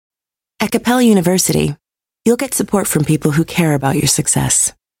At Capella University, you'll get support from people who care about your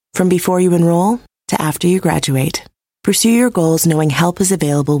success. From before you enroll to after you graduate, pursue your goals knowing help is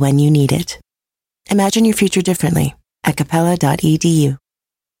available when you need it. Imagine your future differently at capella.edu.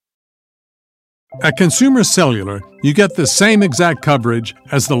 At Consumer Cellular, you get the same exact coverage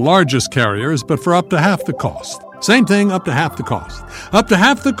as the largest carriers, but for up to half the cost. Same thing, up to half the cost. Up to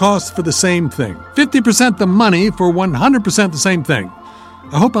half the cost for the same thing. 50% the money for 100% the same thing.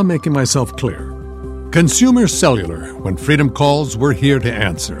 I hope I'm making myself clear. Consumer Cellular. When freedom calls, we're here to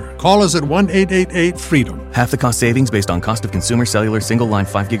answer. Call us at 1-888-FREEDOM. Half the cost savings based on cost of Consumer Cellular single-line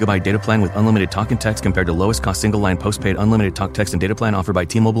 5GB data plan with unlimited talk and text compared to lowest cost single-line postpaid unlimited talk, text, and data plan offered by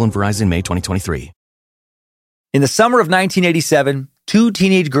T-Mobile and Verizon May 2023. In the summer of 1987, two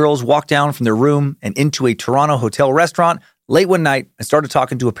teenage girls walked down from their room and into a Toronto hotel restaurant late one night and started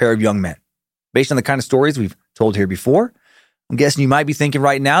talking to a pair of young men. Based on the kind of stories we've told here before, I'm guessing you might be thinking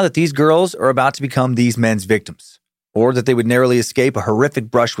right now that these girls are about to become these men's victims, or that they would narrowly escape a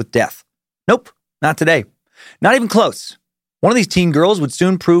horrific brush with death. Nope, not today. Not even close. One of these teen girls would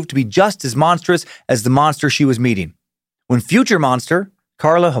soon prove to be just as monstrous as the monster she was meeting. When future monster,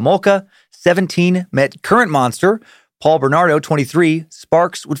 Karla Homolka, 17, met current monster, Paul Bernardo, 23,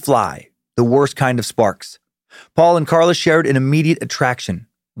 sparks would fly. The worst kind of sparks. Paul and Karla shared an immediate attraction,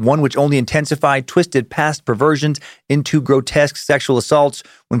 one which only intensified twisted past perversions into grotesque sexual assaults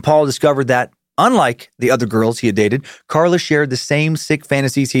when Paul discovered that, unlike the other girls he had dated, Karla shared the same sick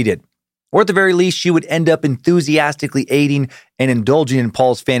fantasies he did. Or at the very least, she would end up enthusiastically aiding and indulging in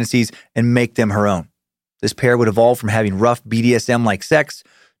Paul's fantasies and make them her own. This pair would evolve from having rough BDSM-like sex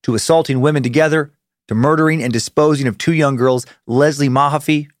to assaulting women together to murdering and disposing of two young girls, Leslie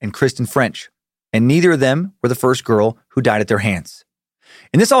Mahaffey and Kristen French. And neither of them were the first girl who died at their hands.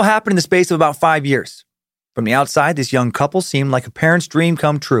 And this all happened in the space of about 5 years. From the outside, this young couple seemed like a parent's dream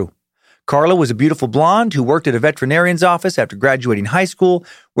come true. Karla was a beautiful blonde who worked at a veterinarian's office after graduating high school,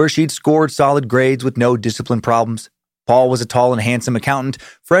 where she'd scored solid grades with no discipline problems. Paul was a tall and handsome accountant,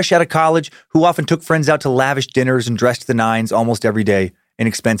 fresh out of college, who often took friends out to lavish dinners and dressed to the nines almost every day in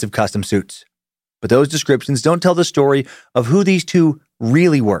expensive custom suits. But those descriptions don't tell the story of who these two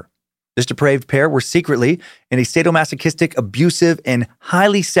really were. This depraved pair were secretly in a sadomasochistic, abusive, and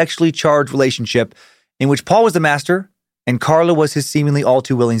highly sexually charged relationship in which Paul was the master and Karla was his seemingly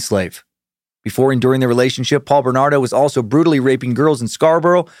all-too-willing slave. Before enduring the relationship, Paul Bernardo was also brutally raping girls in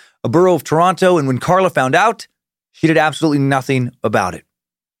Scarborough, a borough of Toronto, and when Karla found out, she did absolutely nothing about it.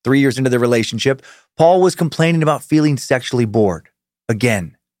 3 years into the relationship, Paul was complaining about feeling sexually bored.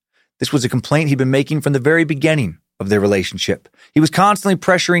 Again. This was a complaint he'd been making from the very beginning of their relationship. He was constantly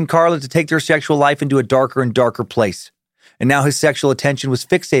pressuring Karla to take their sexual life into a darker and darker place. And now his sexual attention was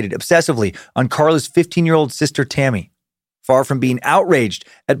fixated obsessively on Karla's 15-year-old sister, Tammy. Far from being outraged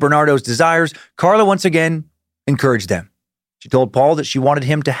at Bernardo's desires, Karla once again encouraged them. She told Paul that she wanted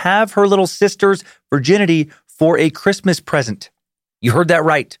him to have her little sister's virginity for a Christmas present. You heard that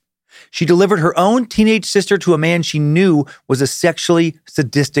right. She delivered her own teenage sister to a man she knew was a sexually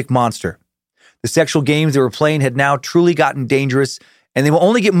sadistic monster. The sexual games they were playing had now truly gotten dangerous, and they will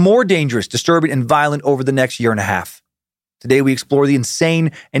only get more dangerous, disturbing, and violent over the next year and a half. Today, we explore the insane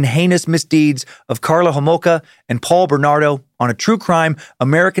and heinous misdeeds of Karla Homolka and Paul Bernardo on a true crime,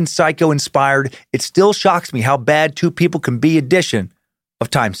 American Psycho-inspired, It Still Shocks Me How Bad Two People Can Be edition of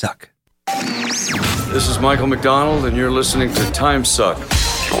Time Suck. This is Michael McDonald, and you're listening to Time Suck.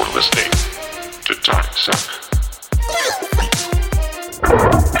 You're listening to Time Suck.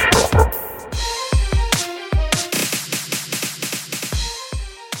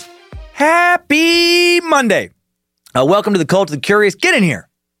 Happy Monday. Welcome to the Cult of the Curious. Get in here.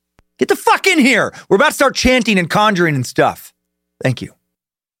 Get the fuck in here. We're about to start chanting and conjuring and stuff. Thank you.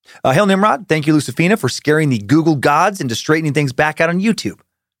 Hail Nimrod. Thank you, Lucifina, for scaring the Google gods into straightening things back out on YouTube.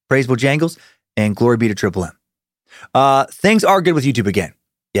 Praise Bojangles and glory be to Triple M. Things are good with YouTube again.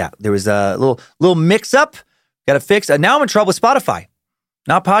 Yeah, there was a little mix-up. Got to fix. Now I'm in trouble with Spotify.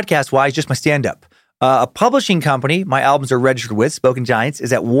 Not podcast-wise, just my stand-up. A publishing company my albums are registered with, Spoken Giants,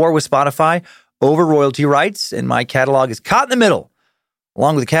 is at war with Spotify over royalty rights, and my catalog is caught in the middle,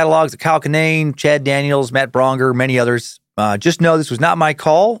 along with the catalogs of Kyle Kinane, Chad Daniels, Matt Bronger, many others. Just know this was not my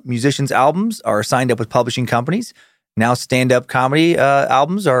call. Musicians' albums are signed up with publishing companies. Now stand-up comedy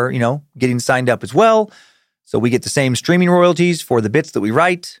albums are, getting signed up as well. So we get the same streaming royalties for the bits that we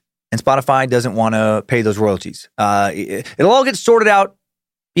write, and Spotify doesn't want to pay those royalties. It'll all get sorted out,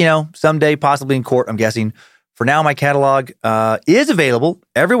 someday, possibly in court, I'm guessing. For now, my catalog is available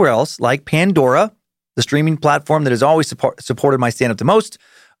everywhere else, like Pandora, the streaming platform that has always supported my stand-up the most.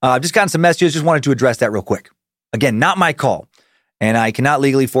 I've just gotten some messages, just wanted to address that real quick. Again, not my call. and I cannot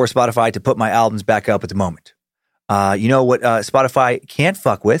legally force Spotify to put my albums back up at the moment. You know what Spotify can't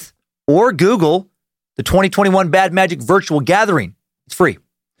fuck with? Or Google, the 2021 Bad Magic Virtual Gathering. It's free.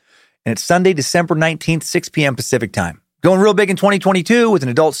 And it's Sunday, December 19th, 6 p.m. Pacific time. Going real big in 2022 with an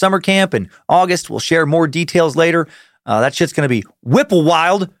adult summer camp in August. We'll share more details later. That shit's going to be whipple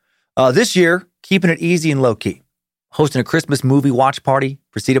wild. This year, keeping it easy and low-key. Hosting a Christmas movie watch party,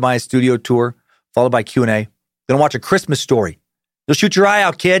 preceded by a studio tour, followed by Q&A. Going to watch A Christmas Story. You'll shoot your eye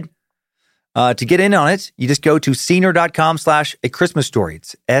out, kid. To get in on it, you just go to scener.com/achristmasstory.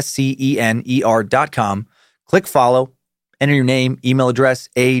 It's SCENER.com. Click follow, enter your name, email address,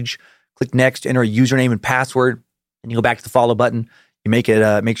 age, click next, enter a username and password, and you go back to the follow button. You make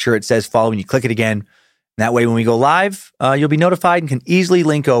it, make sure it says follow, and you click it again. And that way, when we go live, you'll be notified and can easily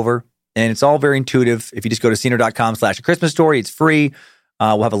link over. And it's all very intuitive. If you just go to scener.com/achristmasstory, it's free.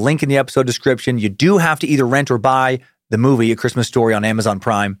 We'll have a link in the episode description. You do have to either rent or buy the movie A Christmas Story on Amazon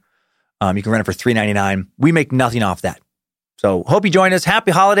Prime. You can rent it for $3.99. We make nothing off that. So hope you join us.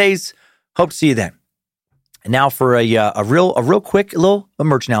 Happy holidays. Hope to see you then. And now for a real quick little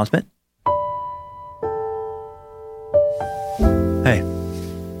merch announcement. Hey,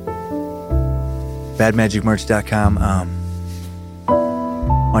 badmagicmerch.com.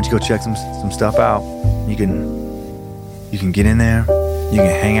 Why don't you go check some stuff out? You can get in there. You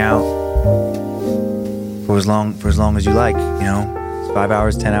can hang out for as long as you like. You know, it's 5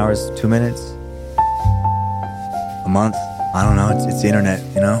 hours, 10 hours, 2 minutes, a month. I don't know. It's the internet.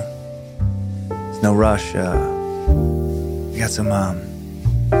 You know, it's no rush. We got some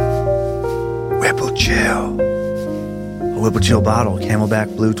Whipple Chill, a Whipple Chill bottle,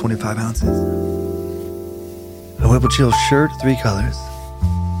 Camelback Blue, 25 ounces. A Whipple Chill shirt, 3 colors.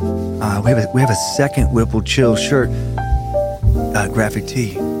 We have a second Whipple Chill shirt, graphic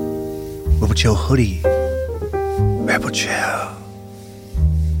tee, Whipple Chill hoodie, Whipple Chill.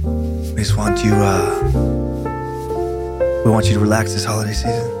 We just want you, we want you to relax this holiday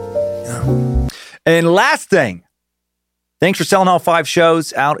season, you know. And last thing, thanks for selling all 5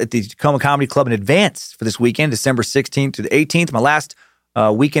 shows out at the Tacoma Comedy Club in advance for this weekend, December 16th to the 18th, my last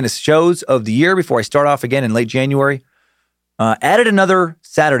weekend of shows of the year before I start off again in late January. Added another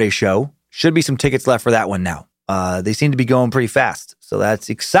Saturday show. Should be some tickets left for that one now. They seem to be going pretty fast, so that's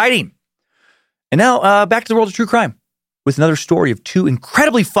exciting. And now back to the world of true crime with another story of 2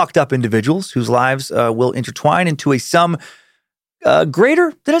 incredibly fucked up individuals whose lives will intertwine into a sum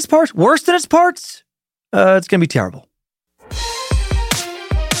greater than its parts, worse than its parts. It's going to be terrible.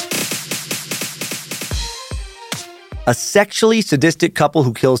 A sexually sadistic couple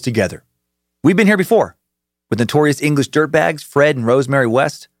who kills together. We've been here before with notorious English dirtbags, Fred and Rosemary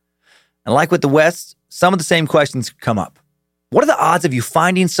West. And like with the Wests, some of the same questions come up. What are the odds of you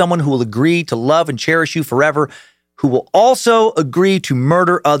finding someone who will agree to love and cherish you forever, who will also agree to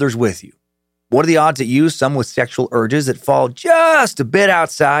murder others with you? What are the odds that you, some with sexual urges that fall just a bit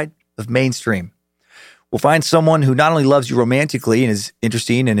outside of mainstream, will find someone who not only loves you romantically and is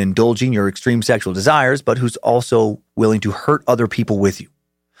interested in indulging your extreme sexual desires, but who's also willing to hurt other people with you?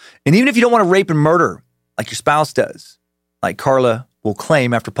 And even if you don't want to rape and murder like your spouse does, like Carla will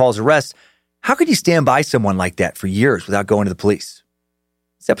claim after Paul's arrest, how could you stand by someone like that for years without going to the police?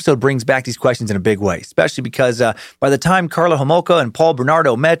 This episode brings back these questions in a big way, especially because by the time Carla Homolka and Paul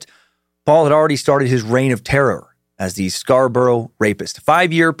Bernardo met, Paul had already started his reign of terror as the Scarborough rapist, a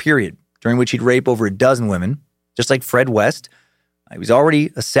 5-year period during which he'd rape over a dozen women, just like Fred West. He was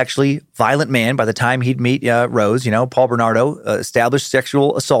already a sexually violent man by the time he'd meet Rose. You know, Paul Bernardo, established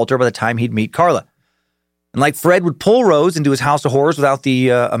sexual assaulter by the time he'd meet Carla. And like Fred would pull Rose into his house of horrors without the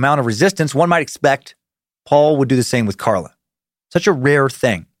amount of resistance one might expect, Paul would do the same with Carla. Such a rare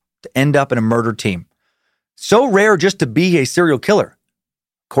thing to end up in a murder team. So rare just to be a serial killer.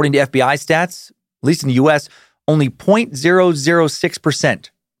 According to FBI stats, at least in the U.S., only 0.006%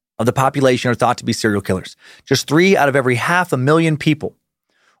 of the population are thought to be serial killers. Just 3 out of every 500,000 people,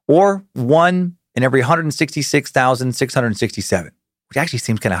 or 1 in every 166,667, which actually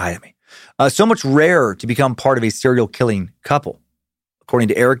seems kind of high to me. So much rarer to become part of a serial killing couple. According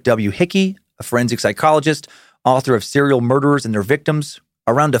to Eric W. Hickey, a forensic psychologist, author of Serial Murderers and Their Victims,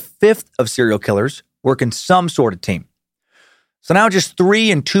 around a fifth of serial killers work in some sort of team. So now just 3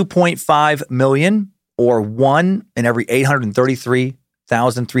 in 2.5 million, or 1 in every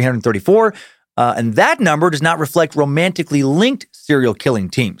 833,334. And that number does not reflect romantically linked serial killing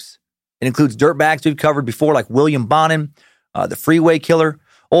teams. It includes dirtbags we've covered before, like William Bonin, the freeway killer,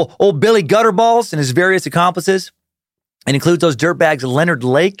 old Billy Gutterballs and his various accomplices. It includes those dirtbags Leonard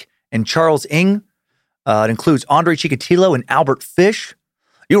Lake and Charles Ng. It includes Andre Chikatilo and Albert Fish.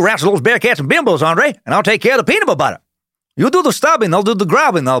 You wrestle those bear cats and bimbos, Andre, and I'll take care of the peanut butter. You do the stabbing, I'll do the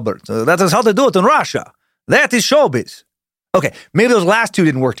grabbing, Albert. That is how they do it in Russia. That is showbiz. Okay, maybe those last two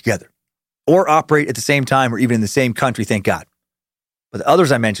didn't work together or operate at the same time or even in the same country, thank God. But the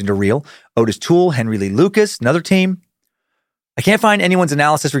others I mentioned are real. Otis Toole, Henry Lee Lucas, another team. I can't find anyone's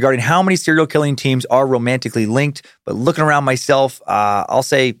analysis regarding how many serial killing teams are romantically linked, but looking around myself, I'll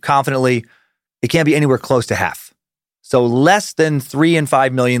say confidently, it can't be anywhere close to half. So less than 3 in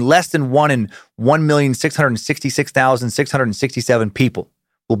 5 million, less than 1 in 1,666,667 people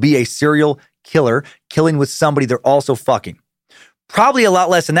will be a serial killer killing with somebody they're also fucking. Probably a lot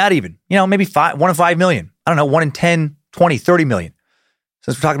less than that even. Maybe 1 in 5 million. I don't know, 1 in 10, 20, 30 million.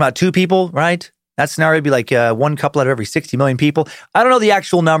 Since we're talking about 2 people, right? That scenario would be like 1 couple out of every 60 million people. I don't know the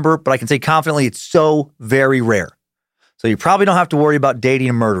actual number, but I can say confidently it's so very rare. So you probably don't have to worry about dating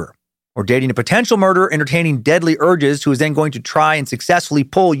a murderer or dating a potential murderer, entertaining deadly urges who is then going to try and successfully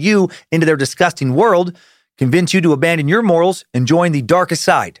pull you into their disgusting world, convince you to abandon your morals and join the darkest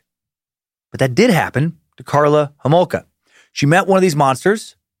side. But that did happen to Karla Homolka. She met one of these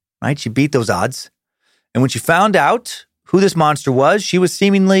monsters, right? She beat those odds. And when she found out who this monster was, she was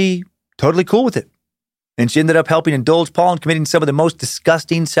seemingly totally cool with it. And she ended up helping indulge Paul in committing some of the most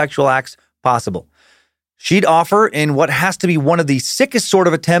disgusting sexual acts possible. She'd offer in what has to be one of the sickest sort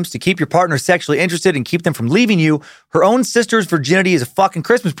of attempts to keep your partner sexually interested and keep them from leaving you, her own sister's virginity as a fucking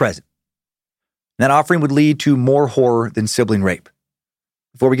Christmas present. And that offering would lead to more horror than sibling rape.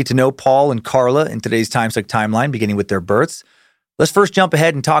 Before we get to know Paul and Karla in today's TimeSuck timeline, beginning with their births, let's first jump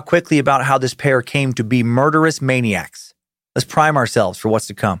ahead and talk quickly about how this pair came to be murderous maniacs. Let's prime ourselves for what's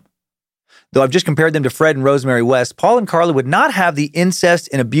to come. Though I've just compared them to Fred and Rosemary West, Paul and Karla would not have the incest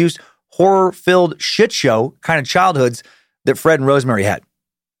and abuse, horror-filled shit show kind of childhoods that Fred and Rosemary had.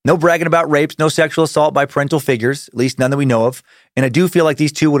 No bragging about rapes, no sexual assault by parental figures, at least none that we know of. And I do feel like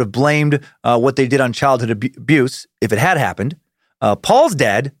these two would have blamed what they did on childhood abuse if it had happened. Paul's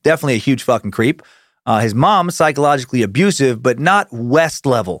dad, definitely a huge fucking creep. His mom, psychologically abusive, but not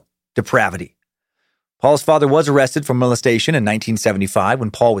West-level depravity. Paul's father was arrested for molestation in 1975 when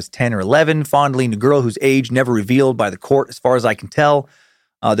Paul was 10 or 11, fondling a girl whose age never revealed by the court, as far as I can tell.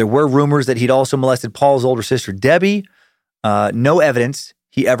 There were rumors that he'd also molested Paul's older sister, Debbie. No evidence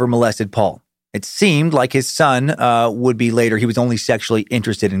he ever molested Paul. It seemed like his son would be later. He was only sexually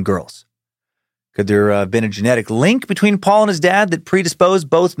interested in girls. Could there have been a genetic link between Paul and his dad that predisposed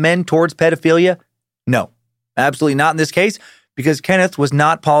both men towards pedophilia? No, absolutely not in this case, because Kenneth was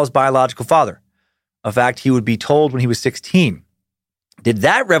not Paul's biological father. A fact he would be told when he was 16. Did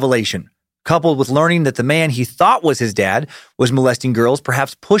that revelation, coupled with learning that the man he thought was his dad was molesting girls,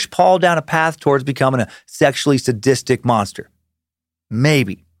 perhaps push Paul down a path towards becoming a sexually sadistic monster?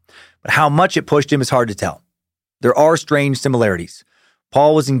 Maybe. But how much it pushed him is hard to tell. There are strange similarities.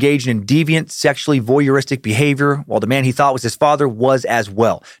 Paul was engaged in deviant, sexually voyeuristic behavior, while the man he thought was his father was as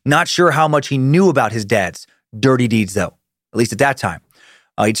well. Not sure how much he knew about his dad's dirty deeds, though, at least at that time.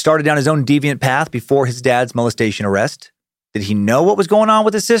 He'd started down his own deviant path before his dad's molestation arrest. Did he know what was going on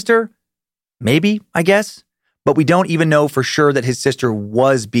with his sister? Maybe, I guess. But we don't even know for sure that his sister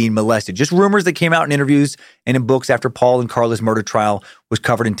was being molested. Just rumors that came out in interviews and in books after Paul and Karla's murder trial was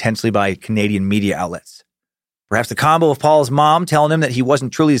covered intensely by Canadian media outlets. Perhaps the combo of Paul's mom telling him that he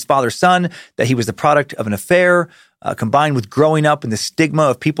wasn't truly his father's son, that he was the product of an affair, combined with growing up and the stigma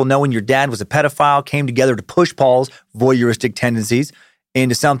of people knowing your dad was a pedophile, came together to push Paul's voyeuristic tendencies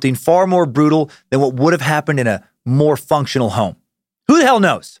into something far more brutal than what would have happened in a more functional home. Who the hell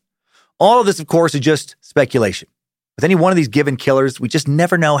knows? All of this, of course, is just speculation. With any one of these given killers, we just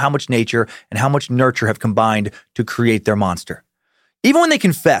never know how much nature and how much nurture have combined to create their monster. Even when they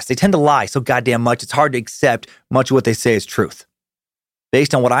confess, they tend to lie so goddamn much, it's hard to accept much of what they say as truth.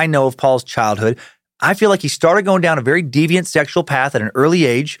 Based on what I know of Paul's childhood, I feel like he started going down a very deviant sexual path at an early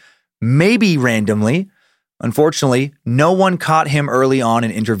age, maybe randomly. Unfortunately, no one caught him early on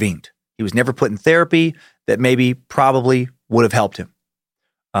and intervened. He was never put in therapy that probably would have helped him.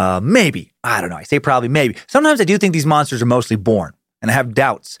 Maybe. I don't know. I say probably, maybe. Sometimes I do think these monsters are mostly born, and I have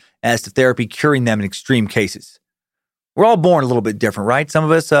doubts as to therapy curing them in extreme cases. We're all born a little bit different, right? Some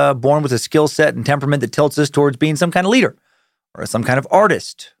of us born with a skill set and temperament that tilts us towards being some kind of leader, or some kind of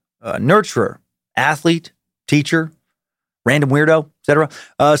artist, nurturer, athlete, teacher, random weirdo,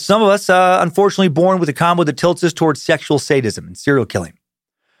 etc. Some of us, unfortunately, born with a combo that tilts us towards sexual sadism and serial killing.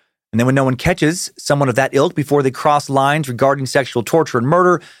 And then when no one catches someone of that ilk before they cross lines regarding sexual torture and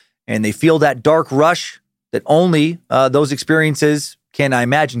murder, and they feel that dark rush that only those experiences can, I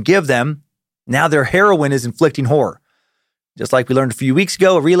imagine, give them, now their heroine is inflicting horror. Just like we learned a few weeks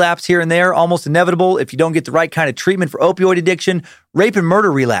ago, a relapse here and there, almost inevitable if you don't get the right kind of treatment for opioid addiction, rape and murder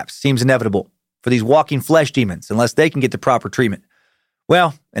relapse seems inevitable. for these walking flesh demons unless they can get the proper treatment.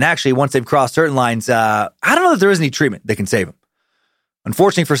 Well, and actually, once they've crossed certain lines, I don't know that there is any treatment that can save them.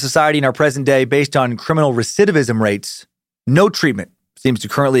 Unfortunately for society in our present day, based on criminal recidivism rates, no treatment seems to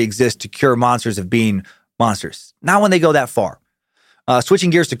currently exist to cure monsters of being monsters. Not when they go that far. Switching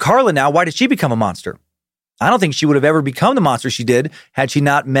gears to Carla now, why did she become a monster? I don't think she would have ever become the monster she did had she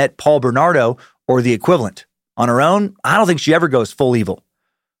not met Paul Bernardo or the equivalent. On her own, I don't think she ever goes full evil.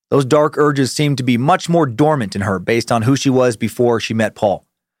 Those dark urges seem to be much more dormant in her based on who she was before she met Paul.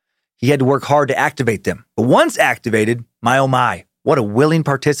 He had to work hard to activate them. But once activated, my oh my, what a willing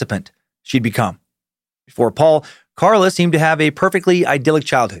participant she'd become. Before Paul, Carla seemed to have a perfectly idyllic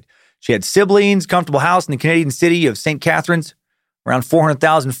childhood. She had siblings, comfortable house in the Canadian city of St. Catharines, around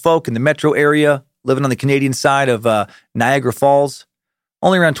 400,000 folk in the metro area living on the Canadian side of Niagara Falls,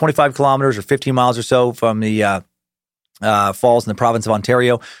 only around 25 kilometers or 15 miles or so from the falls in the province of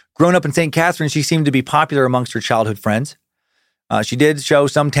Ontario. Grown up in St. Catharines, she seemed to be popular amongst her childhood friends. She did show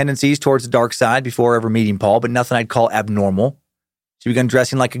some tendencies towards the dark side before ever meeting Paul, but nothing I'd call abnormal. She began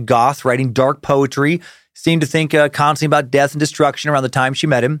dressing like a goth, writing dark poetry, seemed to think constantly about death and destruction around the time she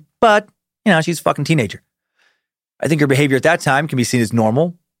met him. But, she's a fucking teenager. I think her behavior at that time can be seen as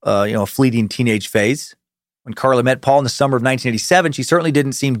normal, a fleeting teenage phase. When Carla met Paul in the summer of 1987, she certainly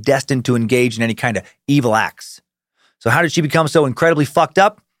didn't seem destined to engage in any kind of evil acts. So how did she become so incredibly fucked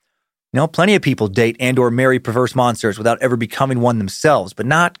up? Plenty of people date and or marry perverse monsters without ever becoming one themselves, but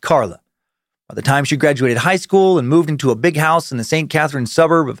not Carla. By the time she graduated high school and moved into a big house in the St. Catharines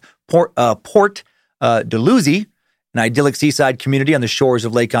suburb of Port Dalhousie, an idyllic seaside community on the shores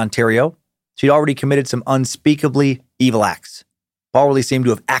of Lake Ontario, she'd already committed some unspeakably evil acts. Paul really seemed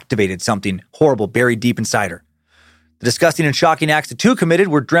to have activated something horrible buried deep inside her. The disgusting and shocking acts the two committed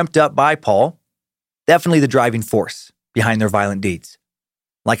were dreamt up by Paul, definitely the driving force behind their violent deeds.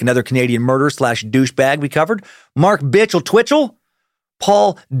 Like another Canadian murder/douchebag we covered, Mark Bitchel Twitchell,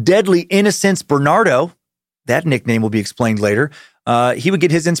 Paul Deadly Innocence Bernardo, that nickname will be explained later, he would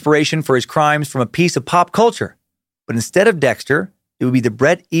get his inspiration for his crimes from a piece of pop culture. But instead of Dexter, it would be the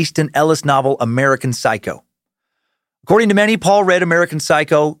Bret Easton Ellis novel American Psycho. According to many, Paul read American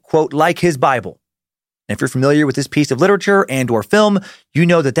Psycho, quote, like his Bible. And if you're familiar with this piece of literature and or film, you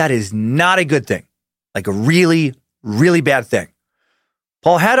know that is not a good thing. Like a really, really bad thing.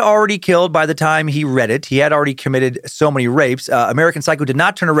 Paul had already killed by the time he read it. He had already committed so many rapes. American Psycho did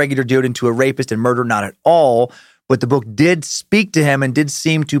not turn a regular dude into a rapist and murderer, not at all. But the book did speak to him and did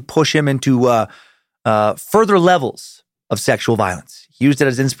seem to push him into further levels of sexual violence. He used it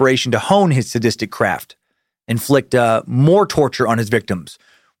as inspiration to hone his sadistic craft, inflict more torture on his victims,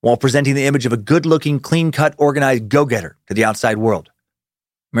 while presenting the image of a good-looking, clean-cut, organized go-getter to the outside world.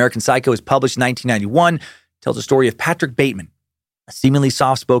 American Psycho is published in 1991, tells the story of Patrick Bateman, a seemingly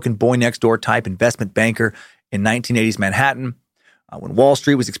soft-spoken boy-next-door type investment banker in 1980s Manhattan. When Wall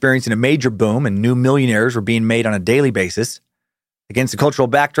Street was experiencing a major boom and new millionaires were being made on a daily basis. Against the cultural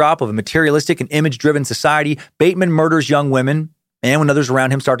backdrop of a materialistic and image-driven society, Bateman murders young women, and when others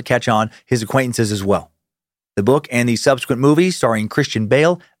around him start to catch on, his acquaintances as well. The book and the subsequent movie starring Christian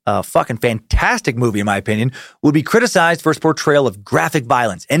Bale, a fucking fantastic movie in my opinion, would be criticized for its portrayal of graphic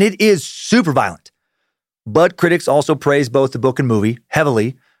violence, and it is super violent. But critics also praise both the book and movie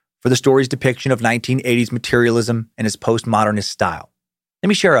heavily for the story's depiction of 1980s materialism and its postmodernist style. Let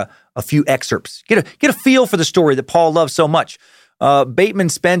me share a few excerpts. Get a feel for the story that Paul loves so much. Bateman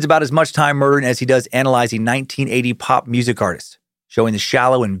spends about as much time murdering as he does analyzing 1980 pop music artists, showing the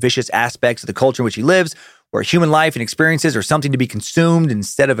shallow and vicious aspects of the culture in which he lives, where human life and experiences are something to be consumed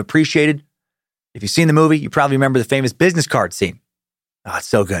instead of appreciated. If you've seen the movie, you probably remember the famous business card scene. Oh, it's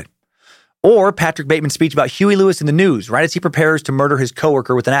so good. Or Patrick Bateman's speech about Huey Lewis in the News, right as he prepares to murder his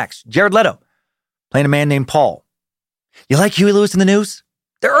coworker with an axe. Jared Leto, playing a man named Paul. You like Huey Lewis in the News?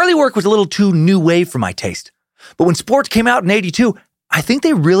 Their early work was a little too new wave for my taste. But when Sports came out in 82, I think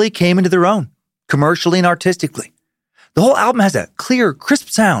they really came into their own, commercially and artistically. The whole album has a clear, crisp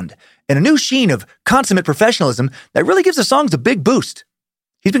sound and a new sheen of consummate professionalism that really gives the songs a big boost.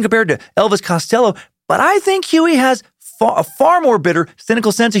 He's been compared to Elvis Costello, but I think Huey has a far more bitter,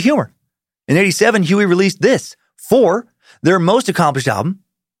 cynical sense of humor. In 87, Huey released this, For, their most accomplished album.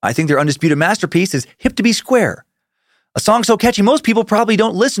 I think their undisputed masterpiece is Hip to Be Square. A song so catchy most people probably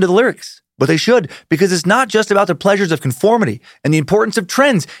don't listen to the lyrics, but they should, because it's not just about the pleasures of conformity and the importance of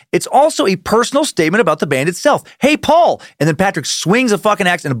trends. It's also a personal statement about the band itself. Hey, Paul! And then Patrick swings a fucking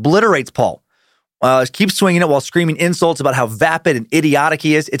axe and obliterates Paul. Keeps swinging it while screaming insults about how vapid and idiotic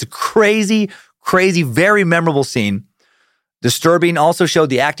he is. It's a crazy, very memorable scene. Disturbing, also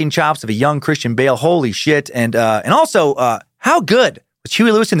showed the acting chops of a young Christian Bale. Holy shit. And also, how good was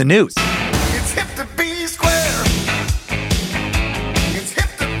Huey Lewis in the News? It's It's hip to be square. It's hip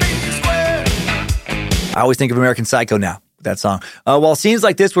to be square. I always think of American Psycho now, that song. While scenes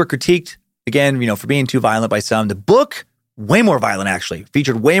like this were critiqued, again, for being too violent by some, the book, way more violent actually,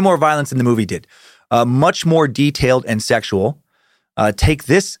 featured way more violence than the movie did. Much more detailed and sexual. Take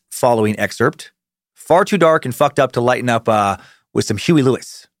this following excerpt. Far too dark and fucked up to lighten up with some Huey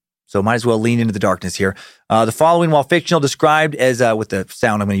Lewis. So might as well lean into the darkness here. The following, while fictional, described as, with the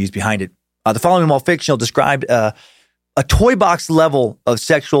sound I'm going to use behind it, the following, while fictional, described a toy box level of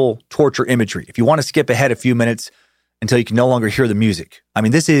sexual torture imagery. If you want to skip ahead a few minutes until you can no longer hear the music. I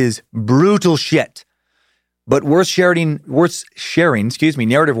mean, this is brutal shit, but worth sharing,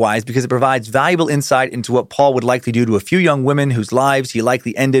 narrative-wise, because it provides valuable insight into what Paul would likely do to a few young women whose lives he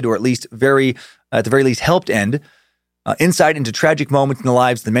likely ended, or at the very least helped end. Insight into tragic moments in the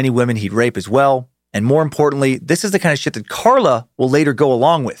lives of the many women he'd rape as well. And more importantly, this is the kind of shit that Carla will later go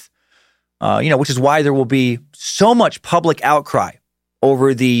along with, which is why there will be so much public outcry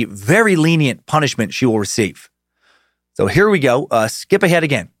over the very lenient punishment she will receive. So here we go. Skip ahead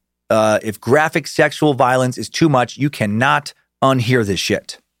again. If graphic sexual violence is too much, you cannot unhear this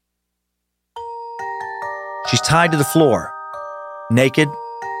shit. She's tied to the floor, naked,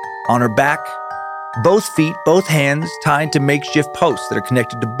 on her back, both feet, both hands tied to makeshift posts that are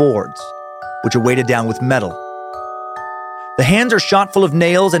connected to boards, which are weighted down with metal. The hands are shot full of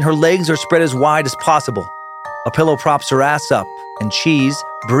nails and her legs are spread as wide as possible. A pillow props her ass up, and cheese,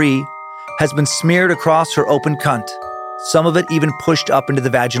 brie, has been smeared across her open cunt, some of it even pushed up into the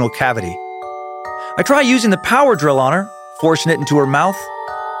vaginal cavity. I try using the power drill on her, forcing it into her mouth,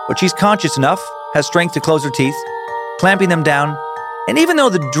 but she's conscious enough, has strength to close her teeth, clamping them down, and even though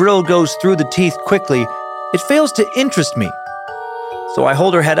the drill goes through the teeth quickly, it fails to interest me. So I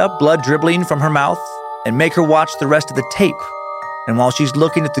hold her head up, blood dribbling from her mouth, and make her watch the rest of the tape. And while she's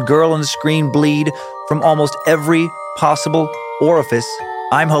looking at the girl on the screen bleed from almost every possible orifice,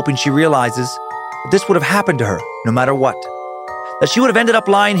 I'm hoping she realizes that this would have happened to her no matter what. That she would have ended up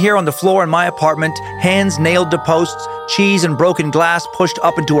lying here on the floor in my apartment, hands nailed to posts, cheese and broken glass pushed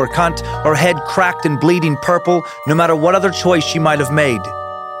up into her cunt, her head cracked and bleeding purple, no matter what other choice she might have made.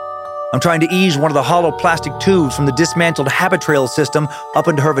 I'm trying to ease one of the hollow plastic tubes from the dismantled Habitrail system up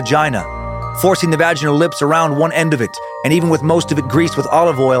into her vagina, forcing the vaginal lips around one end of it, and even with most of it greased with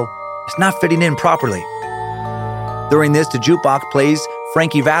olive oil, it's not fitting in properly. During this, the jukebox plays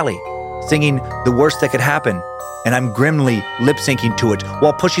Frankie Valli, singing The Worst That Could Happen, and I'm grimly lip-syncing to it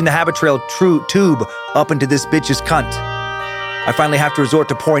while pushing the Habitrail tube up into this bitch's cunt. I finally have to resort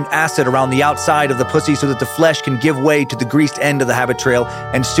to pouring acid around the outside of the pussy so that the flesh can give way to the greased end of the Habitrail,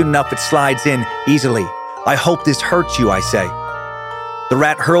 and soon enough it slides in easily. I hope this hurts you, I say. The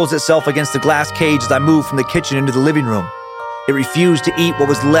rat hurls itself against the glass cage as I move from the kitchen into the living room. It refused to eat what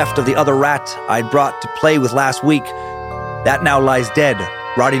was left of the other rat I'd brought to play with last week. That now lies dead,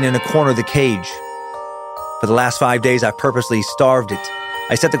 rotting in a corner of the cage. For the last 5 days, I've purposely starved it.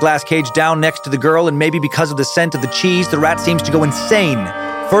 I set the glass cage down next to the girl, and maybe because of the scent of the cheese, the rat seems to go insane.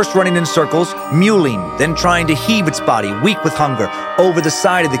 First running in circles, mewling, then trying to heave its body, weak with hunger, over the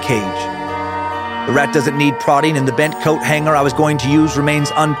side of the cage. The rat doesn't need prodding, and the bent coat hanger I was going to use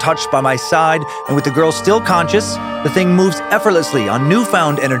remains untouched by my side, and with the girl still conscious, the thing moves effortlessly on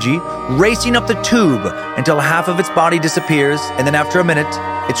newfound energy, racing up the tube until half of its body disappears, and then after a minute,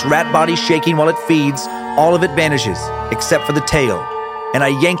 its rat body shaking while it feeds, all of it vanishes, except for the tail, and I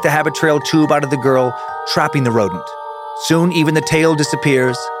yank the Habitrail tube out of the girl, trapping the rodent. Soon, even the tail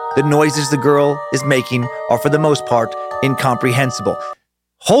disappears. The noises the girl is making are, for the most part, incomprehensible.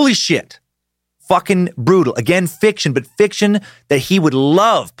 Holy shit. Fucking brutal. Again, fiction, but fiction that he would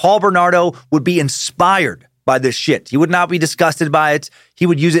love. Paul Bernardo would be inspired by this shit. He would not be disgusted by it. He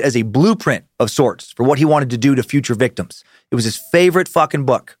would use it as a blueprint of sorts for what he wanted to do to future victims. It was his favorite fucking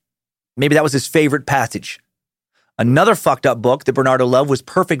book. Maybe that was his favorite passage. Another fucked up book that Bernardo loved was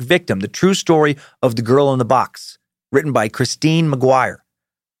Perfect Victim, the true story of the girl in the box, written by Christine McGuire.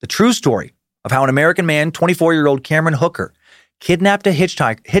 The true story of how an American man, 24-year-old Cameron Hooker, kidnapped a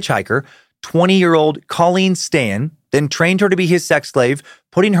hitchhiker, 20-year-old Colleen Stan, then trained her to be his sex slave,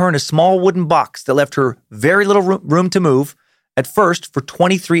 putting her in a small wooden box that left her very little room to move, at first for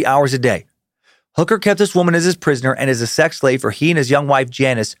 23 hours a day. Hooker kept this woman as his prisoner and as a sex slave for he and his young wife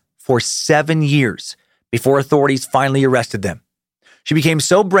Janice for 7 years before authorities finally arrested them. She became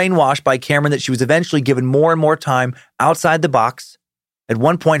so brainwashed by Cameron that she was eventually given more and more time outside the box. At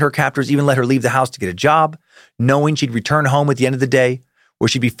one point, her captors even let her leave the house to get a job, knowing she'd return home at the end of the day, where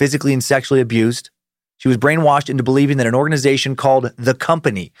she'd be physically and sexually abused. She was brainwashed into believing that an organization called The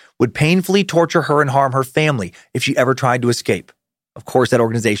Company would painfully torture her and harm her family if she ever tried to escape. Of course, that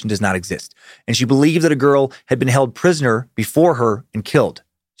organization does not exist. And she believed that a girl had been held prisoner before her and killed.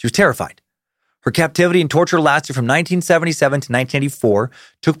 She was terrified. Her captivity and torture lasted from 1977 to 1984,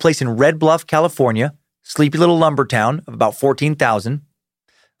 took place in Red Bluff, California, sleepy little lumber town of about 14,000,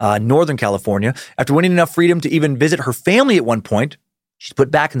 Northern California. After winning enough freedom to even visit her family at one point, she's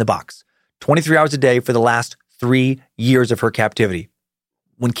put back in the box, 23 hours a day for the last 3 years of her captivity.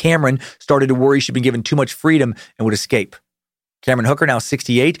 When Cameron started to worry she'd been given too much freedom and would escape. Cameron Hooker, now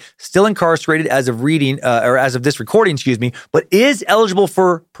 68, still incarcerated as of this recording, but is eligible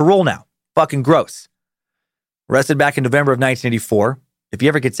for parole now. Fucking gross. Arrested back in November of 1984. If he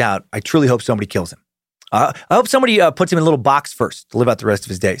ever gets out, I truly hope somebody kills him. I hope somebody puts him in a little box first to live out the rest of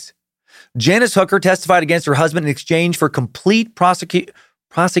his days. Janice Hooker testified against her husband in exchange for complete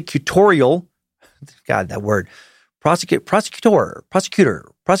prosecutorial, God, that word,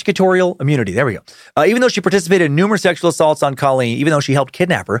 prosecutorial immunity. There we go. Even though she participated in numerous sexual assaults on Colleen, even though she helped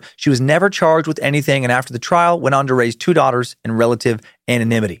kidnap her, she was never charged with anything, and after the trial, went on to raise 2 daughters in relative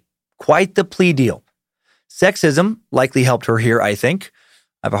anonymity. Quite the plea deal. Sexism likely helped her here, I think.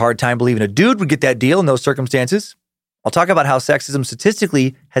 I have a hard time believing a dude would get that deal in those circumstances. I'll talk about how sexism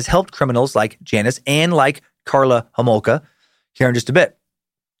statistically has helped criminals like Janice and like Karla Homolka here in just a bit.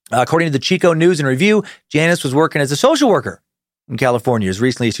 According to the Chico News and Review, Janice was working as a social worker in California as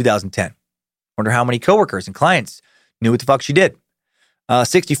recently as 2010. Wonder how many coworkers and clients knew what the fuck she did.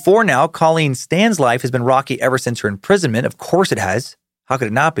 64 now, Colleen Stan's life has been rocky ever since her imprisonment. Of course it has. How could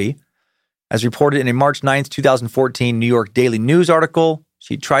it not be? As reported in a March 9th, 2014 New York Daily News article,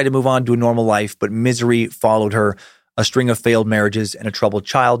 she tried to move on to a normal life, but misery followed her, a string of failed marriages and a troubled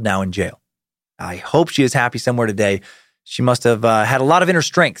child now in jail. I hope she is happy somewhere today. She must have had a lot of inner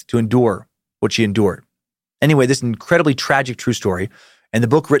strength to endure what she endured. Anyway, this incredibly tragic true story, and the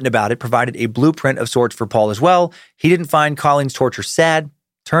book written about it provided a blueprint of sorts for Paul as well. He didn't find Colleen's torture sad,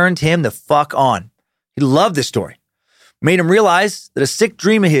 turned him the fuck on. He loved this story. Made him realize that a sick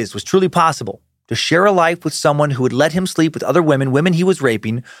dream of his was truly possible, to share a life with someone who would let him sleep with other women, women he was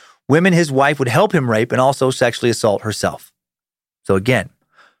raping, women his wife would help him rape and also sexually assault herself. So again,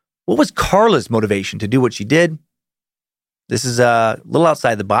 what was Karla's motivation to do what she did? This is a little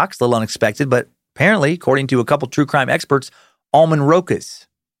outside the box, a little unexpected, but apparently, according to a couple true crime experts, almond rokas.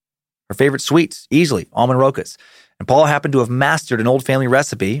 Her favorite sweets, easily, almond rokas. And Paul happened to have mastered an old family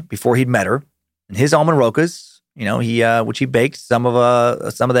recipe before he'd met her. And his almond rokas, which he baked some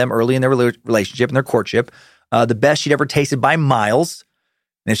of them early in their relationship and their courtship, the best she'd ever tasted by miles.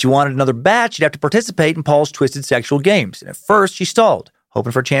 And if she wanted another batch, she'd have to participate in Paul's twisted sexual games. And at first, she stalled,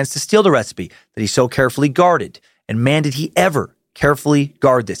 hoping for a chance to steal the recipe that he so carefully guarded. And man, did he ever carefully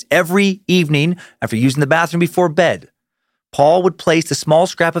guard this. Every evening, after using the bathroom before bed, Paul would place a small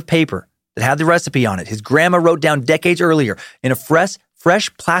scrap of paper that had the recipe on it his grandma wrote down decades earlier in a fresh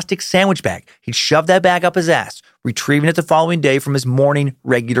plastic sandwich bag. He'd shove that bag up his ass, retrieving it the following day from his morning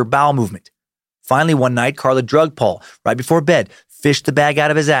regular bowel movement. Finally, one night, Karla drugged Paul right before bed, fished the bag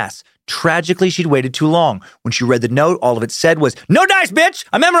out of his ass. Tragically, she'd waited too long. When she read the note, all of it said was, "No dice, bitch!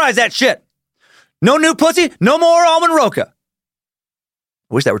 I memorized that shit! No new pussy, no more almond roca."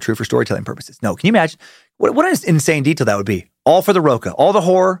 I wish that were true for storytelling purposes. No, can you imagine? What an insane detail that would be. All for the roca. All the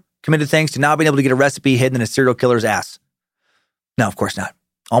horror committed thanks to not being able to get a recipe hidden in a serial killer's ass. No, of course not.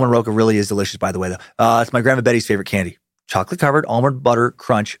 Almond roca really is delicious, by the way, though. It's my Grandma Betty's favorite candy. Chocolate-covered almond butter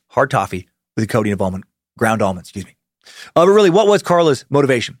crunch hard toffee with a coating of ground almonds, But really, what was Karla's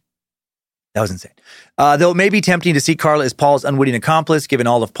motivation? That was insane. Though it may be tempting to see Karla as Paul's unwitting accomplice, given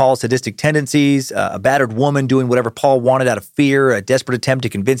all of Paul's sadistic tendencies, a battered woman doing whatever Paul wanted out of fear, a desperate attempt to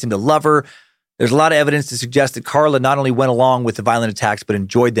convince him to love her. There's a lot of evidence to suggest that Karla not only went along with the violent attacks, but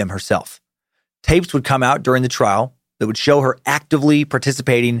enjoyed them herself. Tapes would come out during the trial that would show her actively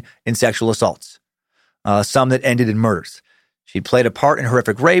participating in sexual assaults, some that ended in murders. She played a part in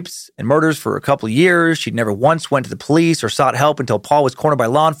horrific rapes and murders for a couple of years. She never once went to the police or sought help until Paul was cornered by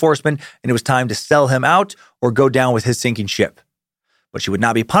law enforcement and it was time to sell him out or go down with his sinking ship. But she would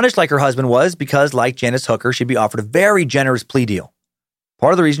not be punished like her husband was because, like Janice Hooker, she'd be offered a very generous plea deal.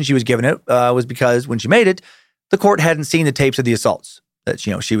 Part of the reason she was given it was because when she made it, the court hadn't seen the tapes of the assaults that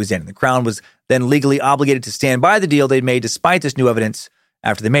she was in. The Crown was then legally obligated to stand by the deal they'd made despite this new evidence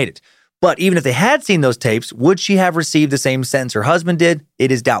after they made it. But even if they had seen those tapes, would she have received the same sentence her husband did?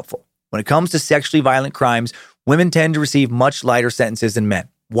 It is doubtful. When it comes to sexually violent crimes, women tend to receive much lighter sentences than men.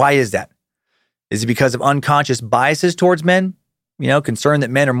 Why is that? Is it because of unconscious biases towards men? Concerned that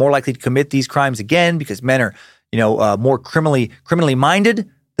men are more likely to commit these crimes again because men are, more criminally minded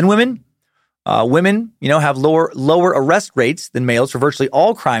than women? Women, have lower arrest rates than males for virtually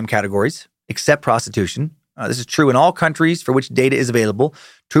all crime categories, except prostitution. This is true in all countries for which data is available,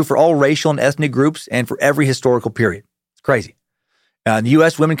 true for all racial and ethnic groups, and for every historical period. It's crazy. In the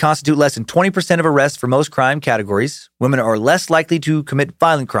U.S., women constitute less than 20% of arrests for most crime categories. Women are less likely to commit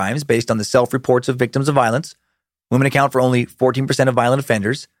violent crimes based on the self-reports of victims of violence. Women account for only 14% of violent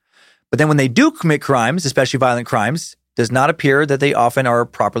offenders. But then when they do commit crimes, especially violent crimes, it does not appear that they often are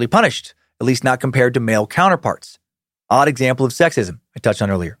properly punished, at least not compared to male counterparts. Odd example of sexism I touched on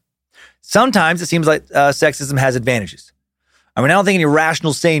earlier. Sometimes it seems like sexism has advantages. I don't think any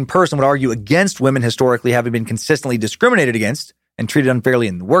rational, sane person would argue against women historically having been consistently discriminated against and treated unfairly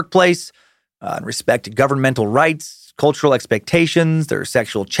in the workplace, in respect to governmental rights, cultural expectations, their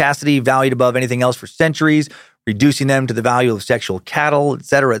sexual chastity valued above anything else for centuries, reducing them to the value of sexual cattle,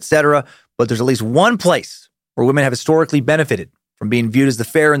 etc., etc. But there's at least one place where women have historically benefited from being viewed as the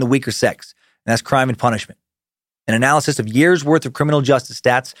fair and the weaker sex, and that's crime and punishment. An analysis of years' worth of criminal justice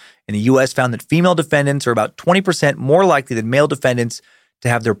stats in the U.S. found that female defendants are about 20% more likely than male defendants to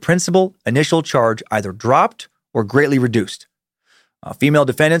have their principal initial charge either dropped or greatly reduced. Female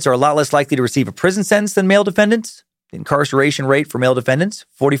defendants are a lot less likely to receive a prison sentence than male defendants. The incarceration rate for male defendants,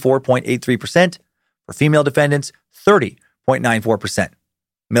 44.83%. For female defendants, 30.94%.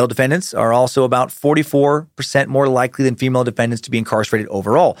 Male defendants are also about 44% more likely than female defendants to be incarcerated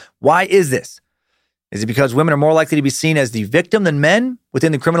overall. Why is this? Is it because women are more likely to be seen as the victim than men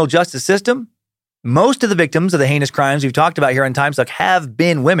within the criminal justice system? Most of the victims of the heinous crimes we've talked about here on Time Suck have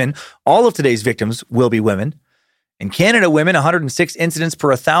been women. All of today's victims will be women. In Canada, women, 106 incidents per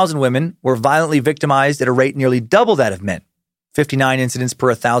 1,000 women were violently victimized at a rate nearly double that of men, 59 incidents per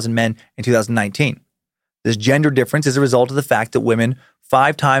 1,000 men in 2019. This gender difference is a result of the fact that women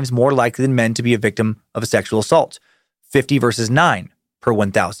 5 times more likely than men to be a victim of a sexual assault, 50 versus 9 per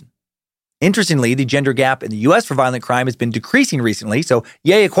 1,000. Interestingly, the gender gap in the U.S. for violent crime has been decreasing recently, so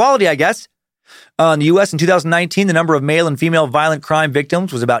yay equality, I guess. In the U.S. in 2019, the number of male and female violent crime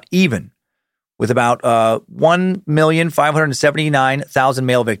victims was about even, with about 1,579,000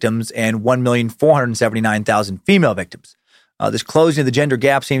 male victims and 1,479,000 female victims. This closing of the gender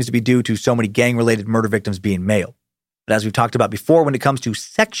gap seems to be due to so many gang-related murder victims being male. But as we've talked about before, when it comes to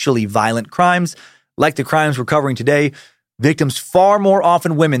sexually violent crimes, like the crimes we're covering today, victims far more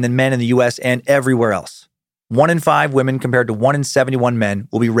often women than men in the U.S. and everywhere else. 1 in 5 women compared to 1 in 71 men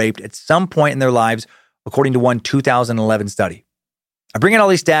will be raped at some point in their lives, according to one 2011 study. I bring in all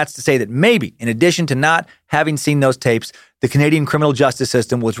these stats to say that maybe, in addition to not having seen those tapes, the Canadian criminal justice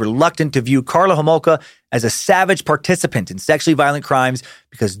system was reluctant to view Karla Homolka as a savage participant in sexually violent crimes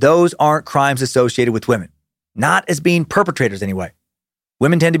because those aren't crimes associated with women. Not as being perpetrators anyway.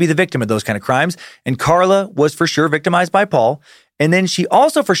 Women tend to be the victim of those kind of crimes, and Karla was for sure victimized by Paul, and then she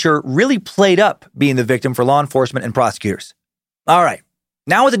also for sure really played up being the victim for law enforcement and prosecutors. All right,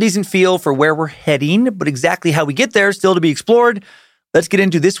 now with a decent feel for where we're heading, but exactly how we get there still to be explored, let's get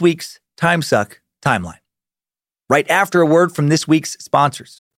into this week's Time Suck Timeline. Right after a word from this week's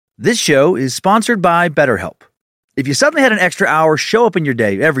sponsors. This show is sponsored by BetterHelp. If you suddenly had an extra hour show up in your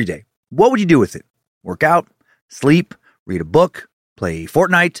day every day, what would you do with it? Work out, sleep, read a book, play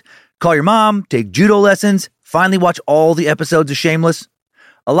Fortnite, call your mom, take judo lessons, finally watch all the episodes of Shameless?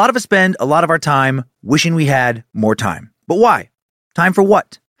 A lot of us spend a lot of our time wishing we had more time. But why? Time for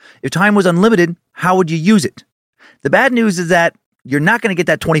what? If time was unlimited, how would you use it? The bad news is that you're not going to get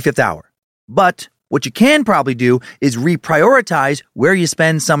that 25th hour. But what you can probably do is reprioritize where you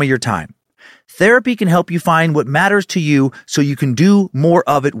spend some of your time. Therapy can help you find what matters to you so you can do more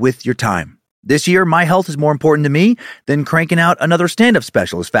of it with your time. This year, my health is more important to me than cranking out another stand-up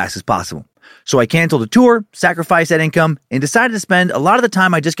special as fast as possible. So I canceled a tour, sacrificed that income, and decided to spend a lot of the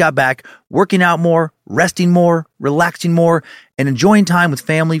time I just got back working out more, resting more, relaxing more, and enjoying time with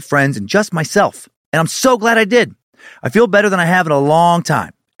family, friends, and just myself. And I'm so glad I did. I feel better than I have in a long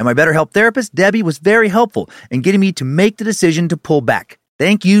time. And my BetterHelp therapist, Debbie, was very helpful in getting me to make the decision to pull back.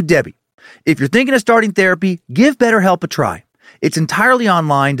 Thank you, Debbie. If you're thinking of starting therapy, give BetterHelp a try. It's entirely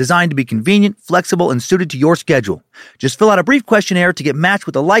online, designed to be convenient, flexible, and suited to your schedule. Just fill out a brief questionnaire to get matched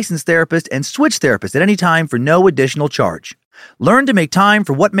with a licensed therapist and switch therapists at any time for no additional charge. Learn to make time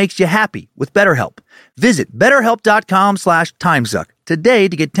for what makes you happy with BetterHelp. Visit BetterHelp.com/timesuck today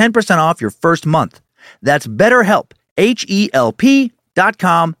to get 10% off your first month. That's BetterHelp,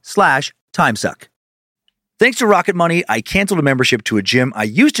 HELP.com/timesuck. Thanks to Rocket Money, I canceled a membership to a gym I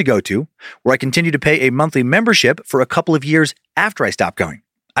used to go to, where I continued to pay a monthly membership for a couple of years after I stopped going.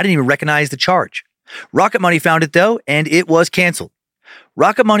 I didn't even recognize the charge. Rocket Money found it, though, and it was canceled.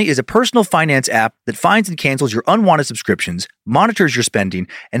 Rocket Money is a personal finance app that finds and cancels your unwanted subscriptions, monitors your spending,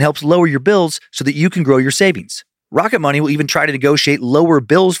 and helps lower your bills so that you can grow your savings. Rocket Money will even try to negotiate lower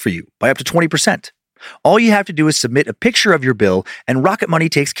bills for you by up to 20%. All you have to do is submit a picture of your bill, and Rocket Money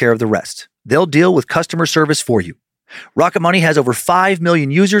takes care of the rest. They'll deal with customer service for you. Rocket Money has over 5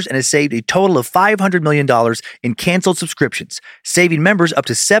 million users and has saved a total of $500 million in canceled subscriptions, saving members up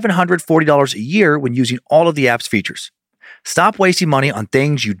to $740 a year when using all of the app's features. Stop wasting money on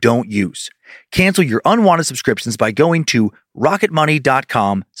things you don't use. Cancel your unwanted subscriptions by going to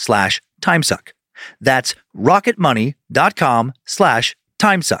rocketmoney.com/timesuck. That's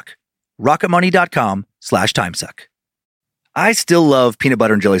rocketmoney.com/timesuck. rocketmoney.com/timesuck. I still love peanut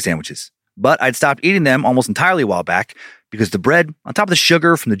butter and jelly sandwiches, but I'd stopped eating them almost entirely a while back because the bread, on top of the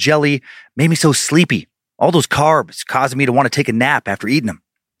sugar from the jelly, made me so sleepy. All those carbs causing me to want to take a nap after eating them.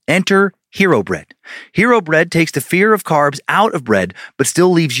 Enter Hero Bread. Hero Bread takes the fear of carbs out of bread, but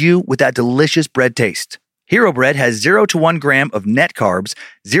still leaves you with that delicious bread taste. Hero Bread has 0 to 1 gram of net carbs,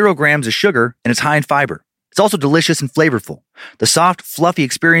 0 grams of sugar, and it's high in fiber. It's also delicious and flavorful. The soft, fluffy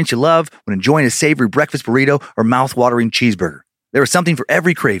experience you love when enjoying a savory breakfast burrito or mouth-watering cheeseburger. There is something for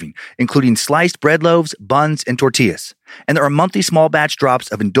every craving, including sliced bread loaves, buns, and tortillas. And there are monthly small batch drops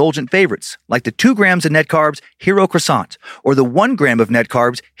of indulgent favorites, like the 2 grams of net carbs Hero Croissant, or the 1 gram of net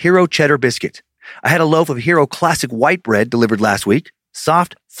carbs Hero Cheddar Biscuit. I had a loaf of Hero Classic White Bread delivered last week.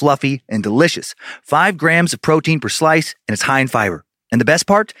 Soft, fluffy, and delicious. 5 grams of protein per slice, and it's high in fiber. And the best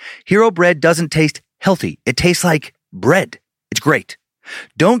part? Hero Bread doesn't taste healthy. It tastes like bread. It's great.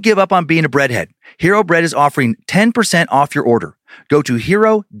 Don't give up on being a breadhead. Hero Bread is offering 10% off your order. Go to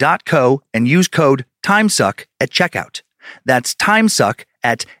hero.co and use code TIMESUCK at checkout. That's TIMESUCK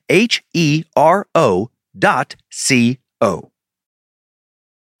at HERO.co.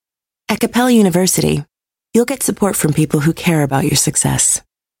 At Capella University, you'll get support from people who care about your success.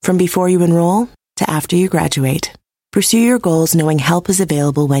 From before you enroll to after you graduate, pursue your goals knowing help is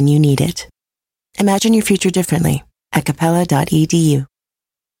available when you need it. Imagine your future differently at capella.edu.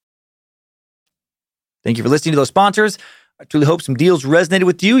 Thank you for listening to those sponsors. I truly hope some deals resonated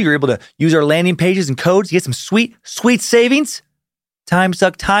with you. You're able to use our landing pages and codes to get some sweet, sweet savings.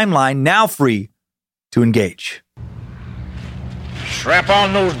 TimeSuck Timeline, now free to engage. Strap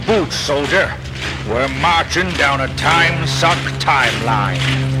on those boots, soldier. We're marching down a TimeSuck timeline.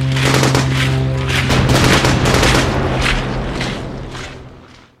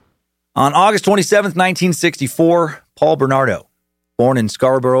 On August 27th, 1964, Paul Bernardo, born in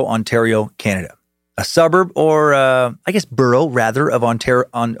Scarborough, Ontario, Canada. A suburb, or borough, rather, of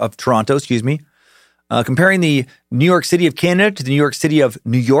Toronto, comparing the New York City of Canada to the New York City of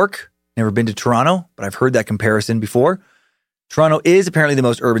New York. Never been to Toronto, but I've heard that comparison before. Toronto is apparently the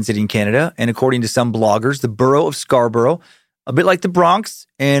most urban city in Canada, and according to some bloggers, the borough of Scarborough, a bit like the Bronx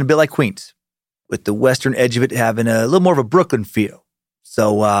and a bit like Queens, with the western edge of it having a little more of a Brooklyn feel.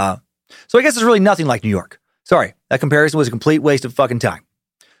 So I guess it's really nothing like New York. Sorry, that comparison was a complete waste of fucking time.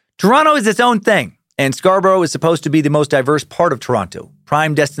 Toronto is its own thing. And Scarborough is supposed to be the most diverse part of Toronto,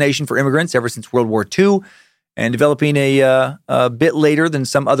 prime destination for immigrants ever since World War II, and developing a bit later than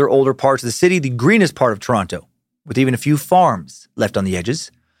some other older parts of the city, the greenest part of Toronto, with even a few farms left on the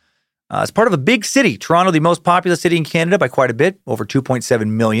edges. As part of a big city, Toronto, the most populous city in Canada by quite a bit, over 2.7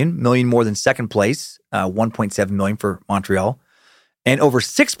 million more than second place, 1.7 million for Montreal, and over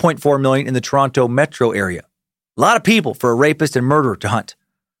 6.4 million in the Toronto metro area. A lot of people for a rapist and murderer to hunt.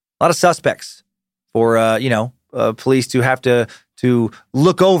 A lot of suspects for, police to have to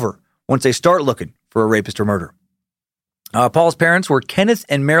look over once they start looking for a rapist or murderer. Paul's parents were Kenneth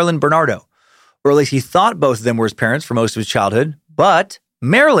and Marilyn Bernardo, or at least he thought both of them were his parents for most of his childhood, but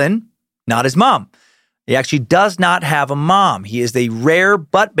Marilyn, not his mom. He actually does not have a mom. He is the rare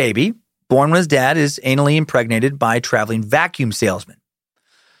butt baby, born when his dad is anally impregnated by a traveling vacuum salesman.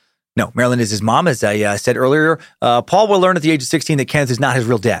 No, Marilyn is his mom, as I said earlier. Paul will learn at the age of 16 that Kenneth is not his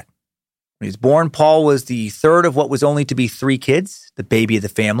real dad. When he was born, Paul was the third of what was only to be 3 kids, the baby of the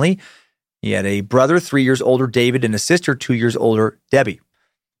family. He had a brother 3 years older, David, and a sister 2 years older, Debbie.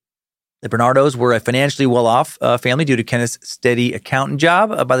 The Bernardos were a financially well-off family due to Kenneth's steady accountant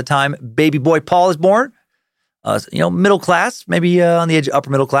job. By the time baby boy Paul is born, middle class, maybe on the edge of upper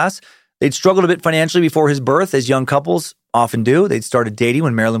middle class. They'd struggled a bit financially before his birth, as young couples often do. They'd started dating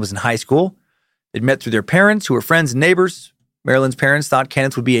when Marilyn was in high school. They'd met through their parents, who were friends and neighbors. Marilyn's parents thought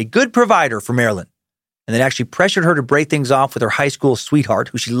Kenneth would be a good provider for Marilyn, and they actually pressured her to break things off with her high school sweetheart,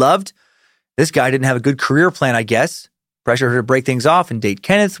 who she loved. This guy didn't have a good career plan, I guess. Pressured her to break things off and date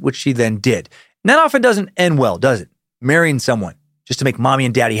Kenneth, which she then did. And that often doesn't end well, does it? Marrying someone just to make mommy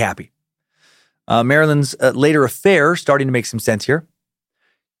and daddy happy. Marilyn's later affair starting to make some sense here.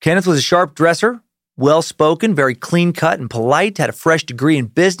 Kenneth was a sharp dresser, well-spoken, very clean-cut and polite, had a fresh degree in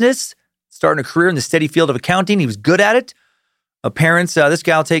business, starting a career in the steady field of accounting. He was good at it. Parents, this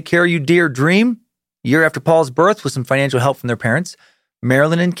guy will take care of you, dear dream. A year after Paul's birth, with some financial help from their parents,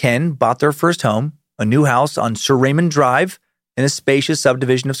 Marilyn and Ken bought their first home, a new house on Sir Raymond Drive in a spacious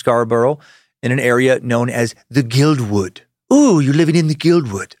subdivision of Scarborough in an area known as the Guildwood. Ooh, you're living in the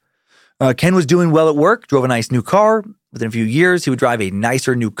Guildwood. Ken was doing well at work, drove a nice new car. Within a few years, he would drive a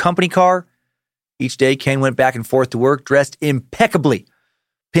nicer new company car. Each day, Ken went back and forth to work dressed impeccably.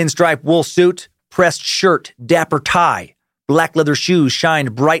 Pinstripe wool suit, pressed shirt, dapper tie, black leather shoes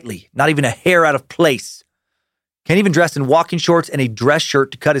shined brightly, not even a hair out of place. Ken even dressed in walking shorts and a dress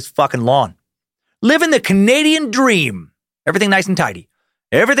shirt to cut his fucking lawn. Living the Canadian dream. Everything nice and tidy.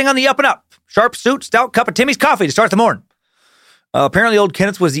 Everything on the up and up. Sharp suit, stout cup of Timmy's coffee to start the morning. Apparently, old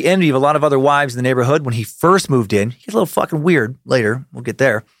Kenneth was the envy of a lot of other wives in the neighborhood when he first moved in. He gets a little fucking weird later. We'll get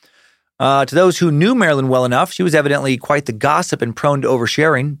there. To those who knew Marilyn well enough, she was evidently quite the gossip and prone to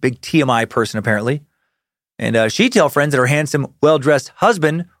oversharing. Big TMI person, apparently. And she'd tell friends that her handsome, well-dressed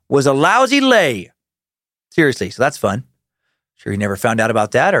husband was a lousy lay. Seriously, so that's fun. Sure he never found out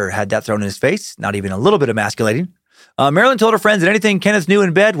about that or had that thrown in his face. Not even a little bit emasculating. Marilyn told her friends that anything Kenneth knew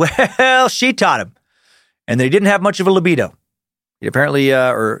in bed, well, she taught him. And that he didn't have much of a libido. He'd apparently, he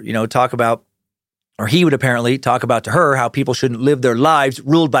would apparently talk about to her how people shouldn't live their lives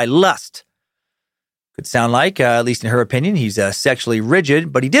ruled by lust. Could sound like, at least in her opinion, he's sexually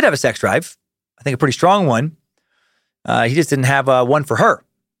rigid, but he did have a sex drive. I think a pretty strong one. He just didn't have one for her.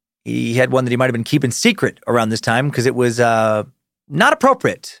 He had one that he might have been keeping secret around this time because it was not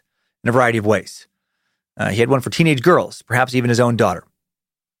appropriate in a variety of ways. He had one for teenage girls, perhaps even his own daughter.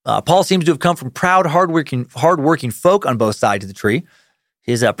 Paul seems to have come from proud, hardworking folk on both sides of the tree.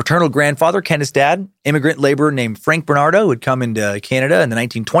 His paternal grandfather, Kenneth's dad, immigrant laborer named Frank Bernardo, who had come into Canada in the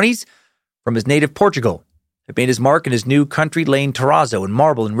 1920s from his native Portugal. Had made his mark in his new country lane terrazzo and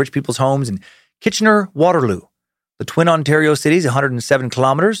marble in rich people's homes in Kitchener-Waterloo. The twin Ontario cities, 107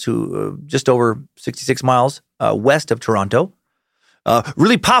 kilometers, just over 66 miles west of Toronto.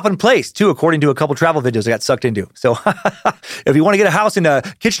 Really poppin' place, too, according to a couple travel videos I got sucked into. So if you want to get a house in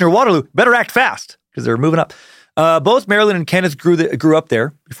Kitchener-Waterloo, better act fast because they're moving up. Both Marilyn and Kenneth grew up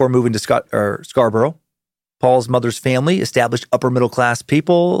there before moving to Scarborough. Paul's mother's family established upper-middle-class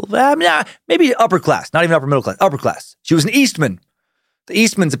people. Maybe upper class, not even upper-middle-class, upper class. She was an Eastman. The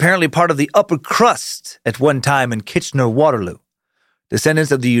Eastmans apparently part of the upper crust at one time in Kitchener-Waterloo.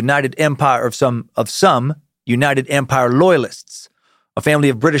 Descendants of the United Empire of some United Empire loyalists. A family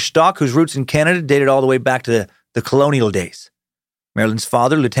of British stock whose roots in Canada dated all the way back to the colonial days. Marilyn's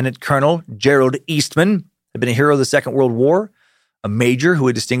father, Lieutenant Colonel Gerald Eastman, had been a hero of the Second World War, a major who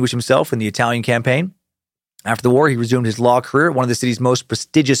had distinguished himself in the Italian campaign. After the war, he resumed his law career at one of the city's most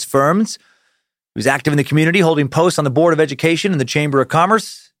prestigious firms. He was active in the community, holding posts on the Board of Education and the Chamber of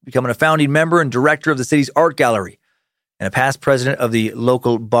Commerce, becoming a founding member and director of the city's art gallery, and a past president of the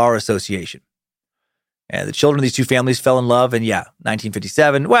local bar association. And the children of these two families fell in love, and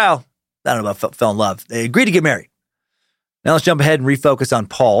 1957, well, I don't know about fell in love. They agreed to get married. Now let's jump ahead and refocus on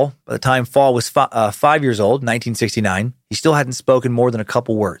Paul. By the time Paul was 5 years old, 1969, he still hadn't spoken more than a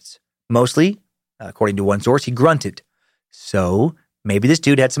couple words. Mostly, according to one source, he grunted. So maybe this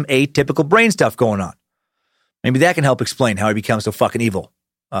dude had some atypical brain stuff going on. Maybe that can help explain how he becomes so fucking evil.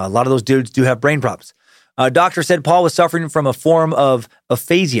 A lot of those dudes do have brain problems. A doctor said Paul was suffering from a form of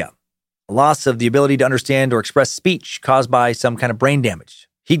aphasia, a loss of the ability to understand or express speech caused by some kind of brain damage.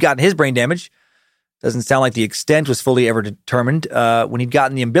 He'd gotten his brain damage. Doesn't sound like the extent was fully ever determined when he'd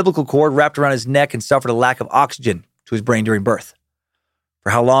gotten the umbilical cord wrapped around his neck and suffered a lack of oxygen to his brain during birth. For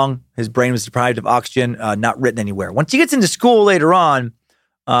how long his brain was deprived of oxygen, not written anywhere. Once he gets into school later on,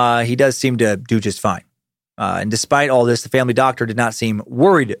 he does seem to do just fine. And despite all this, the family doctor did not seem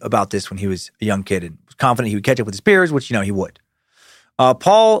worried about this when he was a young kid and was confident he would catch up with his peers, which, he would.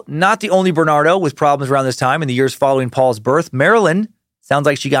 Paul, not the only Bernardo with problems around this time. In the years following Paul's birth, Marilyn sounds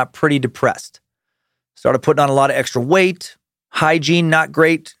like she got pretty depressed. Started putting on a lot of extra weight. Hygiene, not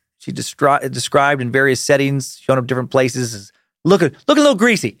great. She described in various settings, showing up different places as looking a little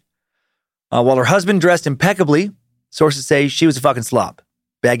greasy. While her husband dressed impeccably, sources say she was a fucking slob.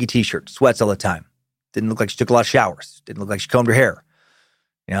 Baggy t-shirt, sweats all the time. Didn't look like she took a lot of showers. Didn't look like she combed her hair.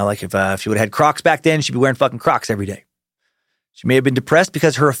 Like if she would have had Crocs back then, she'd be wearing fucking Crocs every day. She may have been depressed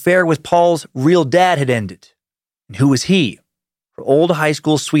because her affair with Paul's real dad had ended. And who was he? Her old high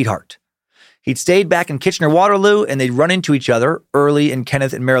school sweetheart. He'd stayed back in Kitchener-Waterloo, and they'd run into each other early in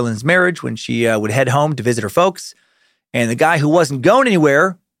Kenneth and Marilyn's marriage when she would head home to visit her folks. And the guy who wasn't going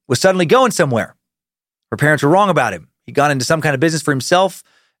anywhere was suddenly going somewhere. Her parents were wrong about him. He'd gone into some kind of business for himself,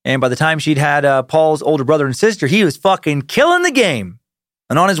 and by the time she'd had Paul's older brother and sister, he was fucking killing the game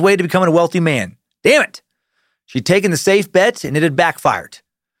and on his way to becoming a wealthy man. Damn it. She'd taken the safe bet, and it had backfired.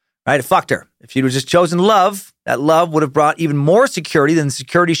 Right? It fucked her. If she'd just chosen love, that love would have brought even more security than the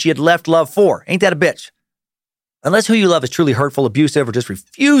security she had left love for. Ain't that a bitch? Unless who you love is truly hurtful, abusive, or just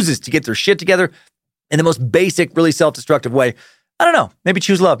refuses to get their shit together in the most basic, really self-destructive way, I don't know. Maybe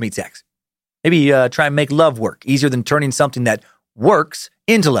choose love, meet sex. Maybe try and make love work. Easier than turning something that works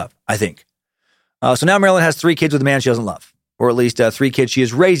into love, I think. So now Marilyn has 3 kids with a man she doesn't love. Or at least 3 kids she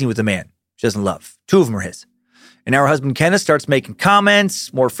is raising with a man she doesn't love. 2 of them are his. And now her husband, Kenneth, starts making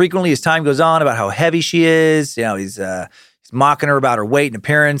comments more frequently as time goes on about how heavy she is. You know, he's mocking her about her weight and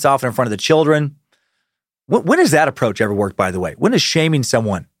appearance, often in front of the children. When has that approach ever worked, by the way? When is shaming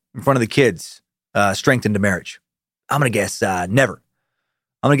someone in front of the kids strengthened a marriage? I'm going to guess never.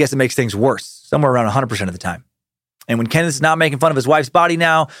 I'm going to guess it makes things worse, somewhere around 100% of the time. And when Kenneth's not making fun of his wife's body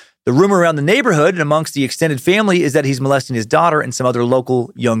now, the rumor around the neighborhood and amongst the extended family is that he's molesting his daughter and some other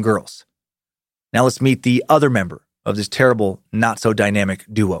local young girls. Now let's meet the other member of this terrible, not-so-dynamic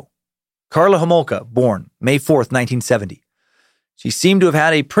duo. Karla Homolka, born May 4th, 1970. She seemed to have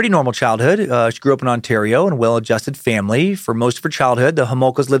had a pretty normal childhood. She grew up in Ontario in a well-adjusted family. For most of her childhood, the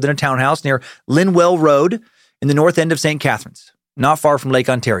Homolkas lived in a townhouse near Linwell Road in the north end of St. Catharines, not far from Lake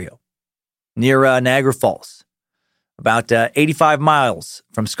Ontario, near Niagara Falls, about 85 miles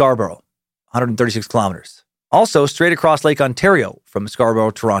from Scarborough, 136 kilometers. Also, straight across Lake Ontario from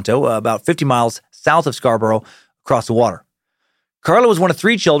Scarborough, Toronto, about 50 miles south of Scarborough, across the water. Karla was one of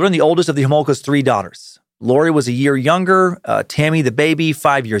 3 children, the oldest of the Homolkas' 3 daughters. Lori was a year younger, Tammy, the baby,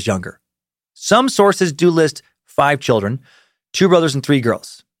 5 years younger. Some sources do list 5 children, 2 brothers and 3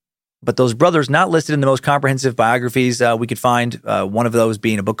 girls. But those brothers not listed in the most comprehensive biographies we could find, one of those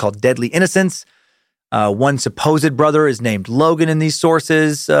being a book called Deadly Innocence. One supposed brother is named Logan in these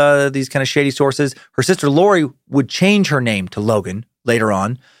sources, these kind of shady sources. Her sister Lori would change her name to Logan later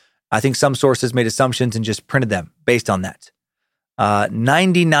on. I think some sources made assumptions and just printed them based on that.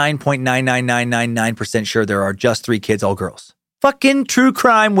 99.99999% sure there are just 3 kids, all girls. Fucking true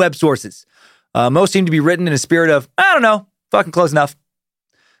crime web sources. Most seem to be written in a spirit of, I don't know, fucking close enough.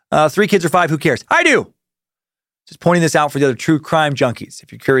 3 kids or 5, who cares? I do. Just pointing this out for the other true crime junkies,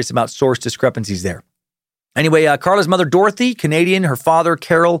 if you're curious about source discrepancies there. Anyway, Karla's mother, Dorothy, Canadian, her father,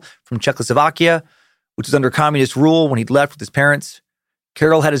 Karol, from Czechoslovakia, which was under communist rule when he'd left with his parents.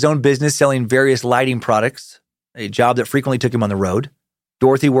 Karol had his own business selling various lighting products, a job that frequently took him on the road.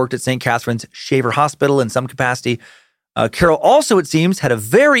 Dorothy worked at St. Catharines Shaver Hospital in some capacity. Karol also, it seems, had a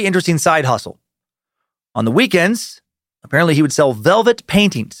very interesting side hustle. On the weekends, apparently he would sell velvet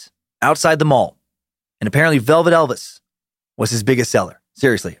paintings outside the mall. And apparently Velvet Elvis was his biggest seller.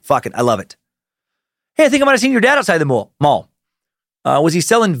 Seriously, fuck it, I love it. Hey, I think I might have seen your dad outside the mall. Was he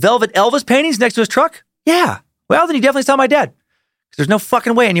selling Velvet Elvis paintings next to his truck? Yeah. Well, then he definitely saw my dad. Because there's no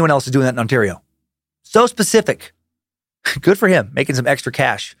fucking way anyone else is doing that in Ontario. So specific. Good for him, making some extra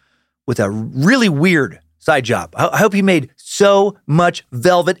cash with a really weird side job. I hope he made so much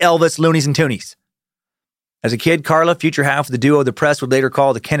Velvet Elvis loonies and toonies. As a kid, Karla, future half of the duo the press would later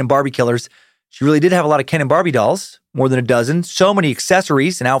call the Ken and Barbie killers, she really did have a lot of Ken and Barbie dolls, more than a dozen, so many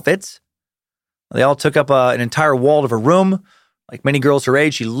accessories and outfits. They all took up an entire wall of her room. Like many girls her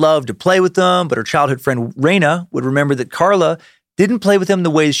age, she loved to play with them, but her childhood friend Raina would remember that Karla didn't play with them the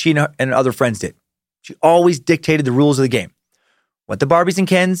way she and other friends did. She always dictated the rules of the game. What the Barbies and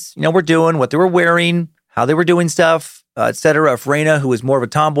Kens, were doing, what they were wearing, how they were doing stuff, etc. If Raina, who was more of a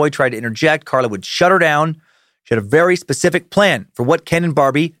tomboy, tried to interject, Karla would shut her down. She had a very specific plan for what Ken and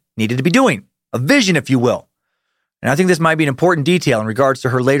Barbie needed to be doing. A vision, if you will. And I think this might be an important detail in regards to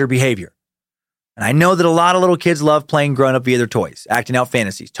her later behavior. And I know that a lot of little kids love playing grown-up via their toys, acting out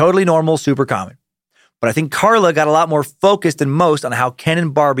fantasies. Totally normal, super common. But I think Karla got a lot more focused than most on how Ken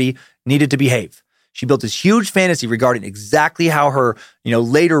and Barbie needed to behave. She built this huge fantasy regarding exactly how her,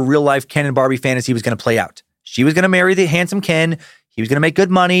 later real-life Ken and Barbie fantasy was going to play out. She was going to marry the handsome Ken. He was going to make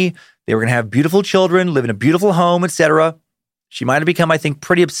good money. They were going to have beautiful children, live in a beautiful home, etc. She might have become, I think,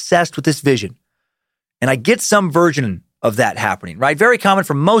 pretty obsessed with this vision. And I get some version of that happening, right? Very common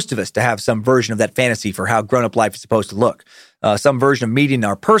for most of us to have some version of that fantasy for how grown-up life is supposed to look. Some version of meeting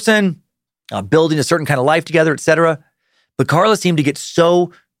our person, building a certain kind of life together, etc. But Karla seemed to get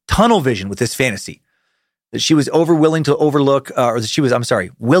so tunnel vision with this fantasy that she was willing to overlook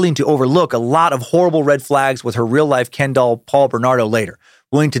a lot of horrible red flags with her real-life Ken doll, Paul Bernardo, later.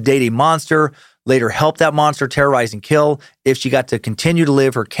 Willing to date a monster, later help that monster terrorize and kill if she got to continue to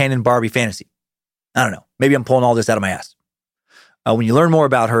live her Ken and Barbie fantasy. I don't know. Maybe I'm pulling all this out of my ass. When you learn more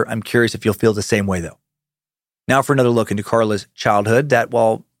about her, I'm curious if you'll feel the same way, though. Now for another look into Karla's childhood that,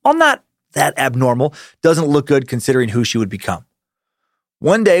 while not that abnormal, doesn't look good considering who she would become.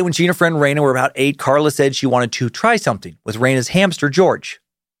 One day, when she and her friend Raina were about 8, Karla said she wanted to try something with Raina's hamster, George.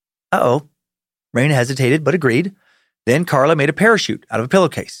 Uh-oh. Raina hesitated, but agreed. Then Carla made a parachute out of a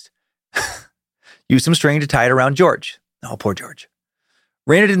pillowcase. Used some string to tie it around George. Oh, poor George.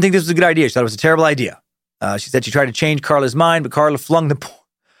 Raina didn't think this was a good idea. She thought it was a terrible idea. She said she tried to change Carla's mind, but Carla flung the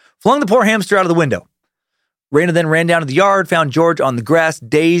poor hamster out of the window. Raina then ran down to the yard, found George on the grass,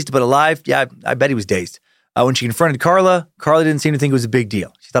 dazed but alive. Yeah, I bet he was dazed. When she confronted Carla didn't seem to think it was a big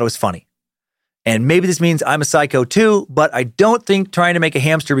deal. She thought it was funny. And maybe this means I'm a psycho too, but I don't think trying to make a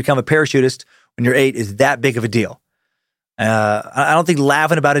hamster become a parachutist when you're 8 is that big of a deal. I don't think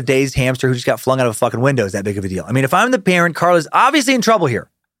laughing about a dazed hamster who just got flung out of a fucking window is that big of a deal. I mean, if I'm the parent, Carla's obviously in trouble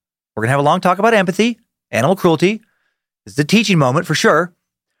here. We're going to have a long talk about empathy, animal cruelty. This is a teaching moment for sure.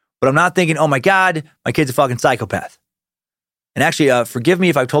 But I'm not thinking, oh my God, my kid's a fucking psychopath. And actually, forgive me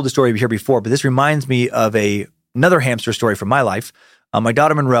if I've told the story here before, but this reminds me of another hamster story from my life. My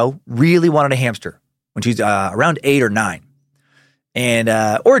daughter Monroe really wanted a hamster when she's around 8 or 9. And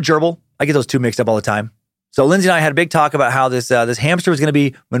or a gerbil. I get those two mixed up all the time. So Lindsay and I had a big talk about how this hamster was going to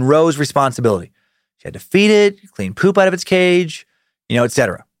be Monroe's responsibility. She had to feed it, clean poop out of its cage,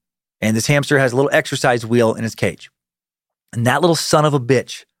 etc. And this hamster has a little exercise wheel in its cage. And that little son of a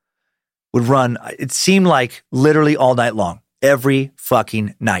bitch would run, it seemed like literally all night long, every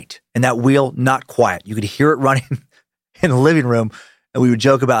fucking night. And that wheel, not quiet. You could hear it running in the living room. And we would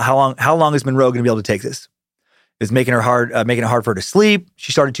joke about how long is Monroe going to be able to take this? It was making it hard for her to sleep.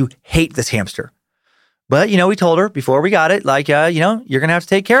 She started to hate this hamster. But, we told her before we got it, you're going to have to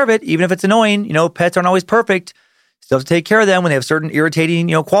take care of it, even if it's annoying. Pets aren't always perfect. Still have to take care of them when they have certain irritating,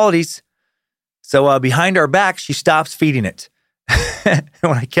 qualities. So behind our back, she stops feeding it. And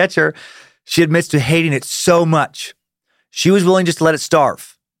when I catch her, she admits to hating it so much. She was willing just to let it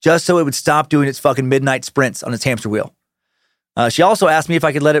starve, just so it would stop doing its fucking midnight sprints on its hamster wheel. She also asked me if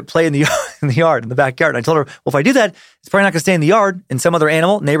I could let it play in the yard, in the backyard. And I told her, well, if I do that, it's probably not going to stay in the yard. And some other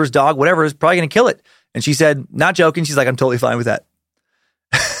animal, neighbor's dog, whatever, is probably going to kill it. And she said, not joking. She's like, I'm totally fine with that.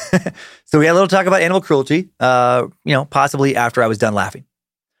 So we had a little talk about animal cruelty, possibly after I was done laughing.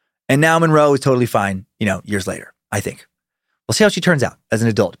 And now Monroe is totally fine, years later, I think. We'll see how she turns out as an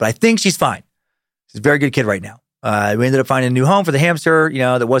adult, but I think she's fine. She's a very good kid right now. We ended up finding a new home for the hamster,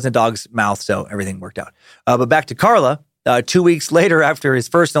 that wasn't a dog's mouth, so everything worked out. But back to Carla, 2 weeks later after his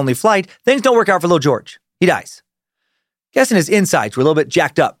first and only flight, things don't work out for little George. He dies. Guessing his insides were a little bit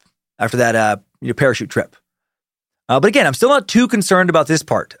jacked up after that parachute trip. But again, I'm still not too concerned about this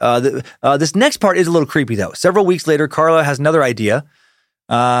part. This next part is a little creepy, though. Several weeks later, Carla has another idea.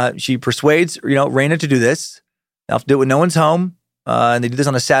 She persuades, Raina to do this. They'll have to do it when no one's home. And they do this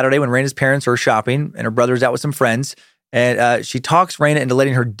on a Saturday when Raina's parents are shopping and her brother's out with some friends. And she talks Raina into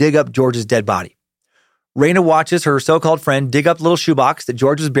letting her dig up George's dead body. Raina watches her so-called friend dig up the little shoebox that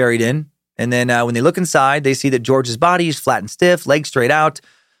George was buried in. And then when they look inside, they see that George's body is flat and stiff, legs straight out,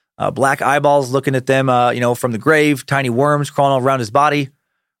 black eyeballs looking at them, from the grave, tiny worms crawling all around his body.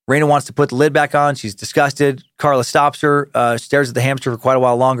 Raina wants to put the lid back on. She's disgusted. Carla stops her, stares at the hamster for quite a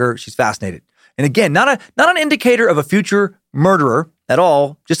while longer. She's fascinated. And again, not an indicator of a future murderer at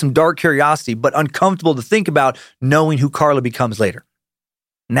all, just some dark curiosity, but uncomfortable to think about knowing who Carla becomes later.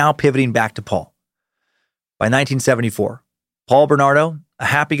 Now pivoting back to Paul. By 1974, Paul Bernardo, a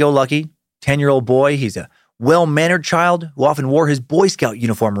happy-go-lucky 10-year-old boy. He's a well-mannered child who often wore his Boy Scout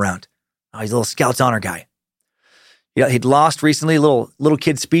uniform around. He's a little Scouts honor guy. He'd lost recently a little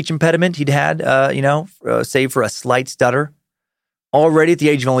kid speech impediment he'd had, save for a slight stutter. Already at the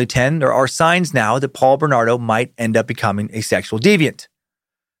age of only 10, there are signs now that Paul Bernardo might end up becoming a sexual deviant.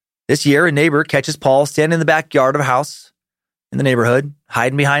 This year, a neighbor catches Paul standing in the backyard of a house in the neighborhood,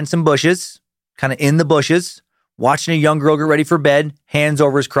 hiding behind some bushes, kind of in the bushes, watching a young girl get ready for bed, hands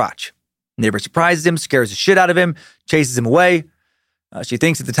over his crotch. The neighbor surprises him, scares the shit out of him, chases him away. She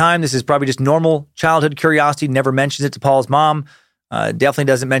thinks at the time this is probably just normal childhood curiosity, never mentions it to Paul's mom, definitely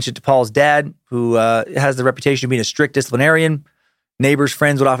doesn't mention it to Paul's dad, who has the reputation of being a strict disciplinarian. Neighbors,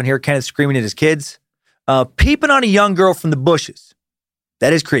 friends would often hear Kenneth screaming at his kids. Peeping on a young girl from the bushes.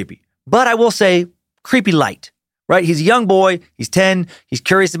 That is creepy. But I will say, creepy light, right? He's a young boy. He's 10. He's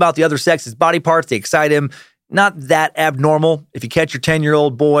curious about the other sex's body parts. They excite him. Not that abnormal. If you catch your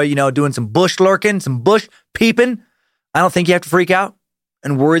 10-year-old boy, doing some bush lurking, some bush peeping, I don't think you have to freak out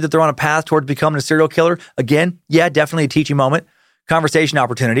and worry that they're on a path towards becoming a serial killer. Again, yeah, definitely a teaching moment, conversation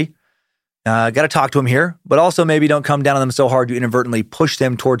opportunity. Got to talk to them here, but also maybe don't come down on them so hard you inadvertently push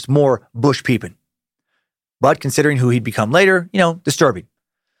them towards more bush peeping. But considering who he'd become later, disturbing.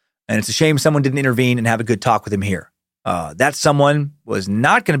 And it's a shame someone didn't intervene and have a good talk with him here. That someone was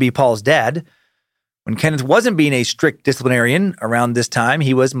not going to be Paul's dad. When Kenneth wasn't being a strict disciplinarian around this time,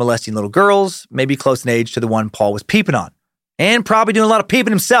 he was molesting little girls, maybe close in age to the one Paul was peeping on. And probably doing a lot of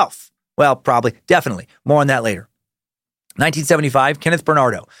peeping himself. Well, probably, definitely. More on that later. 1975, Kenneth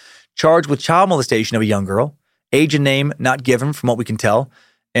Bernardo, charged with child molestation of a young girl. Age and name not given from what we can tell.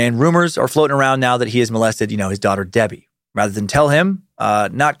 And rumors are floating around now that he has molested, his daughter Debbie. Rather than tell him,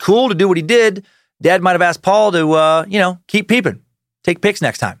 not cool to do what he did, Dad might have asked Paul to, keep peeping. Take pics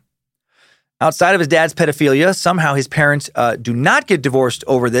next time. Outside of his dad's pedophilia, somehow his parents do not get divorced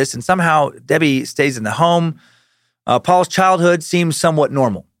over this, and somehow Debbie stays in the home. Paul's childhood seems somewhat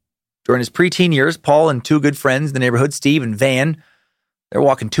normal. During his preteen years, Paul and two good friends in the neighborhood, Steve and Van, they're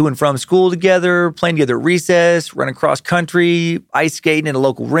walking to and from school together, playing together at recess, running cross country, ice skating at a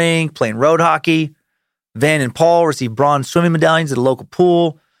local rink, playing road hockey. Van and Paul receive bronze swimming medallions at a local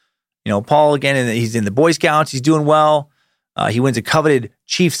pool. Paul, again, he's in the Boy Scouts. He's doing well. He wins a coveted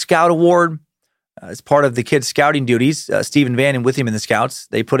Chief Scout Award. As part of the kids' scouting duties, Steve and Van, and with him in the Scouts,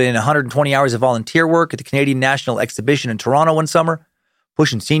 they put in 120 hours of volunteer work at the Canadian National Exhibition in Toronto one summer,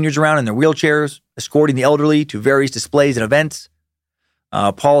 pushing seniors around in their wheelchairs, escorting the elderly to various displays and events.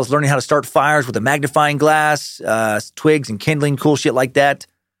 Paul is learning how to start fires with a magnifying glass, twigs and kindling, cool shit like that.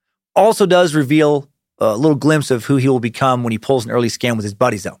 Also does reveal a little glimpse of who he will become when he pulls an early scam with his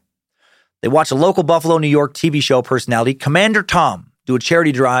buddies, though. They watch a local Buffalo, New York TV show personality, Commander Tom, do a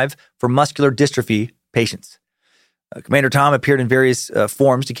charity drive for muscular dystrophy patients. Commander Tom appeared in various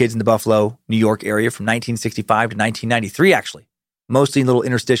forms to kids in the Buffalo, New York area from 1965 to 1993, actually. Mostly in little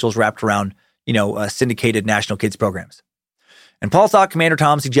interstitials wrapped around, syndicated national kids programs. And Paul thought Commander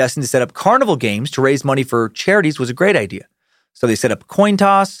Tom's suggestion to set up carnival games to raise money for charities was a great idea. So they set up a coin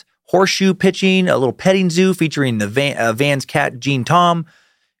toss, horseshoe pitching, a little petting zoo featuring the Van's cat, Gene Tom,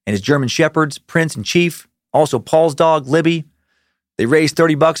 and his German shepherds, Prince and Chief. Also Paul's dog, Libby. They raised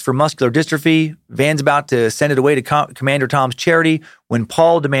 $30 for muscular dystrophy. Van's about to send it away to Commander Tom's charity when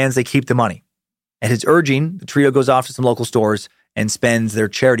Paul demands they keep the money. At his urging, the trio goes off to some local stores and spends their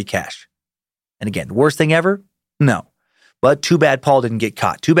charity cash. And again, the worst thing ever? No. But too bad Paul didn't get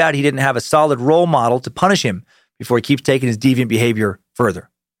caught. Too bad he didn't have a solid role model to punish him before he keeps taking his deviant behavior further.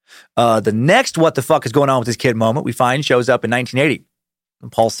 The next what the fuck is going on with this kid moment we find shows up in 1980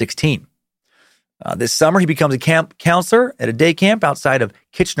 when Paul's 16. This summer, he becomes a camp counselor at a day camp outside of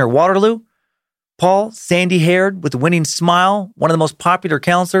Kitchener-Waterloo. Paul, sandy-haired with a winning smile, one of the most popular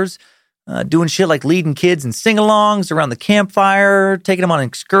counselors, doing shit like leading kids in sing-alongs around the campfire, taking them on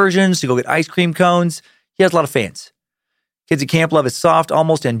excursions to go get ice cream cones. He has a lot of fans. Kids at camp love his soft,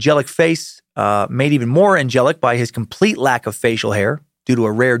 almost angelic face, made even more angelic by his complete lack of facial hair due to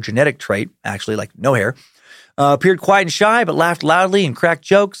a rare genetic trait, actually, like no hair. Appeared quiet and shy, but laughed loudly and cracked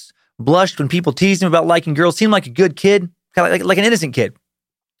jokes. Blushed when people teased him about liking girls. Seemed like a good kid, kind of like an innocent kid.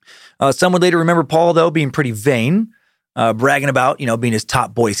 Some would later remember Paul, though, being pretty vain, bragging about, being his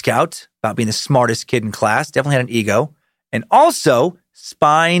top Boy Scout, about being the smartest kid in class, definitely had an ego, and also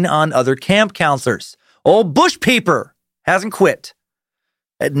spying on other camp counselors. Old Bush Peeper hasn't quit.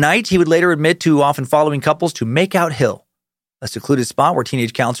 At night, he would later admit to often following couples to Makeout Hill, a secluded spot where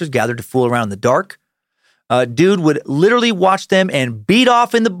teenage counselors gathered to fool around in the dark. Dude would literally watch them and beat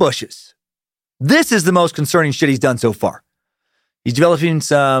off in the bushes. This is the most concerning shit he's done so far. He's developing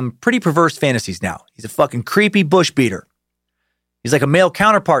some pretty perverse fantasies now. He's a fucking creepy bush beater. He's like a male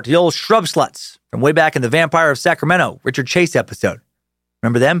counterpart to the old shrub sluts from way back in the Vampire of Sacramento, Richard Chase episode.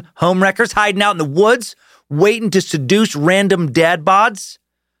 Remember them? Homewreckers hiding out in the woods, waiting to seduce random dad bods?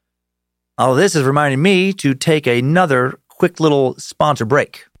 All of this is reminding me to take another quick little sponsor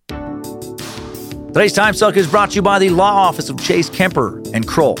break. Today's Time Suck is brought to you by the law office of Chase Kemper and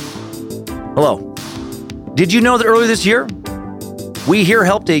Kroll. Hello. Did you know that earlier this year, we here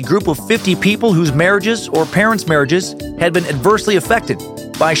helped a group of 50 people whose marriages or parents' marriages had been adversely affected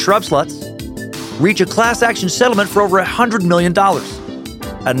by shrub sluts reach a class action settlement for over $100 million.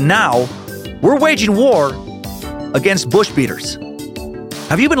 And now, we're waging war against bush beaters.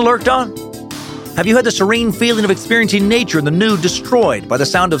 Have you been lurked on? Have you had the serene feeling of experiencing nature in the nude destroyed by the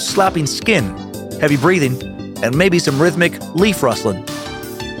sound of slapping skin, heavy breathing, and maybe some rhythmic leaf rustling?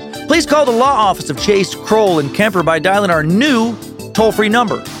 Please call the law office of Chase, Kroll, and Kemper by dialing our new toll-free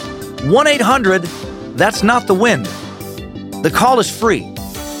number, 1-800-THAT'S-NOT-THE-WIND. The call is free.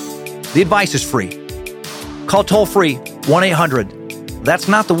 The advice is free. Call toll-free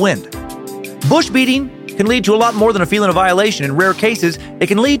 1-800-THAT'S-NOT-THE-WIND. Bush beating can lead to a lot more than a feeling of violation. In rare cases, it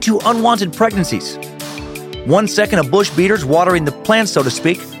can lead to unwanted pregnancies. 1 second a bush beater's watering the plants, so to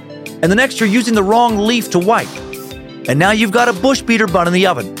speak, and the next you're using the wrong leaf to wipe. And now you've got a bush beater bun in the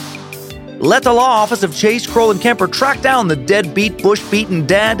oven. Let the law office of Chase, Kroll, and Kemper track down the deadbeat, bush-beaten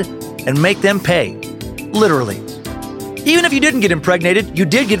dad and make them pay. Literally. Even if you didn't get impregnated, you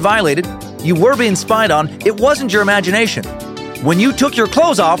did get violated, you were being spied on, it wasn't your imagination. When you took your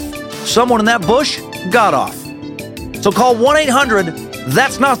clothes off, someone in that bush got off. So call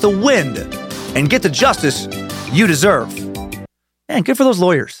 1-800-THAT'S-NOT-THE-WIND and get the justice you deserve. Man, good for those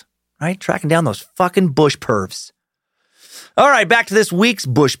lawyers, right? Tracking down those fucking bush pervs. All right, back to this week's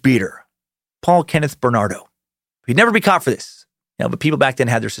bush beater, Paul Kenneth Bernardo. He'd never be caught for this, but people back then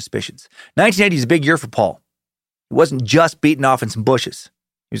had their suspicions. 1980 is a big year for Paul. He wasn't just beaten off in some bushes.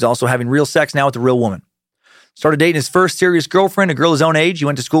 He was also having real sex now with a real woman. Started dating his first serious girlfriend, a girl his own age he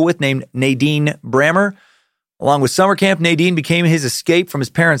went to school with named Nadine Brammer. Along with summer camp, Nadine became his escape from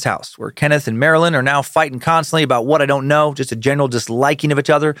his parents' house, where Kenneth and Marilyn are now fighting constantly about what I don't know, just a general disliking of each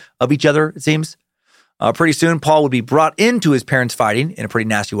other, it seems. Pretty soon, Paul would be brought into his parents' fighting in a pretty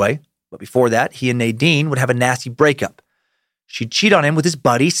nasty way. But before that, he and Nadine would have a nasty breakup. She'd cheat on him with his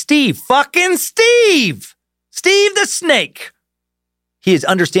buddy, Steve. Fucking Steve! Steve the Snake! He is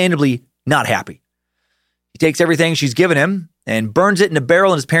understandably not happy. He takes everything she's given him and burns it in a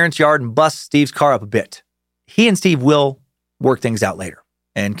barrel in his parents' yard and busts Steve's car up a bit. He and Steve will work things out later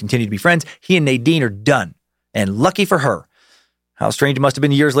and continue to be friends. He and Nadine are done. And lucky for her. How strange it must have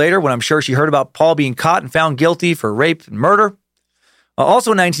been years later when I'm sure she heard about Paul being caught and found guilty for rape and murder.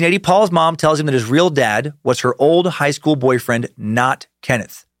 Also in 1980, Paul's mom tells him that his real dad was her old high school boyfriend, not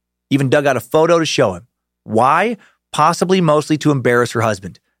Kenneth. Even dug out a photo to show him. Why? Possibly mostly to embarrass her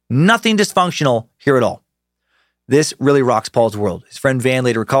husband. Nothing dysfunctional here at all. This really rocks Paul's world. His friend Van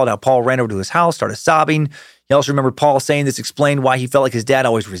later recalled how Paul ran over to his house, started sobbing. He also remembered Paul saying this explained why he felt like his dad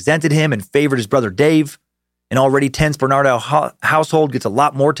always resented him and favored his brother Dave. An already tense Bernardo household gets a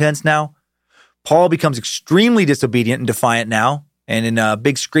lot more tense now. Paul becomes extremely disobedient and defiant now, and in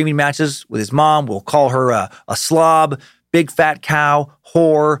big screaming matches with his mom, will call her a slob, big fat cow,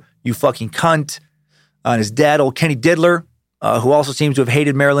 whore, you fucking cunt. And his dad, old Kenny Diddler, who also seems to have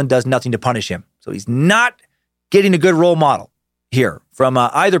hated Marilyn, does nothing to punish him. So he's not getting a good role model here from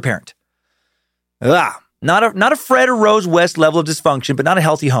either parent. Not a Fred or Rose West level of dysfunction, but not a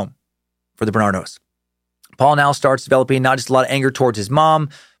healthy home for the Bernardos. Paul now starts developing not just a lot of anger towards his mom,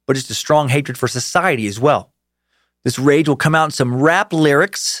 but just a strong hatred for society as well. This rage will come out in some rap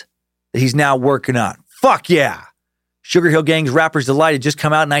lyrics that he's now working on. Fuck yeah! Sugar Hill Gang's Rapper's Delight had just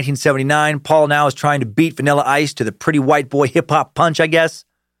come out in 1979. Paul now is trying to beat Vanilla Ice to the pretty white boy hip-hop punch, I guess.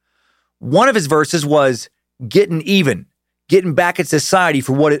 One of his verses was, getting even, getting back at society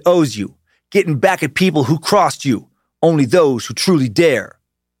for what it owes you, getting back at people who crossed you, only those who truly dare.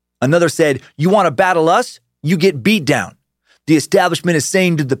 Another said, you want to battle us? You get beat down. The establishment is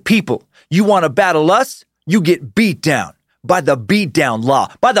saying to the people, you want to battle us? You get beat down by the beatdown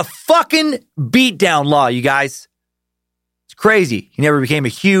law. By the fucking beatdown law, you guys. It's crazy. He never became a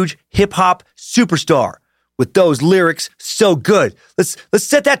huge hip-hop superstar with those lyrics so good. Let's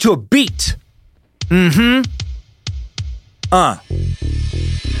set that to a beat. You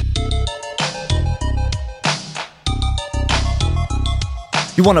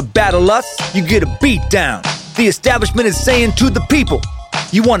want to battle us? You get a beat down. The establishment is saying to the people,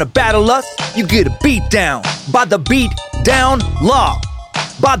 you want to battle us? You get a beat down by the beat down law.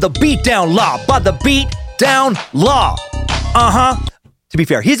 By the beat down law. By the beat down law. To be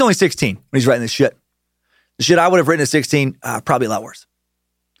fair, he's only 16 when he's writing this shit. The shit I would have written at 16, probably a lot worse.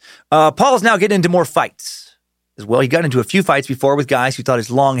 Paul's now getting into more fights as well. He got into a few fights before with guys who thought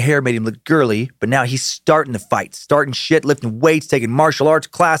his long hair made him look girly, but now he's starting the fights, starting shit, lifting weights, taking martial arts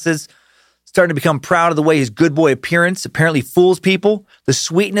classes, starting to become proud of the way his good boy appearance apparently fools people, the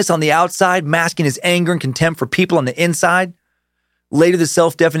sweetness on the outside, masking his anger and contempt for people on the inside. Later, the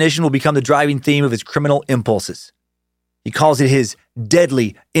self-definition will become the driving theme of his criminal impulses. He calls it his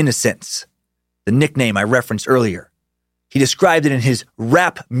deadly innocence, the nickname I referenced earlier. He described it in his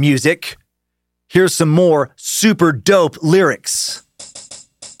rap music. Here's some more super dope lyrics.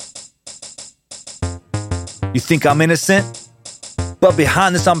 You think I'm innocent? But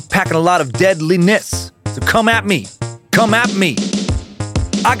behind this, I'm packing a lot of deadliness. So come at me. Come at me.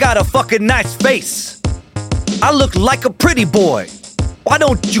 I got a fucking nice face. I look like a pretty boy. Why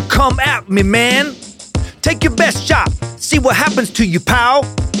don't you come at me, man? Take your best shot. See what happens to you, pal.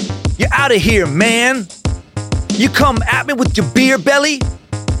 You're out of here, man. You come at me with your beer belly,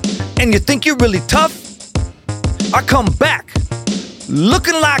 and you think you're really tough? I come back,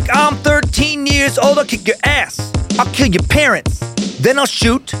 looking like I'm 13 years old. I'll kick your ass. I'll kill your parents. Then I'll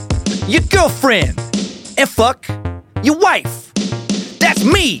shoot your girlfriend and fuck your wife. That's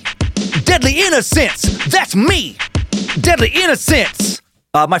me. Deadly innocence. That's me. Deadly innocence.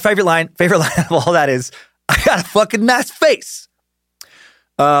 My favorite line of all that is, I got a fucking nice face.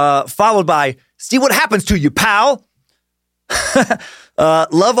 Followed by, see what happens to you, pal.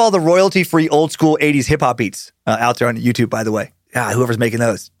 Love all the royalty-free old school 80s hip-hop beats out there on YouTube, by the way. Whoever's making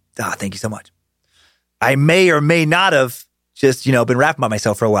those. Thank you so much. I may or may not have just, been rapping about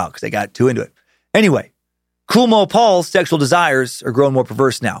myself for a while because I got too into it. Anyway, Cool Mo Paul's sexual desires are growing more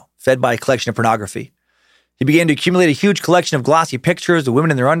perverse now, fed by a collection of pornography. He began to accumulate a huge collection of glossy pictures of women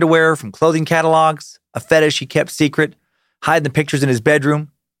in their underwear from clothing catalogs, a fetish he kept secret, hiding the pictures in his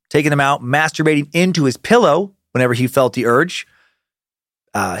bedroom, taking them out, masturbating into his pillow whenever he felt the urge.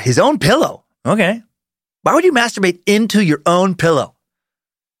 His own pillow. Okay. Why would you masturbate into your own pillow?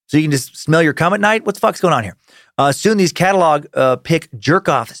 So you can just smell your cum at night? What the fuck's going on here? Soon these catalog pick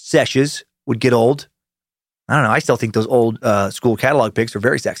jerk-off sessions would get old. I don't know. I still think those old school catalog pics are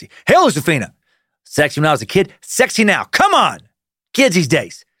very sexy. Hell, Josephina. Sexy when I was a kid. Sexy now. Come on. Kids these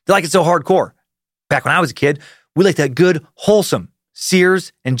days. They like it so hardcore. Back when I was a kid, we liked that good, wholesome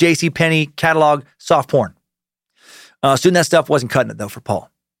Sears and JCPenney catalog soft porn. Soon that stuff wasn't cutting it, though, for Paul.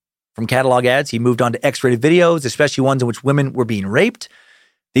 From catalog ads, he moved on to X-rated videos, especially ones in which women were being raped.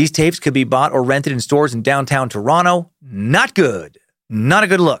 These tapes could be bought or rented in stores in downtown Toronto. Not good. Not a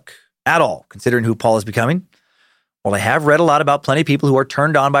good look at all, considering who Paul is becoming. Well, I have read a lot about plenty of people who are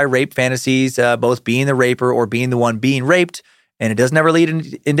turned on by rape fantasies, both being the raper or being the one being raped, and it doesn't ever lead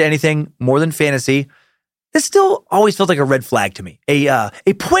into anything more than fantasy. This still always feels like a red flag to me,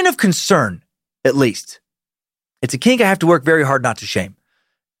 a point of concern, at least. It's a kink I have to work very hard not to shame.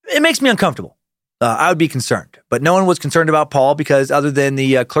 It makes me uncomfortable. I would be concerned, but no one was concerned about Paul because other than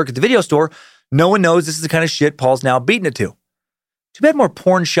the clerk at the video store, no one knows this is the kind of shit Paul's now beating it to. Too bad more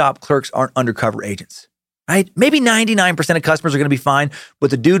porn shop clerks aren't undercover agents. Right? Maybe 99% of customers are going to be fine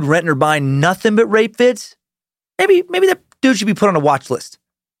with a dude renting or buying nothing but rape vids. Maybe that dude should be put on a watch list.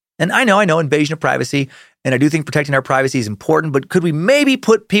 And I know, invasion of privacy, and I do think protecting our privacy is important, but could we maybe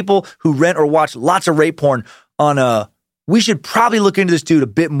put people who rent or watch lots of rape porn on a, we should probably look into this dude a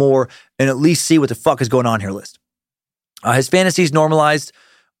bit more and at least see what the fuck is going on here list. His fantasies normalized,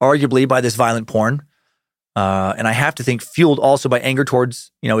 arguably, by this violent porn. And I have to think fueled also by anger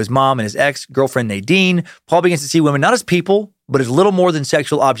towards, his mom and his ex-girlfriend Nadine. Paul begins to see women not as people, but as little more than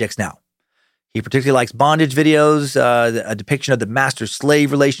sexual objects now. He particularly likes bondage videos, a depiction of the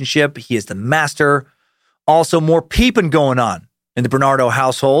master-slave relationship. He is the master. Also more peeping going on in the Bernardo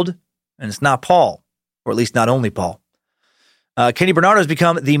household. And it's not Paul, or at least not only Paul. Kenny Bernardo has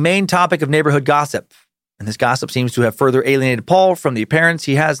become the main topic of neighborhood gossip. And this gossip seems to have further alienated Paul from the appearance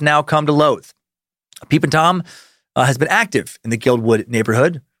he has now come to loathe. Peepin' Tom has been active in the Guildwood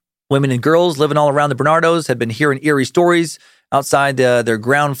neighborhood. Women and girls living all around the Bernardos had been hearing eerie stories outside their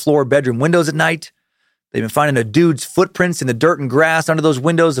ground floor bedroom windows at night. They've been finding a dude's footprints in the dirt and grass under those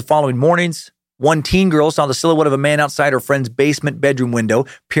windows the following mornings. One teen girl saw the silhouette of a man outside her friend's basement bedroom window,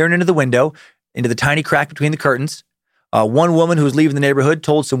 peering into the window, into the tiny crack between the curtains. One woman who was leaving the neighborhood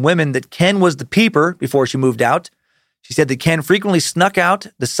told some women that Ken was the peeper before she moved out. She said that Ken frequently snuck out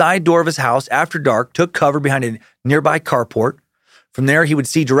the side door of his house after dark, took cover behind a nearby carport. From there, he would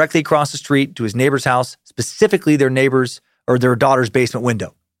see directly across the street to his neighbor's house, specifically their neighbor's or their daughter's basement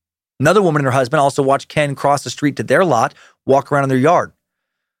window. Another woman and her husband also watched Ken cross the street to their lot, walk around in their yard.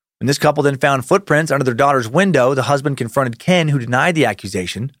 When this couple then found footprints under their daughter's window, the husband confronted Ken, who denied the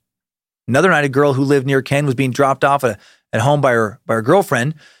accusation. Another night, a girl who lived near Ken was being dropped off at home by her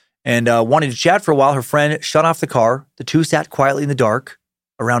girlfriend. And wanting to chat for a while, her friend shut off the car. The two sat quietly in the dark.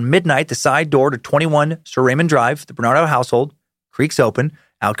 Around midnight, the side door to 21 Sir Raymond Drive, the Bernardo household, creaks open.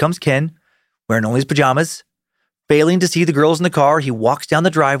 Out comes Ken, wearing only his pajamas. Failing to see the girls in the car, he walks down the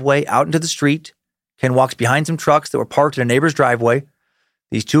driveway out into the street. Ken walks behind some trucks that were parked in a neighbor's driveway.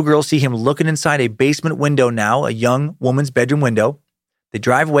 These two girls see him looking inside a basement window now, a young woman's bedroom window. They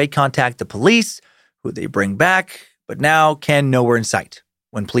drive away, contact the police, who they bring back. But now Ken nowhere in sight.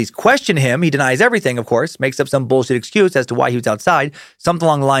 When police question him, he denies everything, of course, makes up some bullshit excuse as to why he was outside. Something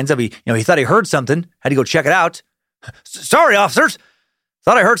along the lines of, he thought he heard something, had to go check it out. Sorry, officers.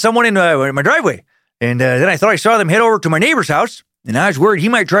 Thought I heard someone in my driveway. And then I thought I saw them head over to my neighbor's house. And I was worried he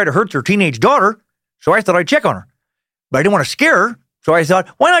might try to hurt their teenage daughter. So I thought I'd check on her. But I didn't want to scare her. So I thought,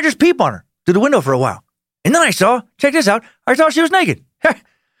 why not just peep on her through the window for a while? And then I saw, check this out, I thought she was naked.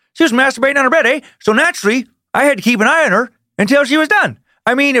 She was masturbating on her bed, eh? So naturally, I had to keep an eye on her until she was done.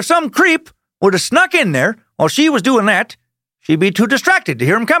 I mean, if some creep would have snuck in there while she was doing that, she'd be too distracted to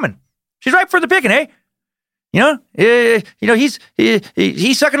hear him coming. She's ripe for the picking, eh? He's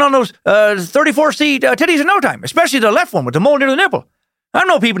sucking on those 34C titties in no time, especially the left one with the mole near the nipple. I'm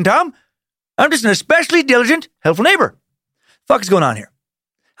no peeping Tom. I'm just an especially diligent, helpful neighbor. Fuck is going on here?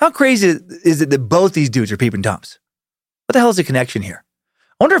 How crazy is it that both these dudes are peeping Toms? What the hell is the connection here?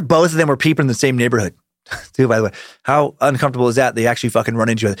 I wonder if both of them were peeping in the same neighborhood. Too, by the way, how uncomfortable is that? They actually fucking run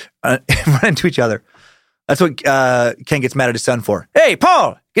into each other. That's what Ken gets mad at his son for. Hey,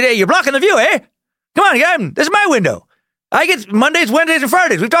 Paul, you're blocking the view, eh? Come on, this is my window. I get Mondays, Wednesdays, and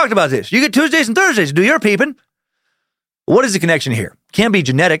Fridays. We've talked about this. You get Tuesdays and Thursdays to do your peeping. What is the connection here? Can't be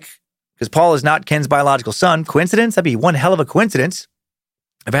genetic, because Paul is not Ken's biological son. Coincidence? That'd be one hell of a coincidence.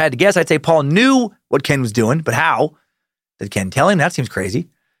 If I had to guess, I'd say Paul knew what Ken was doing, but how? Did Ken tell him? That seems crazy.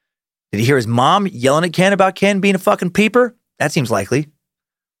 Did he hear his mom yelling at Ken about Ken being a fucking peeper? That seems likely.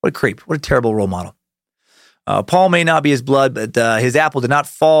 What a creep. What a terrible role model. Paul may not be his blood, but his apple did not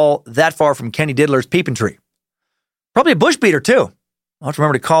fall that far from Kenny Diddler's peeping tree. Probably a bush beater, too. I'll have to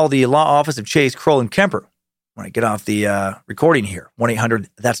remember to call the law office of Chase, Kroll, and Kemper when I get off the recording here.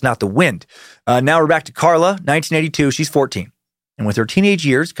 1-800-THAT'S-NOT-THE-WIND. Now we're back to Carla, 1982. She's 14. And with her teenage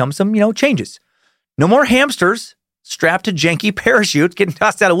years come some, changes. No more hamsters strapped to janky parachutes getting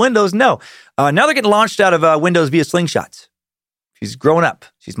tossed out of windows. No. Now they're getting launched out of windows via slingshots. She's grown up.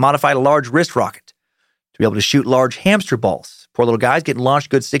 She's modified a large wrist rocket to be able to shoot large hamster balls. Poor little guys getting launched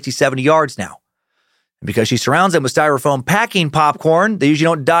good 60, 70 yards now. And because she surrounds them with styrofoam packing popcorn, they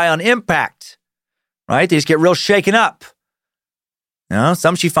usually don't die on impact, right? They just get real shaken up.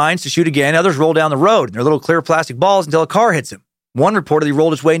 Some she finds to shoot again. Others roll down the road in their little clear plastic balls until a car hits him. One reportedly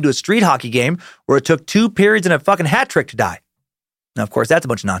rolled its way into a street hockey game where it took 2 periods and a fucking hat trick to die. Now, of course, that's a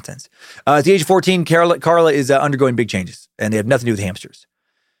bunch of nonsense. At the age of 14, Carla is undergoing big changes, and they have nothing to do with hamsters.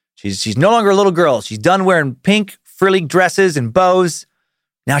 She's no longer a little girl. She's done wearing pink frilly dresses and bows.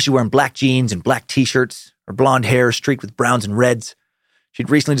 Now she's wearing black jeans and black t-shirts. Her blonde hair streaked with browns and reds. She'd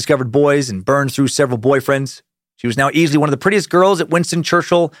recently discovered boys and burned through several boyfriends. She was now easily one of the prettiest girls at Winston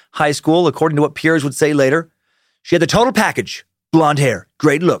Churchill High School, according to what peers would say later. She had the total package. Blonde hair,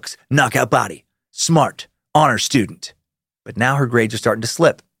 great looks, knockout body, smart, honor student. But now her grades are starting to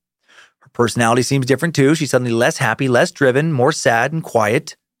slip. Her personality seems different too. She's suddenly less happy, less driven, more sad and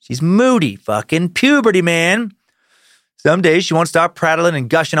quiet. She's moody, fucking puberty, man. Some days she won't stop prattling and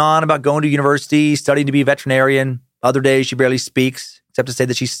gushing on about going to university, studying to be a veterinarian. Other days she barely speaks, except to say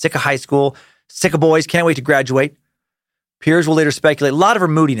that she's sick of high school, sick of boys, can't wait to graduate. Peers will later speculate a lot of her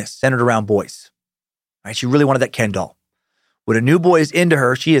moodiness centered around boys. Right? She really wanted that Ken doll. When a new boy is into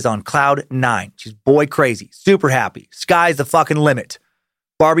her, she is on cloud 9. She's boy crazy, super happy. Sky's the fucking limit.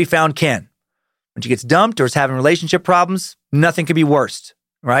 Barbie found Ken. When she gets dumped or is having relationship problems, nothing could be worse,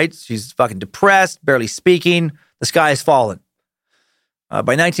 right? She's fucking depressed, barely speaking. The sky has fallen. By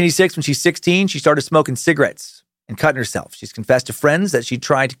 1986, when she's 16, she started smoking cigarettes and cutting herself. She's confessed to friends that she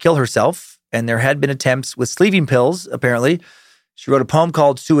tried to kill herself, and there had been attempts with sleeping pills, apparently. She wrote a poem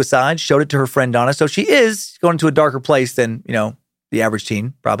called Suicide, showed it to her friend Donna. So she is going to a darker place than, the average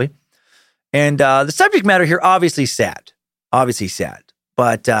teen, probably. And the subject matter here, obviously sad.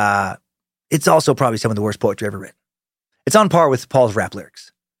 But it's also probably some of the worst poetry ever written. It's on par with Paul's rap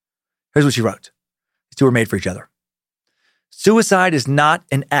lyrics. Here's what she wrote. These two were made for each other. Suicide is not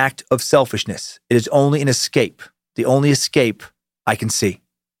an act of selfishness. It is only an escape. The only escape I can see.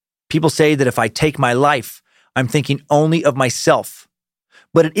 People say that if I take my life, I'm thinking only of myself.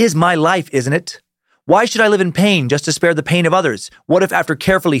 But it is my life, isn't it? Why should I live in pain just to spare the pain of others? What if after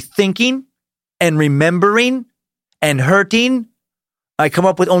carefully thinking and remembering and hurting, I come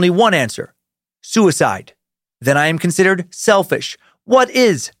up with only one answer? Suicide. Then I am considered selfish. What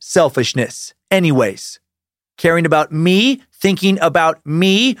is selfishness, anyways? Caring about me, thinking about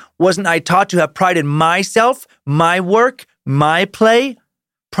me? Wasn't I taught to have pride in myself, my work, my play?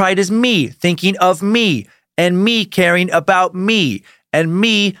 Pride is me, thinking of me. And me caring about me, and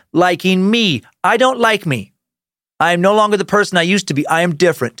me liking me. I don't like me. I am no longer the person I used to be. I am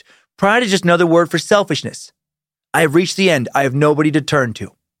different. Pride is just another word for selfishness. I have reached the end. I have nobody to turn to.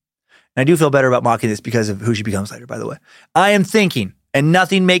 And I do feel better about mocking this because of who she becomes later, by the way. I am thinking, and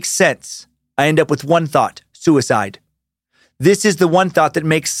nothing makes sense. I end up with one thought, suicide. This is the one thought that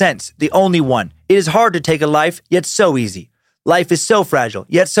makes sense, the only one. It is hard to take a life, yet so easy. Life is so fragile,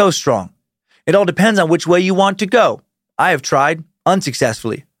 yet so strong. It all depends on which way you want to go. I have tried,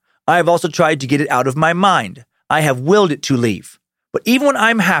 unsuccessfully. I have also tried to get it out of my mind. I have willed it to leave. But even when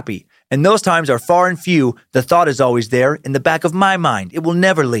I'm happy, and those times are far and few, the thought is always there in the back of my mind. It will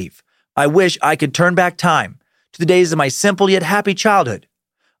never leave. I wish I could turn back time to the days of my simple yet happy childhood.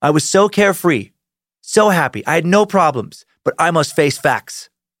 I was so carefree, so happy. I had no problems, but I must face facts.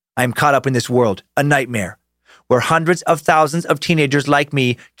 I am caught up in this world, a nightmare, where hundreds of thousands of teenagers like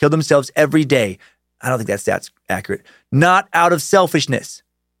me kill themselves every day. I don't think that's accurate. Not out of selfishness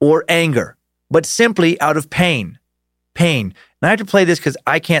or anger, but simply out of pain. Pain. And I have to play this because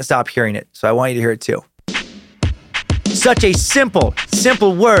I can't stop hearing it, so I want you to hear it too. Such a simple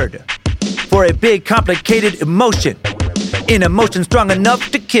word for a big, complicated emotion. An emotion strong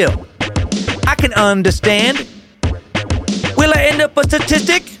enough to kill. I can understand. Will I end up a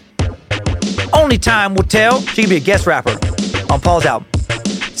statistic? Only time will tell. She could be a guest rapper on Paul's album.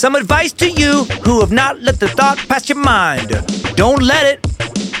 Some advice to you who have not let the thought pass your mind. Don't let it.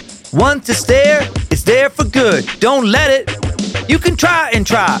 Once it's there for good. Don't let it. You can try and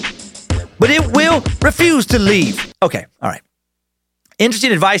try, but it will refuse to leave. Okay, all right.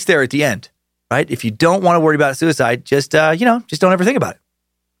 Interesting advice there at the end, right? If you don't want to worry about suicide, just don't ever think about it,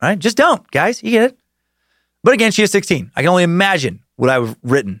 right? Just don't, guys. You get it? But again, she is 16. I can only imagine what I would have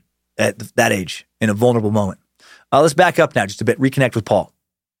written at that age in a vulnerable moment. Let's back up now just a bit, reconnect with Paul.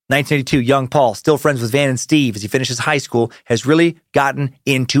 1982, young Paul, still friends with Van and Steve as he finishes high school, has really gotten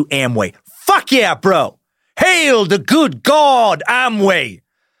into Amway. Fuck yeah, bro. Hail the good God, Amway.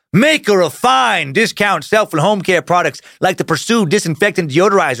 Maker of fine discount self and home care products like the Pursue disinfectant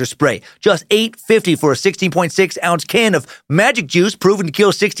deodorizer spray. Just $8.50 for a 16.6 ounce can of magic juice proven to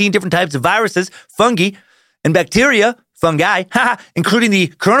kill 16 different types of viruses, fungi, and bacteria, fungi, including the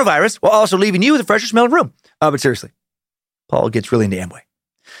coronavirus, while also leaving you with a fresher smelling room. But seriously, Paul gets really into Amway.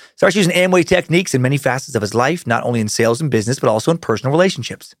 Starts using Amway techniques in many facets of his life, not only in sales and business, but also in personal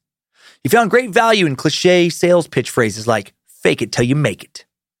relationships. He found great value in cliche sales pitch phrases like, fake it till you make it.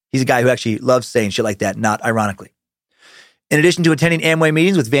 He's a guy who actually loves saying shit like that, not ironically. In addition to attending Amway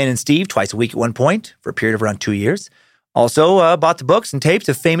meetings with Van and Steve twice a week at one point, for a period of around 2 years, also bought the books and tapes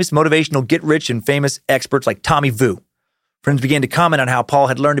of famous motivational get-rich and famous experts like Tommy Vu. Friends began to comment on how Paul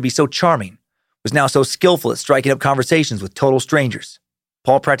had learned to be so charming, was now so skillful at striking up conversations with total strangers.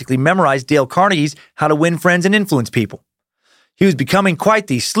 Paul practically memorized Dale Carnegie's How to Win Friends and Influence People. He was becoming quite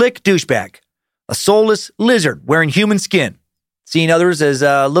the slick douchebag, a soulless lizard wearing human skin, seeing others as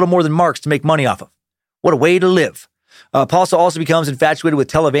little more than marks to make money off of. What a way to live. Paul also becomes infatuated with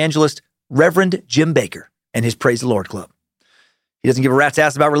televangelist Reverend Jim Bakker and his Praise the Lord Club. He doesn't give a rat's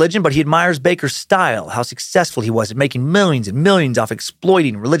ass about religion, but he admires Bakker's style, how successful he was at making millions and millions off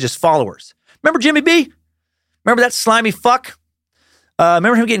exploiting religious followers. Remember Jimmy B? Remember that slimy fuck?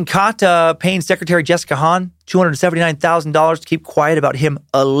 Remember him getting caught paying Secretary Jessica Hahn $279,000 to keep quiet about him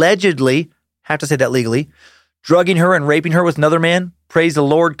allegedly, have to say that legally, drugging her and raping her with another man? Praise the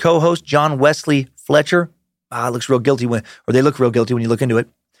Lord co-host John Wesley Fletcher. Looks real guilty they look real guilty when you look into it.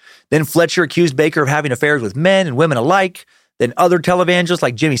 Then Fletcher accused Bakker of having affairs with men and women alike. Then other televangelists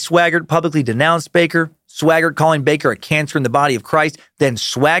like Jimmy Swaggart publicly denounced Bakker. Swaggart calling Bakker a cancer in the body of Christ. Then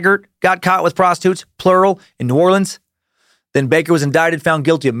Swaggart got caught with prostitutes, plural, in New Orleans. Then Bakker was indicted, found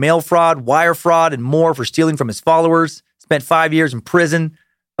guilty of mail fraud, wire fraud, and more for stealing from his followers. Spent 5 years in prison,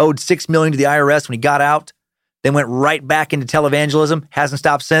 owed $6 million to the IRS when he got out. Then went right back into televangelism, hasn't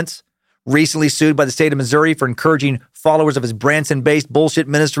stopped since. Recently sued by the state of Missouri for encouraging followers of his Branson-based bullshit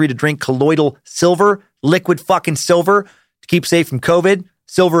ministry to drink colloidal silver, liquid fucking silver, to keep safe from COVID.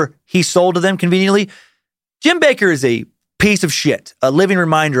 Silver he sold to them conveniently. Jim Bakker is a piece of shit, a living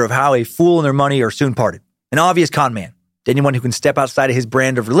reminder of how a fool and their money are soon parted. An obvious con man. To anyone who can step outside of his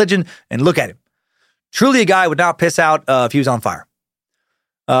brand of religion and look at him. Truly a guy would not piss out if he was on fire.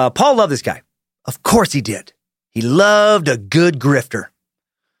 Paul loved this guy. Of course he did. He loved a good grifter.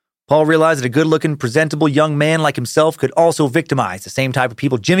 Paul realized that a good-looking, presentable young man like himself could also victimize the same type of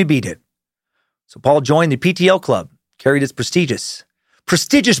people Jimmy B did. So Paul joined the PTL Club, carried its prestigious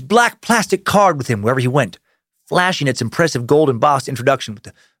black plastic card with him wherever he went, flashing its impressive gold embossed introduction with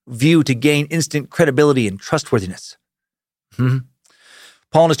the view to gain instant credibility and trustworthiness.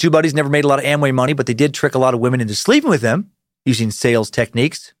 Paul and his two buddies never made a lot of Amway money, but they did trick a lot of women into sleeping with them using sales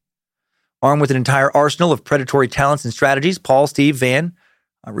techniques. Armed with an entire arsenal of predatory talents and strategies, Paul, Steve, Van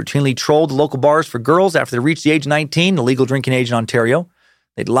routinely trolled the local bars for girls after they reached the age of 19, the legal drinking age in Ontario.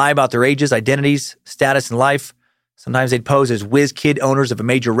 They'd lie about their ages, identities, status in life. Sometimes they'd pose as whiz kid owners of a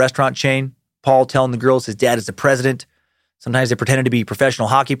major restaurant chain. Paul telling the girls his dad is the president. Sometimes they pretended to be professional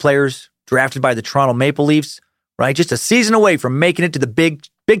hockey players, drafted by the Toronto Maple Leafs, right? Just a season away from making it to the big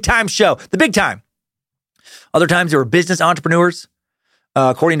time show, the big time. Other times they were business entrepreneurs.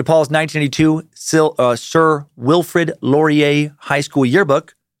 According to Paul's 1982 Sir Wilfrid Laurier High School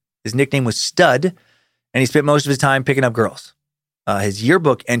yearbook, his nickname was Stud, and he spent most of his time picking up girls. His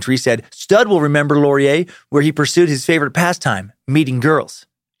yearbook entry said, Stud will remember Laurier, where he pursued his favorite pastime, meeting girls.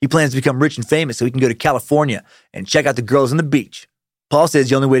 He plans to become rich and famous so he can go to California and check out the girls on the beach. Paul says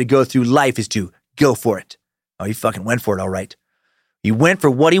the only way to go through life is to go for it. Oh, he fucking went for it, all right. He went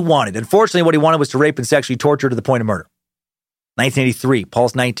for what he wanted. Unfortunately, what he wanted was to rape and sexually torture to the point of murder. 1983,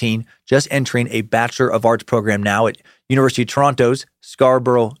 Paul's 19, just entering a Bachelor of Arts program now at University of Toronto's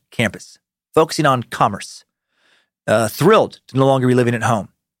Scarborough campus, focusing on commerce. Thrilled to no longer be living at home.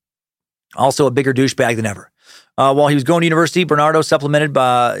 Also a bigger douchebag than ever. While he was going to university, Bernardo supplemented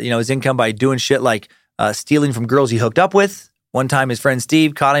by, his income by doing shit like stealing from girls he hooked up with. One time, his friend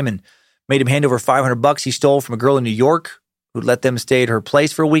Steve caught him and made him hand over $500 he stole from a girl in New York who'd let them stay at her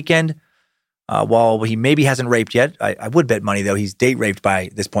place for a weekend. While he maybe hasn't raped yet, I would bet money, though, he's date raped by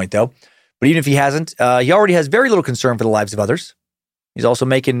this point, though. But even if he hasn't, he already has very little concern for the lives of others. He's also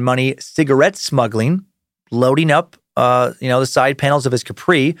making money cigarette smuggling, loading up, the side panels of his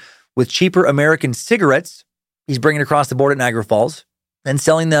Capri with cheaper American cigarettes he's bringing across the border at Niagara Falls, and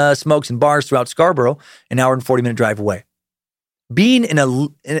selling the smokes in bars throughout Scarborough, an hour and 40-minute drive away. Being an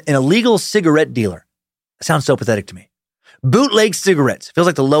illegal cigarette dealer sounds so pathetic to me. Bootleg cigarettes feels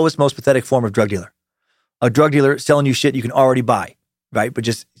like the lowest, most pathetic form of drug dealer. A drug dealer selling you shit you can already buy, right? But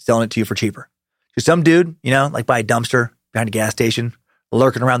just selling it to you for cheaper. Just some dude, like by a dumpster behind a gas station,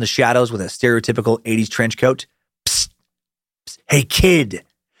 lurking around the shadows with a stereotypical 80s trench coat. Psst, psst. Hey, kid,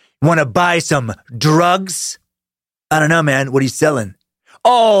 want to buy some drugs? I don't know, man. What are you selling?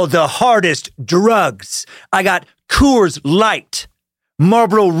 Oh, the hardest drugs. I got Coors Light,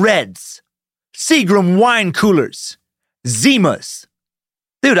 Marlboro Reds, Seagram wine coolers, Zimas.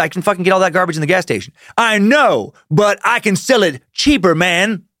 Dude, I can fucking get all that garbage in the gas station. I know, but I can sell it cheaper,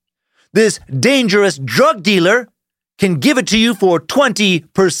 man. This dangerous drug dealer can give it to you for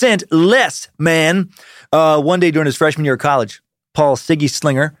 20% less, man. One day during his freshman year of college, Paul Siggy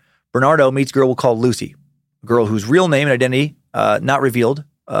Slinger, Bernardo meets a girl we'll call Lucy, a girl whose real name and identity not revealed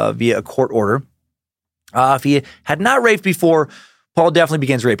via a court order. If he had not raped before, Paul definitely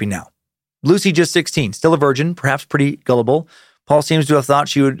begins raping now. Lucy, just 16, still a virgin, perhaps pretty gullible. Paul seems to have thought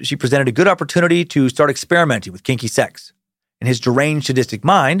she presented a good opportunity to start experimenting with kinky sex. In his deranged, sadistic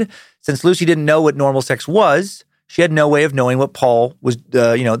mind, since Lucy didn't know what normal sex was, she had no way of knowing what Paul was,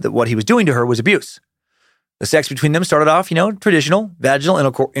 what he was doing to her was abuse. The sex between them started off, traditional vaginal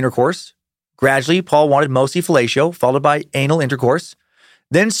intercourse. Gradually, Paul wanted mostly fellatio, followed by anal intercourse.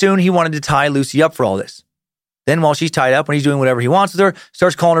 Then soon he wanted to tie Lucy up for all this. Then while she's tied up, when he's doing whatever he wants with her,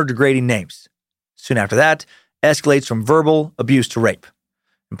 starts calling her degrading names. Soon after that, escalates from verbal abuse to rape.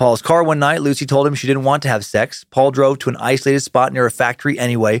 In Paul's car one night, Lucy told him she didn't want to have sex. Paul drove to an isolated spot near a factory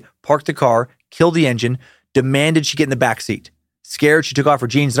anyway, parked the car, killed the engine, demanded she get in the back seat. Scared, she took off her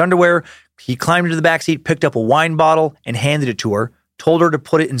jeans and underwear. He climbed into the back seat, picked up a wine bottle, and handed it to her, told her to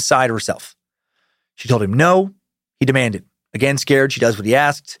put it inside herself. She told him no. He demanded. Again, scared, she does what he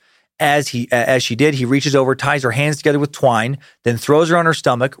asked. As she did, he reaches over, ties her hands together with twine, then throws her on her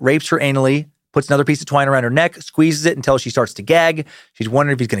stomach, rapes her anally, puts another piece of twine around her neck, squeezes it until she starts to gag. She's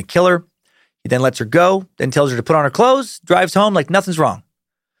wondering if he's going to kill her. He then lets her go, then tells her to put on her clothes, drives home like nothing's wrong.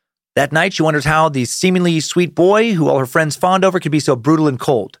 That night, she wonders how the seemingly sweet boy, who all her friends fawned over, could be so brutal and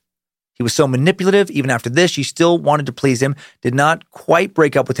cold. He was so manipulative. Even after this, she still wanted to please him, did not quite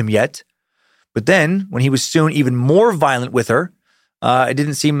break up with him yet. But then, when he was soon even more violent with her, it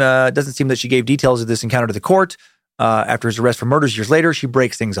doesn't seem that she gave details of this encounter to the court. After his arrest for murders years later, she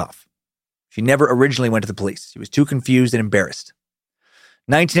breaks things off. She never originally went to the police. She was too confused and embarrassed.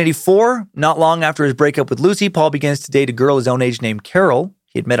 1984, not long after his breakup with Lucy, Paul begins to date a girl his own age named Carol.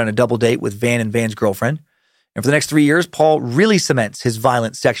 He had met on a double date with Van and Van's girlfriend. And for the next 3 years, Paul really cements his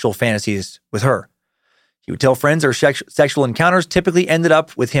violent sexual fantasies with her. He would tell friends their sexual encounters typically ended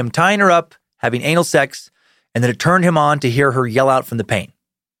up with him tying her up, having anal sex, and that it turned him on to hear her yell out from the pain.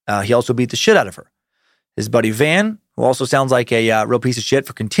 He also beat the shit out of her. His buddy Van, who also sounds like a real piece of shit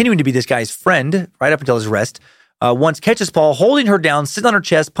for continuing to be this guy's friend right up until his arrest, once catches Paul holding her down, sitting on her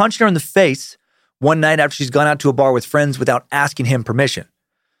chest, punching her in the face one night after she's gone out to a bar with friends without asking him permission.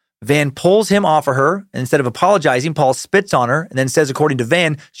 Van pulls him off of her, and instead of apologizing, Paul spits on her and then says, according to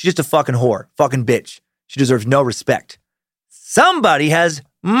Van, she's just a fucking whore, fucking bitch. She deserves no respect. Somebody has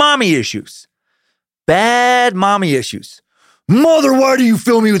mommy issues. Bad mommy issues. Mother, why do you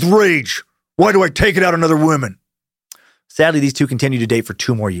fill me with rage? Why do I take it out on other women? Sadly, these two continue to date for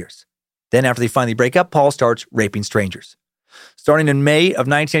 2 more years. Then after they finally break up, Paul starts raping strangers. Starting in May of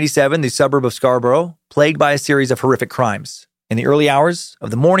 1987, the suburb of Scarborough, plagued by a series of horrific crimes. In the early hours of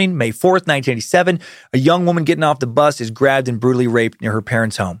the morning, May 4th, 1987, a young woman getting off the bus is grabbed and brutally raped near her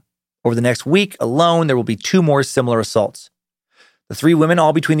parents' home. Over the next week alone, there will be 2 more similar assaults. The 3 women,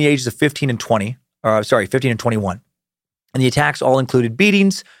 all between the ages of 15 and 21. And the attacks all included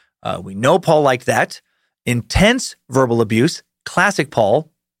beatings. We know Paul liked that. Intense verbal abuse, classic Paul,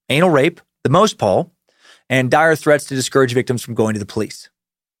 anal rape, the most Paul, and dire threats to discourage victims from going to the police.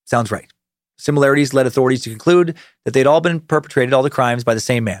 Sounds right. Similarities led authorities to conclude that they'd all perpetrated all the crimes by the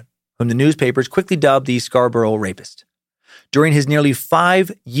same man, whom the newspapers quickly dubbed the Scarborough Rapist. During his nearly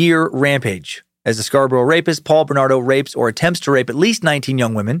 5-year rampage as the Scarborough Rapist, Paul Bernardo rapes or attempts to rape at least 19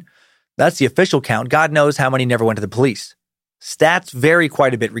 young women. That's the official count. God knows how many never went to the police. Stats vary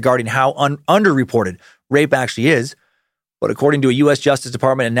quite a bit regarding how underreported rape actually is. But according to a U.S. Justice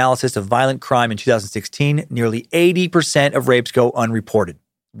Department analysis of violent crime in 2016, nearly 80% of rapes go unreported.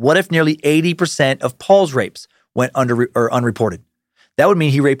 What if nearly 80% of Paul's rapes went unreported? That would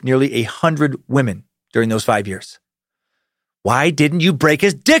mean he raped nearly 100 women during those 5 years. Why didn't you break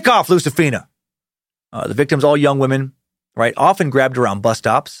his dick off, Lucifina? The victims, all young women, right, often grabbed around bus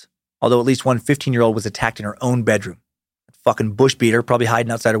stops, although at least one 15-year-old was attacked in her own bedroom. Fucking bush beater, probably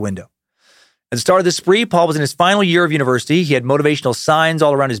hiding outside her window. At the start of this spree, Paul was in his final year of university. He had motivational signs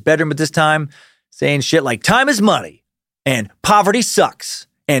all around his bedroom at this time, saying shit like, time is money, and poverty sucks,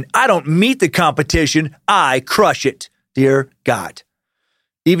 and I don't meet the competition, I crush it. Dear God.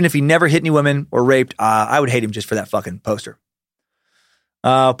 Even if he never hit any women or raped, I would hate him just for that fucking poster.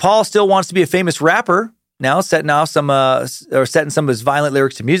 Paul still wants to be a famous rapper now, setting some of his violent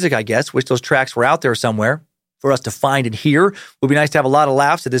lyrics to music, I guess. Wish those tracks were out there somewhere for us to find and hear. Would be nice to have a lot of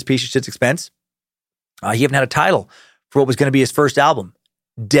laughs at this piece of shit's expense. He even had a title for what was going to be his first album,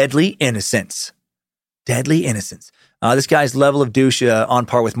 Deadly Innocence. Deadly Innocence. This guy's level of douche on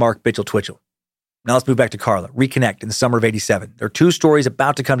par with Mark Bitchel Twitchell. Now let's move back to Carla. Reconnect in the summer of 87. There are two stories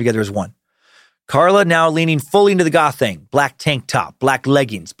about to come together as one. Carla now leaning fully into the goth thing. Black tank top, black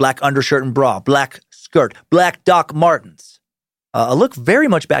leggings, black undershirt and bra, black skirt, black Doc Martens. A look very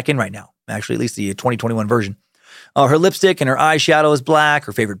much back in right now. Actually, at least the 2021 version. Her lipstick and her eyeshadow is black.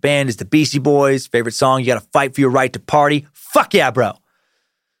 Her favorite band is the Beastie Boys. Favorite song, You Gotta Fight for Your Right to Party. Fuck yeah, bro.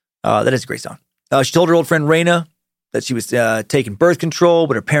 That is a great song. She told her old friend Raina that she was taking birth control,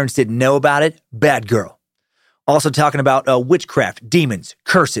 but her parents didn't know about it. Bad girl. Also talking about witchcraft, demons,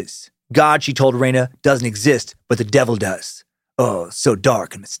 curses. God, she told Raina, doesn't exist, but the devil does. Oh, so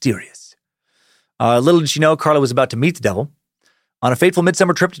dark and mysterious. Little did she know Carla was about to meet the devil. On a fateful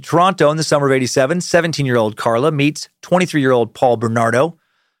midsummer trip to Toronto in the summer of 87, 17-year-old Carla meets 23-year-old Paul Bernardo.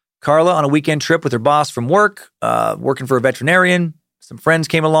 Carla on a weekend trip with her boss from work, working for a veterinarian. Some friends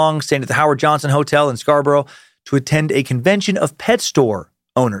came along, staying at the Howard Johnson Hotel in Scarborough to attend a convention of pet store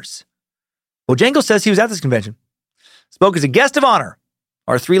owners. Bojangles says he was at this convention. Spoke as a guest of honor.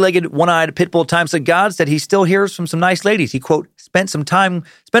 Our three-legged, one-eyed pitbull timesuck god said he still hears from some nice ladies he, quote, spent some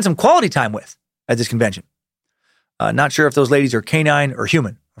quality time with at this convention. Not sure if those ladies are canine or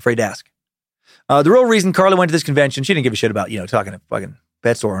human. Afraid to ask. The real reason Carla went to this convention, she didn't give a shit about, talking to fucking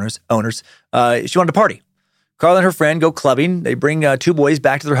pet store owners. She wanted to party. Carla and her friend go clubbing. They bring two boys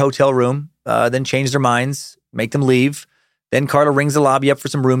back to their hotel room, then change their minds, make them leave. Then Carla rings the lobby up for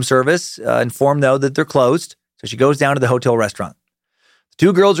some room service, inform though that they're closed. So she goes down to the hotel restaurant. The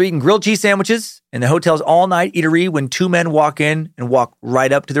two girls are eating grilled cheese sandwiches in the hotel's all-night eatery when two men walk in and walk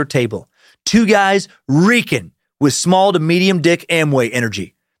right up to their table. Two guys reeking with small to medium dick Amway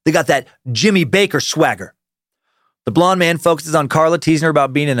energy. They got that Jimmy Baker swagger. The blonde man focuses on Carla, teasing her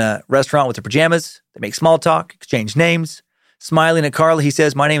about being in a restaurant with her pajamas. They make small talk, exchange names. Smiling at Carla, he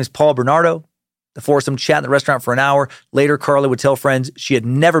says, "My name is Paul Bernardo." The foursome chat in the restaurant for an hour. Later, Carla would tell friends she had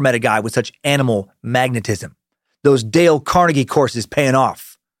never met a guy with such animal magnetism. Those Dale Carnegie courses paying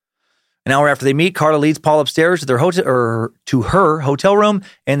off. An hour after they meet, Carla leads Paul upstairs to her hotel room,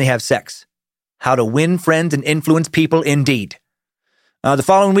 and they have sex. How to win friends and influence people, indeed. The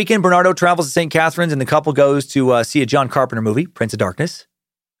following weekend, Bernardo travels to St. Catharines, and the couple goes to see a John Carpenter movie, Prince of Darkness.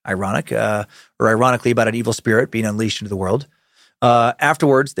 Ironically about an evil spirit being unleashed into the world.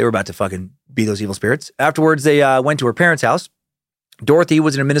 Afterwards, they were about to fucking be those evil spirits. Afterwards, they went to her parents' house. Dorothy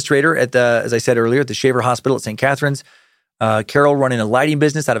was an administrator at as I said earlier, at the Shaver Hospital at St. Catharines. Carol running a lighting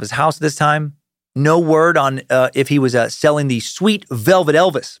business out of his house at this time. No word on if he was selling the Sweet Velvet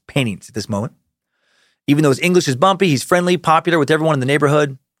Elvis paintings at this moment. Even though his English is bumpy, he's friendly, popular with everyone in the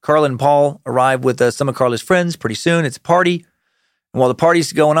neighborhood. Carla and Paul arrive with some of Carla's friends pretty soon. It's a party. And while the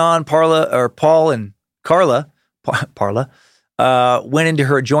party's going on, Paul and Carla went into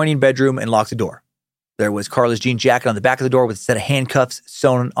her adjoining bedroom and locked the door. There was Carla's jean jacket on the back of the door with a set of handcuffs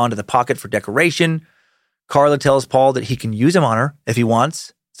sewn onto the pocket for decoration. Carla tells Paul that he can use them on her if he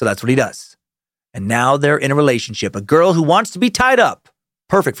wants, so that's what he does. And now they're in a relationship, a girl who wants to be tied up.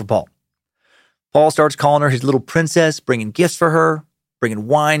 Perfect for Paul. Paul starts calling her his little princess, bringing gifts for her, bringing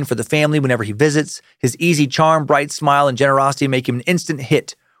wine for the family whenever he visits. His easy charm, bright smile, and generosity make him an instant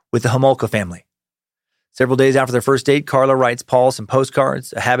hit with the Homolka family. Several days after their first date, Carla writes Paul some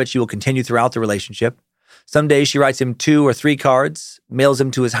postcards, a habit she will continue throughout the relationship. Some days she writes him 2 or 3 cards, mails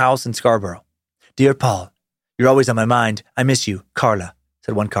him to his house in Scarborough. "Dear Paul, you're always on my mind. I miss you, Carla,"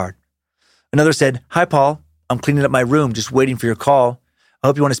 said one card. Another said, "Hi, Paul. I'm cleaning up my room, just waiting for your call. I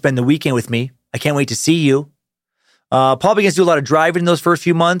hope you want to spend the weekend with me. I can't wait to see you." Paul begins to do a lot of driving in those first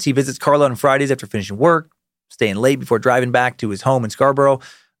few months. He visits Carla on Fridays after finishing work, staying late before driving back to his home in Scarborough,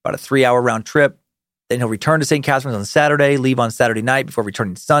 about a 3-hour round trip. Then he'll return to St. Catharines on Saturday, leave on Saturday night before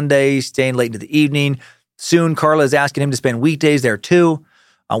returning Sunday, staying late into the evening. Soon, Carla is asking him to spend weekdays there too.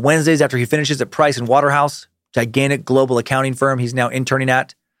 On Wednesdays, after he finishes at Price & Waterhouse, gigantic global accounting firm he's now interning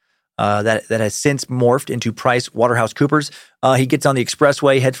at, that has since morphed into Price Waterhouse Coopers. He gets on the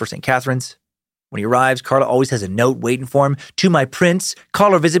expressway, heads for St. Catharines. When he arrives, Carla always has a note waiting for him. To my prince,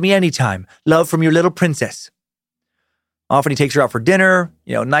 call or visit me anytime. Love from your little princess. Often he takes her out for dinner,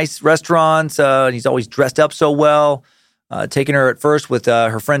 nice restaurants. And he's always dressed up so well. Taking her at first with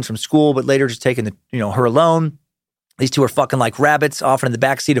her friends from school, but later just taking her alone. These two are fucking like rabbits, often in the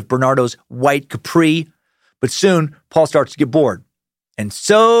backseat of Bernardo's white Capri. But soon, Paul starts to get bored. And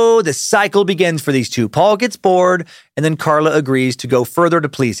so the cycle begins for these two. Paul gets bored, and then Carla agrees to go further to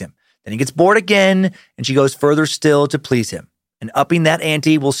please him. Then he gets bored again, and she goes further still to please him. And upping that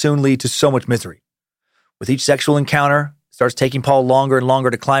ante will soon lead to so much misery. With each sexual encounter, it starts taking Paul longer and longer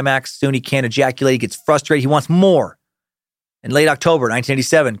to climax. Soon he can't ejaculate. He gets frustrated. He wants more. In late October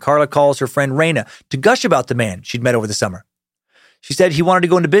 1987, Carla calls her friend Raina to gush about the man she'd met over the summer. She said he wanted to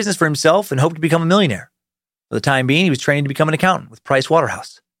go into business for himself and hoped to become a millionaire. For the time being, he was training to become an accountant with Price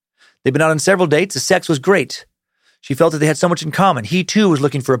Waterhouse. They'd been out on several dates. The sex was great. She felt that they had so much in common. He, too, was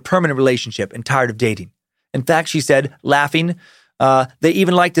looking for a permanent relationship and tired of dating. In fact, she said, laughing, they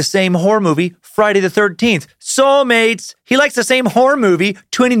even liked the same horror movie, Friday the 13th. Soulmates! He likes the same horror movie.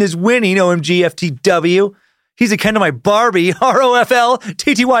 Twinning is winning, OMG, FTW. He's akin to my Barbie, ROFL,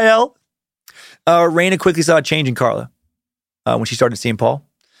 TTYL. Raina quickly saw a change in Carla when she started seeing Paul.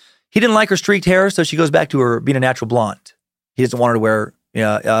 He didn't like her streaked hair, so she goes back to her being a natural blonde. He doesn't want her to wear,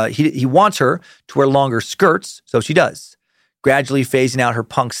 he wants her to wear longer skirts, so she does, gradually phasing out her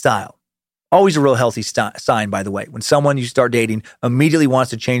punk style. Always a real healthy sign, by the way, when someone you start dating immediately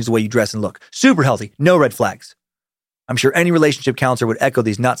wants to change the way you dress and look. Super healthy, no red flags. I'm sure any relationship counselor would echo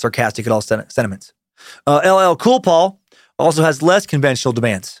these not sarcastic at all sentiments. LL Cool Paul also has less conventional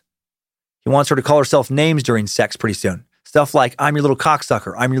demands. He wants her to call herself names during sex pretty soon. Stuff like, I'm your little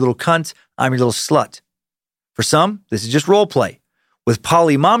cocksucker, I'm your little cunt, I'm your little slut. For some, this is just role play. With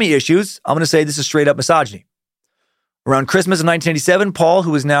poly-mommy issues, I'm going to say this is straight up misogyny. Around Christmas of 1987, Paul,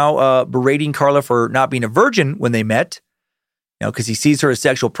 who is now berating Carla for not being a virgin when they met, because he sees her as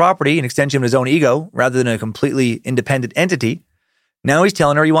sexual property, an extension of his own ego, rather than a completely independent entity, now he's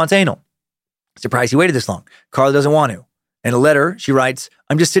telling her he wants anal. Surprised he waited this long. Carla doesn't want to. In a letter, she writes,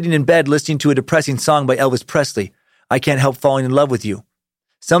 I'm just sitting in bed listening to a depressing song by Elvis Presley. I can't help falling in love with you.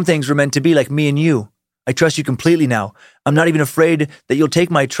 Some things were meant to be like me and you. I trust you completely now. I'm not even afraid that you'll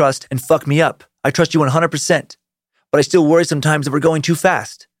take my trust and fuck me up. I trust you 100%. But I still worry sometimes that we're going too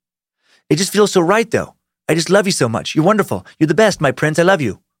fast. It just feels so right, though. I just love you so much. You're wonderful. You're the best, my prince. I love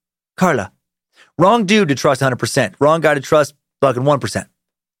you. Carla. Wrong dude to trust 100%. Wrong guy to trust fucking 1%.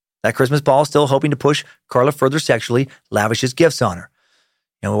 That Christmas, Paul still hoping to push Carla further sexually, lavishes gifts on her.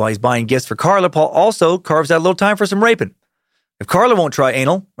 While he's buying gifts for Carla, Paul also carves out a little time for some raping. If Carla won't try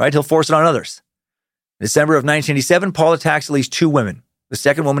anal, right, he'll force it on others. In December of 1987, Paul attacks at least 2 women. The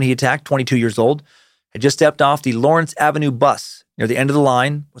second woman he attacked, 22 years old, had just stepped off the Lawrence Avenue bus near the end of the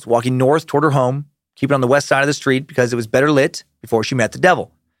line, was walking north toward her home, keeping on the west side of the street because it was better lit before she met the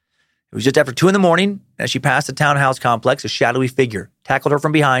devil. It was just after 2 a.m. as she passed the townhouse complex, a shadowy figure tackled her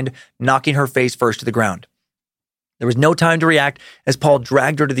from behind, knocking her face first to the ground. There was no time to react as Paul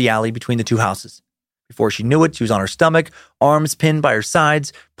dragged her to the alley between the 2 houses. Before she knew it, she was on her stomach, arms pinned by her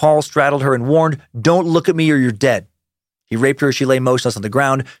sides. Paul straddled her and warned, don't look at me or you're dead. He raped her as she lay motionless on the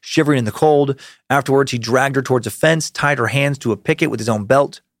ground, shivering in the cold. Afterwards, he dragged her towards a fence, tied her hands to a picket with his own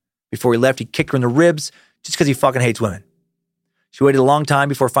belt. Before he left, he kicked her in the ribs just because he fucking hates women. She waited a long time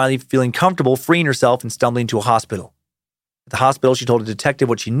before finally feeling comfortable freeing herself and stumbling to a hospital. At the hospital, she told a detective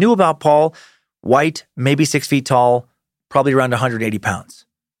what she knew about Paul. White, maybe 6 feet tall, probably around 180 pounds.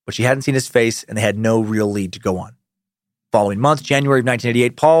 But she hadn't seen his face, and they had no real lead to go on. Following month, January of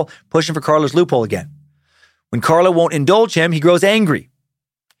 1988, Paul pushing for Carla's loophole again. When Carla won't indulge him, he grows angry.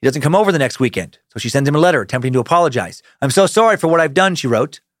 He doesn't come over the next weekend, so she sends him a letter attempting to apologize. I'm so sorry for what I've done, she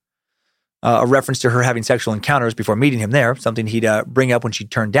wrote. A reference to her having sexual encounters before meeting him there, something he'd bring up when she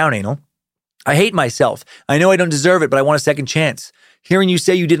turned down anal. I hate myself. I know I don't deserve it, but I want a second chance. Hearing you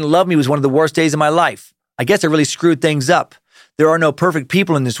say you didn't love me was one of the worst days of my life. I guess I really screwed things up. There are no perfect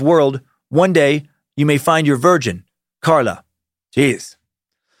people in this world. One day, you may find your virgin. Carla. Jeez.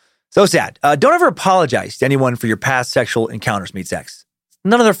 So sad. Don't ever apologize to anyone for your past sexual encounters, Meet Sex.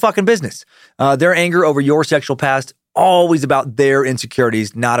 None of their fucking business. Their anger over your sexual past, always about their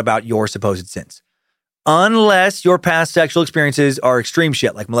insecurities, not about your supposed sins. Unless your past sexual experiences are extreme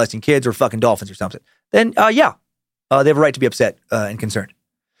shit, like molesting kids or fucking dolphins or something. Then, they have a right to be upset and concerned.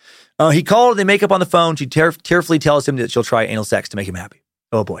 He called, they make up on the phone. She tearfully tells him that she'll try anal sex to make him happy.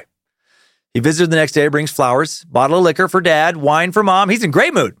 Oh boy. He visits her the next day, brings flowers, bottle of liquor for dad, wine for mom. He's in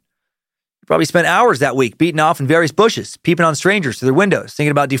great mood. He probably spent hours that week beating off in various bushes, peeping on strangers through their windows,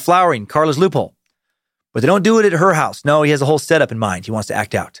 thinking about deflowering Carla's loophole. But they don't do it at her house. No, he has a whole setup in mind he wants to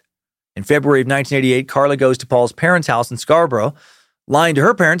act out. In February of 1988, Carla goes to Paul's parents' house in Scarborough, lying to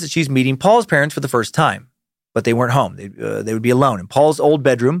her parents that she's meeting Paul's parents for the first time. But they weren't home. They would be alone. In Paul's old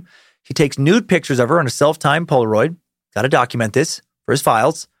bedroom, he takes nude pictures of her on a self-timed Polaroid. Got to document this for his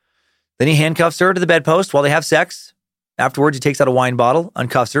files. Then he handcuffs her to the bedpost while they have sex. Afterwards, he takes out a wine bottle,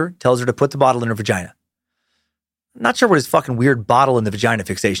 uncuffs her, tells her to put the bottle in her vagina. I'm not sure what his fucking weird bottle in the vagina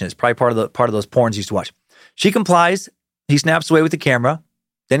fixation is. Probably part of those porns he used to watch. She complies. He snaps away with the camera.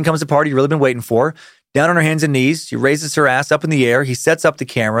 Then comes the part he'd really been waiting for. Down on her hands and knees, she raises her ass up in the air. He sets up the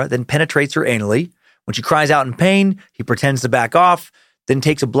camera, then penetrates her anally. When she cries out in pain, he pretends to back off, then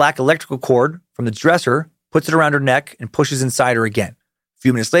takes a black electrical cord from the dresser, puts it around her neck, and pushes inside her again. A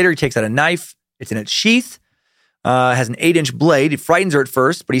few minutes later, he takes out a knife. It's in its sheath. Has an 8-inch blade. It frightens her at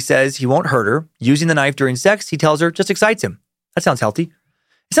first, but he says he won't hurt her. Using the knife during sex, he tells her, just excites him. That sounds healthy.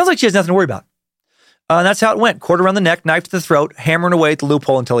 It sounds like she has nothing to worry about. And that's how it went. Cord around the neck, knife to the throat, hammering away at the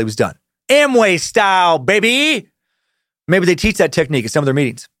loophole until he was done. Amway style, baby! Maybe they teach that technique at some of their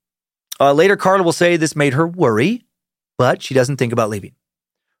meetings. Later, Carla will say this made her worry, but she doesn't think about leaving.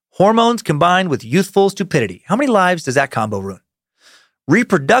 Hormones combined with youthful stupidity. How many lives does that combo ruin?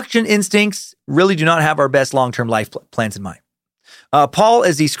 Reproduction instincts really do not have our best long-term life plans in mind. Paul,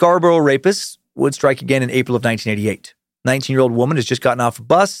 as the Scarborough rapist, would strike again in April of 1988. 19-year-old woman has just gotten off a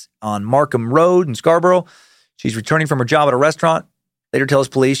bus on Markham Road in Scarborough. She's returning from her job at a restaurant. Later tells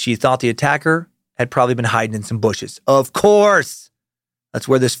police she thought the attacker had probably been hiding in some bushes. Of course! That's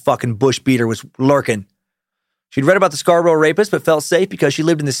where this fucking bush beater was lurking. She'd read about the Scarborough rapist, but felt safe because she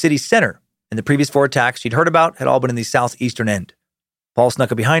lived in the city center. And the previous 4 attacks she'd heard about had all been in the southeastern end. Paul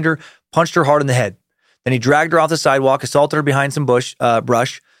snuck up behind her, punched her hard in the head. Then he dragged her off the sidewalk, assaulted her behind some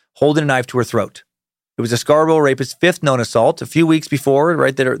brush, holding a knife to her throat. It was a Scarborough rapist's 5th known assault. A few weeks before,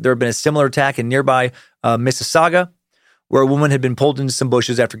 right, there had been a similar attack in nearby Mississauga, where a woman had been pulled into some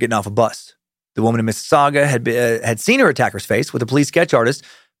bushes after getting off a bus. The woman in Mississauga had seen her attacker's face with a police sketch artist,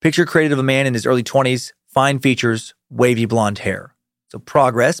 picture created of a man in his early 20s, fine features, wavy blonde hair. So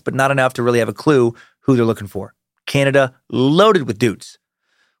progress, but not enough to really have a clue who they're looking for. Canada loaded with dudes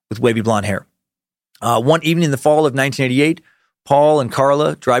with wavy blonde hair. One evening in the fall of 1988, Paul and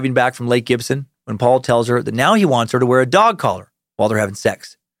Carla driving back from Lake Gibson when Paul tells her that now he wants her to wear a dog collar while they're having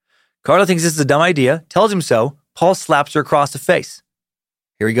sex. Carla thinks this is a dumb idea, tells him so. Paul slaps her across the face.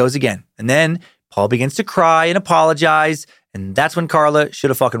 Here he goes again. And then Paul begins to cry and apologize, and that's when Carla should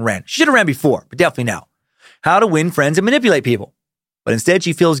have fucking ran. She should have ran before, but definitely now. How to win friends and manipulate people. But instead,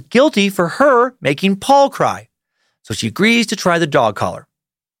 she feels guilty for her making Paul cry. So she agrees to try the dog collar.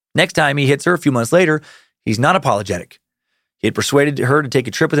 Next time he hits her a few months later, he's not apologetic. He had persuaded her to take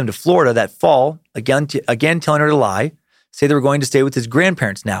a trip with him to Florida that fall, again telling her to lie, say they were going to stay with his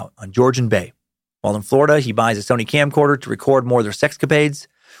grandparents now on Georgian Bay. While in Florida, he buys a Sony camcorder to record more of their sexcapades.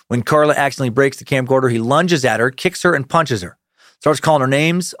 When Carla accidentally breaks the camcorder, he lunges at her, kicks her, and punches her. Starts calling her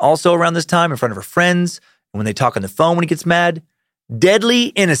names also around this time in front of her friends. And when they talk on the phone when he gets mad, deadly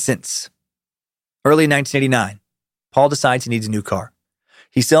innocence. Early 1989, Paul decides he needs a new car.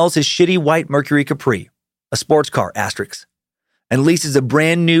 He sells his shitty white Mercury Capri, a sports car, asterisk, and leases a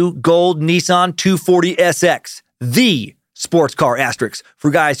brand new gold Nissan 240 SX, the sports car, asterisk, for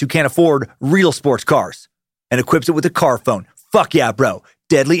guys who can't afford real sports cars, and equips it with a car phone. Fuck yeah, bro.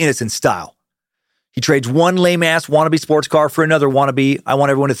 Deadly innocence style. He trades one lame-ass wannabe sports car for another wannabe, I want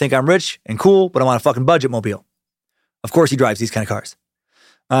everyone to think I'm rich and cool, but I'm on a fucking budget mobile. Of course he drives these kind of cars.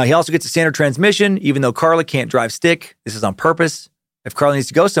 He also gets a standard transmission, even though Carla can't drive stick. This is on purpose. If Carla needs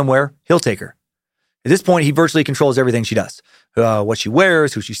to go somewhere, he'll take her. At this point, he virtually controls everything she does. What she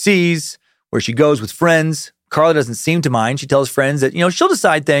wears, who she sees, where she goes with friends. Carla doesn't seem to mind. She tells friends that, she'll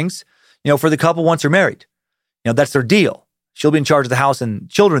decide things, for the couple once they're married. That's their deal. She'll be in charge of the house and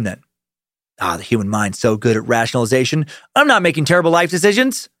children then. The human mind's so good at rationalization. I'm not making terrible life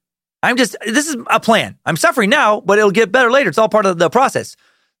decisions. This is a plan. I'm suffering now, but it'll get better later. It's all part of the process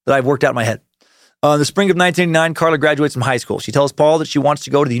that I've worked out in my head. In the spring of 1989, Carla graduates from high school. She tells Paul that she wants to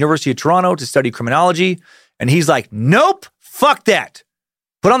go to the University of Toronto to study criminology. And he's like, nope, fuck that.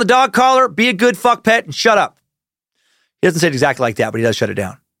 Put on the dog collar, be a good fuck pet, and shut up. He doesn't say it exactly like that, but he does shut it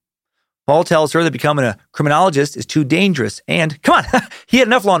down. Paul tells her that becoming a criminologist is too dangerous. And, come on, he had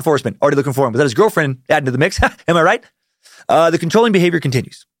enough law enforcement already looking for him. Without his girlfriend adding to the mix. Am I right? The controlling behavior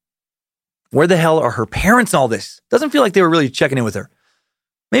continues. Where the hell are her parents in all this? Doesn't feel like they were really checking in with her.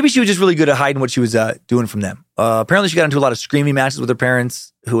 Maybe she was just really good at hiding what she was doing from them. Apparently, she got into a lot of screaming matches with her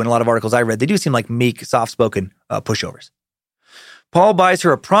parents, who in a lot of articles I read, they do seem like meek, soft-spoken pushovers. Paul buys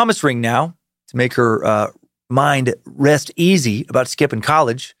her a promise ring now to make her mind rest easy about skipping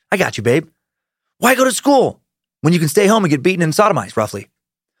college. I got you, babe. Why go to school when you can stay home and get beaten and sodomized, roughly?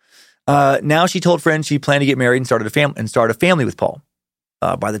 Now she told friends she planned to get married and start a family with Paul.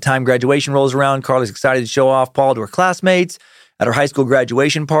 By the time graduation rolls around, Carla's excited to show off Paul to her classmates at her high school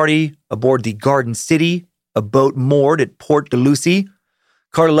graduation party aboard the Garden City, a boat moored at Port de Lucie.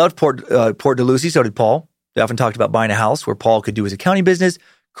 Carla loved Port de Lucie, so did Paul. They often talked about buying a house where Paul could do his accounting business,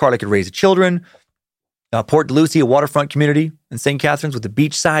 Carla could raise the children. Port de Lucie, a waterfront community in St. Catharines with a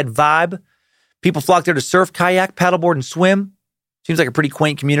beachside vibe. People flock there to surf, kayak, paddleboard, and swim. Seems like a pretty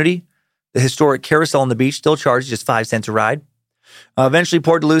quaint community. The historic carousel on the beach still charges just 5 cents a ride. Eventually,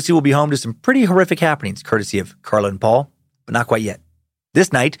 Port de Lucie will be home to some pretty horrific happenings, courtesy of Carla and Paul, but not quite yet.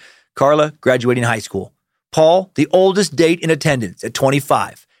 This night, Carla graduating high school. Paul, the oldest date in attendance at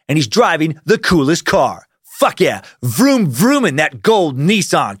 25, and he's driving the coolest car. Fuck yeah, vroom vrooming that gold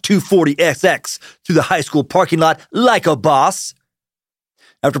Nissan 240SX through the high school parking lot like a boss.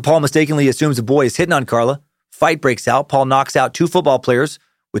 After Paul mistakenly assumes a boy is hitting on Carla, fight breaks out. Paul knocks out 2 football players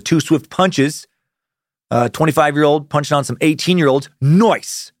with 2 swift punches. 25-year-old punching on some 18-year-olds.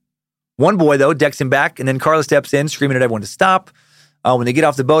 Nice. One boy, though, decks him back, and then Carla steps in, screaming at everyone to stop. When they get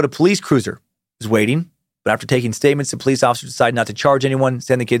off the boat, a police cruiser is waiting. But after taking statements, the police officers decide not to charge anyone,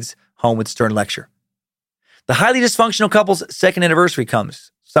 send the kids home with a stern lecture. The highly dysfunctional couple's second anniversary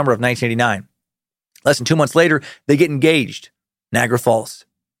comes, summer of 1989. Less than 2 months later, they get engaged. Niagara Falls.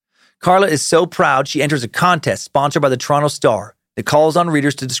 Carla is so proud, she enters a contest sponsored by the Toronto Star that calls on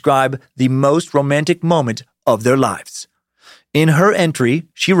readers to describe the most romantic moment of their lives. In her entry,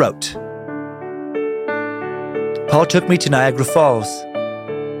 she wrote, Paul took me to Niagara Falls,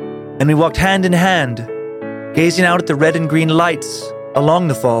 and we walked hand in hand, gazing out at the red and green lights along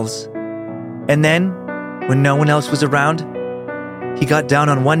the falls. And then, when no one else was around, he got down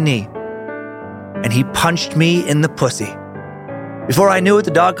on one knee, and he punched me in the pussy. Before I knew it,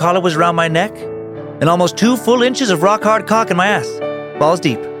 the dog collar was around my neck, and almost 2 full inches of rock-hard cock in my ass, balls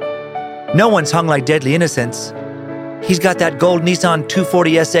deep. No one's hung like deadly innocence. He's got that gold Nissan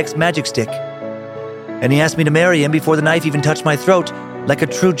 240SX magic stick. And he asked me to marry him before the knife even touched my throat, like a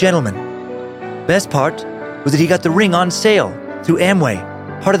true gentleman. Best part was that he got the ring on sale through Amway,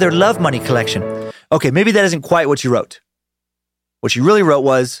 part of their Love Money collection. Okay, maybe that isn't quite what she wrote. What she really wrote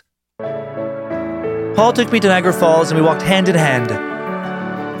was, Paul took me to Niagara Falls and we walked hand in hand,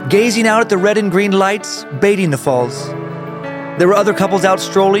 gazing out at the red and green lights, baiting the falls. There were other couples out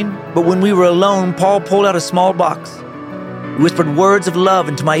strolling, but when we were alone, Paul pulled out a small box. He whispered words of love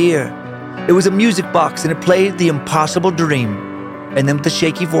into my ear. It was a music box and it played The Impossible Dream. And then with a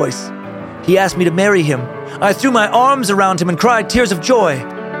shaky voice, he asked me to marry him. I threw my arms around him and cried tears of joy.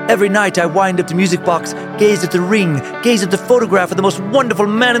 Every night I wind up the music box, gazed at the ring, gazed at the photograph of the most wonderful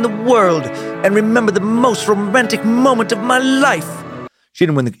man in the world, and remember the most romantic moment of my life. She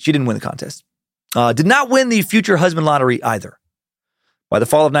didn't win the contest. Did not win the future husband lottery either. By the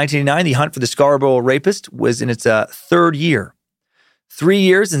fall of 1989, the hunt for the Scarborough rapist was in its 3rd year. 3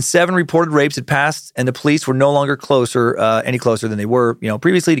 years and 7 reported rapes had passed, and the police were no longer any closer than they were,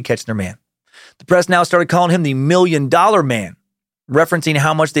 previously to catching their man. The press now started calling him the $1 Million Man, referencing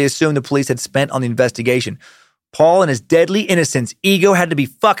how much they assumed the police had spent on the investigation. Paul and his deadly innocence ego had to be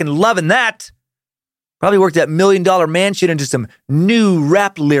fucking loving that. Probably worked that $1 Million Man shit into some new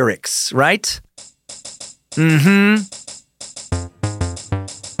rap lyrics, right? Mm-hmm.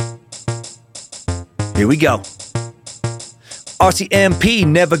 Here we go. RCMP,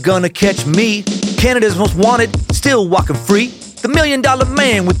 never gonna catch me. Canada's most wanted, still walking free. The $1 Million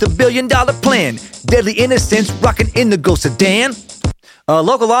Man with the $1 billion plan. Deadly innocence, rocking indigo sedan.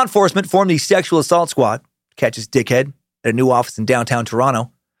 Local law enforcement formed the Sexual Assault Squad to catch this dickhead at a new office in downtown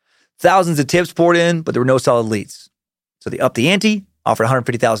Toronto. Thousands of tips poured in, but there were no solid leads. So they upped the ante, offered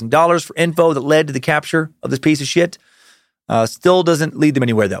 $150,000 for info that led to the capture of this piece of shit. Still doesn't lead them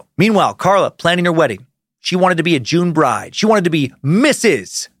anywhere, though. Meanwhile, Carla planning her wedding. She wanted to be a June bride. She wanted to be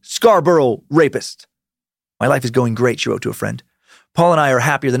Mrs. Scarborough Rapist. My life is going great, she wrote to a friend. Paul and I are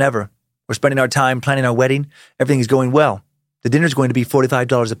happier than ever. We're spending our time planning our wedding. Everything is going well. The dinner's going to be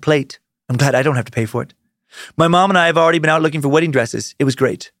 $45 a plate. I'm glad I don't have to pay for it. My mom and I have already been out looking for wedding dresses. It was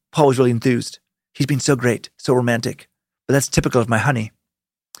great. Paul was really enthused. He's been so great, so romantic. But that's typical of my honey.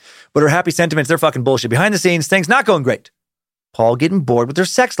 But her happy sentiments, they're fucking bullshit. Behind the scenes, things not going great. Paul getting bored with her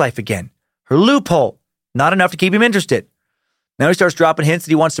sex life again. Her loophole, not enough to keep him interested. Now he starts dropping hints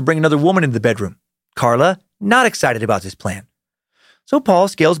that he wants to bring another woman into the bedroom. Carla, not excited about this plan. So Paul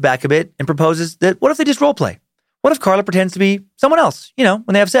scales back a bit and proposes that what if they just role play? What if Carla pretends to be someone else, when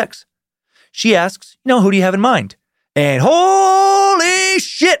they have sex? She asks, who do you have in mind? And holy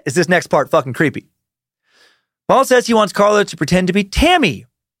shit, is this next part fucking creepy. Paul says he wants Carla to pretend to be Tammy,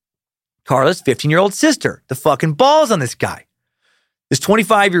 Carla's 15-year-old sister. The fucking balls on this guy. This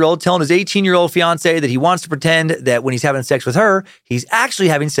 25-year-old telling his 18-year-old fiance that he wants to pretend that when he's having sex with her, he's actually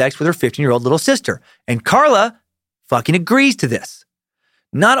having sex with her 15-year-old little sister. And Carla fucking agrees to this.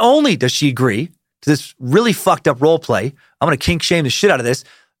 Not only does she agree to this really fucked up role play, I'm going to kink shame the shit out of this,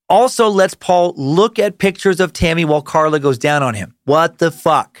 also lets Paul look at pictures of Tammy while Carla goes down on him. What the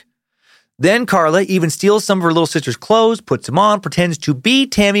fuck? Then Carla even steals some of her little sister's clothes, puts them on, pretends to be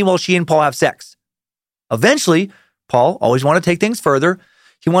Tammy while she and Paul have sex. Eventually, Paul always wanted to take things further.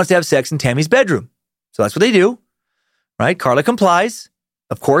 He wants to have sex in Tammy's bedroom. So that's what they do, right? Carla complies.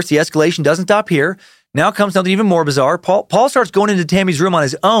 Of course, the escalation doesn't stop here. Now comes something even more bizarre. Paul starts going into Tammy's room on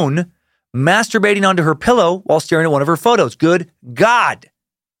his own, masturbating onto her pillow while staring at one of her photos. Good God.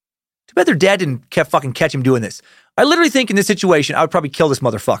 Too bad their dad didn't fucking catch him doing this. I literally think in this situation, I would probably kill this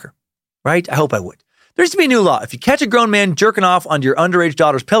motherfucker, right? I hope I would. There used to be a new law. If you catch a grown man jerking off onto your underage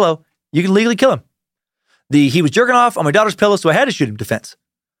daughter's pillow, you can legally kill him. He was jerking off on my daughter's pillow, so I had to shoot him defense.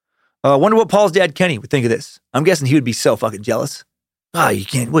 Wonder what Paul's dad, Kenny, would think of this. I'm guessing he would be so fucking jealous. You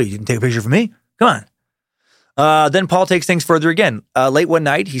didn't take a picture for me? Come on. Then Paul takes things further again. Late one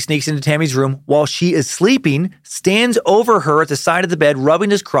night, he sneaks into Tammy's room while she is sleeping, stands over her at the side of the bed, rubbing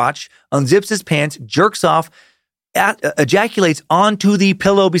his crotch, unzips his pants, jerks off, ejaculates onto the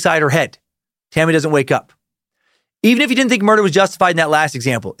pillow beside her head. Tammy doesn't wake up. Even if you didn't think murder was justified in that last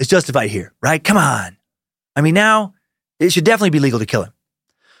example, it's justified here, right? Come on. Now, it should definitely be legal to kill him.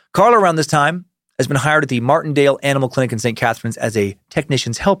 Carla, around this time, has been hired at the Martindale Animal Clinic in St. Catharines as a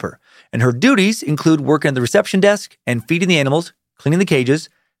technician's helper, and her duties include working at the reception desk and feeding the animals, cleaning the cages,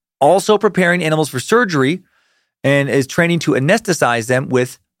 also preparing animals for surgery, and is training to anesthetize them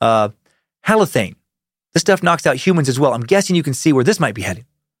with halothane. This stuff knocks out humans as well. I'm guessing you can see where this might be heading.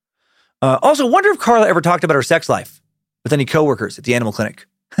 Also, wonder if Carla ever talked about her sex life with any coworkers at the animal clinic.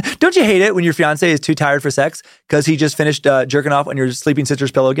 Don't you hate it when your fiance is too tired for sex because he just finished jerking off on your sleeping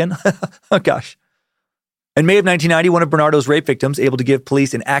sister's pillow again? Oh, gosh. In May of 1990, one of Bernardo's rape victims, able to give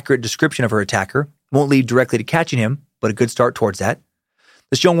police an accurate description of her attacker, won't lead directly to catching him, but a good start towards that.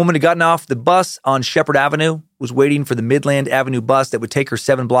 This young woman had gotten off the bus on Shepherd Avenue, was waiting for the Midland Avenue bus that would take her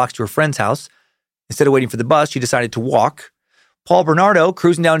 7 blocks to her friend's house. Instead of waiting for the bus, she decided to walk. Paul Bernardo,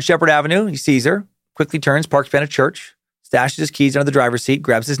 cruising down Shepherd Avenue, he sees her, quickly turns, parks behind a church, stashes his keys under the driver's seat,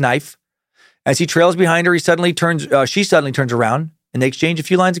 grabs his knife. As he trails behind her, she suddenly turns around, and they exchange a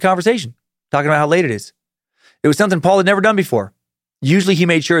few lines of conversation, talking about how late it is. It was something Paul had never done before. Usually he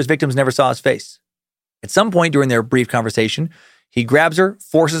made sure his victims never saw his face. At some point during their brief conversation, he grabs her,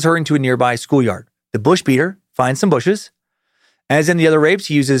 forces her into a nearby schoolyard. The bush beater finds some bushes. As in the other rapes,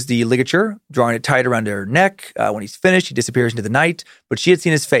 he uses the ligature, drawing it tight around her neck. When he's finished, he disappears into the night, but she had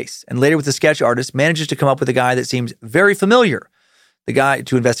seen his face, and later with the sketch artist, manages to come up with a guy that seems very familiar, the guy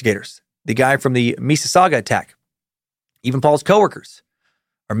to investigators, the guy from the Mississauga attack. Even Paul's coworkers,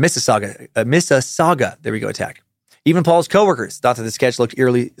 or Mississauga, there we go, attack. Even Paul's coworkers thought that the sketch looked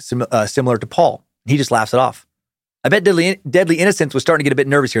eerily similar to Paul. He just laughs it off. I bet Deadly Innocence was starting to get a bit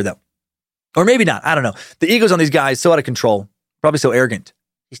nervous here, though. Or maybe not, I don't know. The egos on these guys, so out of control. Probably so arrogant.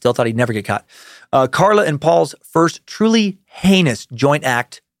 He still thought he'd never get caught. Carla and Paul's first truly heinous joint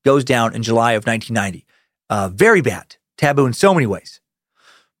act goes down in July of 1990. Very bad. Taboo in so many ways.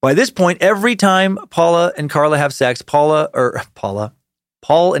 By this point, every time Paul and Carla have sex, Paul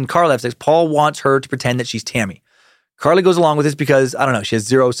and Carla have sex, Paul wants her to pretend that she's Tammy. Carla goes along with this because, I don't know, she has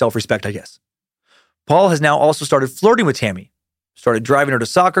zero self-respect, I guess. Paul has now also started flirting with Tammy. Started driving her to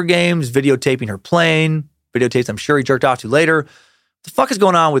soccer games, videotaping her playing. Videotapes I'm sure he jerked off to later. What the fuck is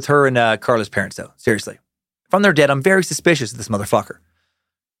going on with her and Carla's parents, though? Seriously. If I'm their dad, I'm very suspicious of this motherfucker.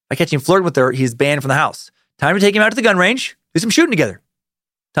 If I catch him flirting with her, he's banned from the house. Time to take him out to the gun range. Do some shooting together.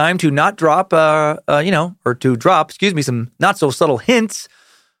 Time to not drop, some not so subtle hints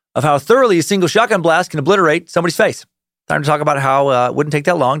of how thoroughly a single shotgun blast can obliterate somebody's face. Time to talk about how it wouldn't take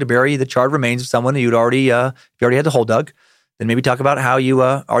that long to bury the charred remains of someone that you already had the hole dug. Then maybe talk about how you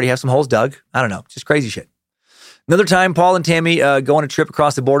already have some holes dug. I don't know. Just crazy shit. Another time, Paul and Tammy go on a trip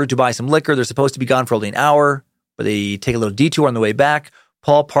across the border to buy some liquor. They're supposed to be gone for only an hour, but they take a little detour on the way back.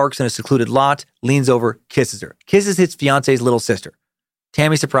 Paul parks in a secluded lot, leans over, kisses her. Kisses his fiance's little sister.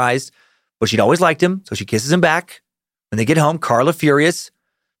 Tammy's surprised, but she'd always liked him, so she kisses him back. When they get home, Carla furious.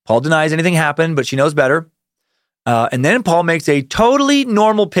 Paul denies anything happened, but she knows better. And then Paul makes a totally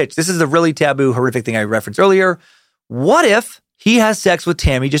normal pitch. This is a really taboo, horrific thing I referenced earlier. What if he has sex with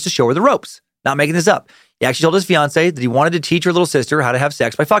Tammy just to show her the ropes? Not making this up. He actually told his fiance that he wanted to teach her little sister how to have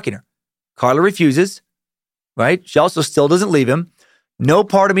sex by fucking her. Carla refuses, right? She also still doesn't leave him. No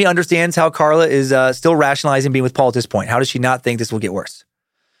part of me understands how Carla is still rationalizing being with Paul at this point. How does she not think this will get worse?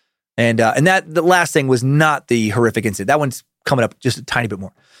 And that the last thing was not the horrific incident. That one's coming up just a tiny bit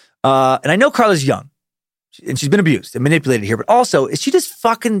more. And I know Carla's young, and she's been abused and manipulated here, but also, is she just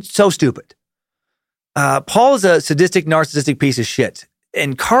fucking so stupid? Paul is a sadistic, narcissistic piece of shit,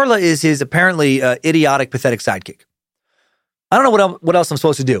 and Carla is his apparently idiotic, pathetic sidekick. I don't know what else I'm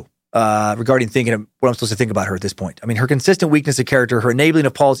supposed to do regarding thinking of what I'm supposed to think about her at this point. I mean, her consistent weakness of character, her enabling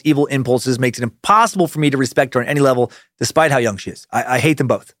of Paul's evil impulses makes it impossible for me to respect her on any level, despite how young she is. I hate them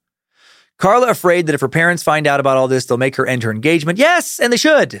both. Carla afraid that if her parents find out about all this, they'll make her end her engagement. Yes, and they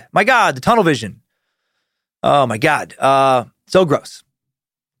should. My God, the tunnel vision. Oh my God. So gross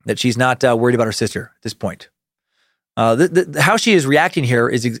that she's not worried about her sister at this point. How she is reacting here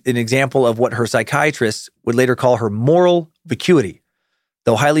is an example of what her psychiatrist would later call her moral vacuity.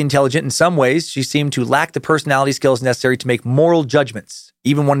 Though highly intelligent in some ways, she seemed to lack the personality skills necessary to make moral judgments,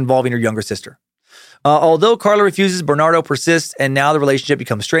 even one involving her younger sister. Although Carla refuses, Bernardo persists, and now the relationship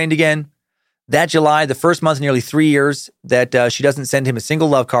becomes strained again. That July, the first month in nearly 3 years that she doesn't send him a single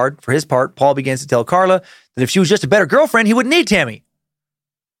love card. For his part, Paul begins to tell Carla that if she was just a better girlfriend, he wouldn't need Tammy.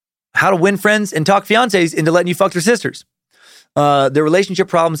 How to win friends and talk fiancés into letting you fuck their sisters. Their relationship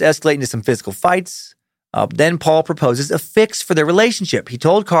problems escalate into some physical fights. Then Paul proposes a fix for their relationship. He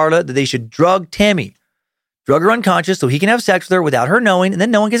told Carla that they should drug Tammy. Drug her unconscious so he can have sex with her without her knowing, and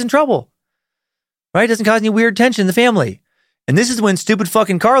then no one gets in trouble. Right? Doesn't cause any weird tension in the family. And this is when stupid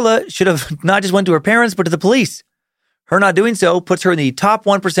fucking Carla should have not just went to her parents, but to the police. Her not doing so puts her in the top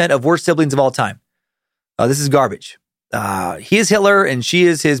 1% of worst siblings of all time. This is garbage. He is Hitler and she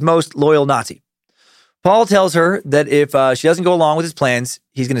is his most loyal Nazi. Paul tells her that if she doesn't go along with his plans,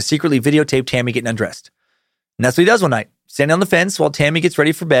 he's going to secretly videotape Tammy getting undressed. And that's what he does one night. Standing on the fence while Tammy gets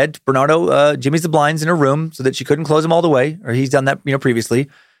ready for bed, Bernardo jimmies the blinds in her room so that she couldn't close them all the way, or he's done that previously.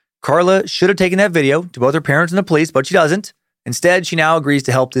 Carla should have taken that video to both her parents and the police, but she doesn't. Instead, she now agrees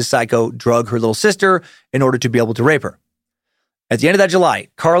to help this psycho drug her little sister in order to be able to rape her. At the end of that July,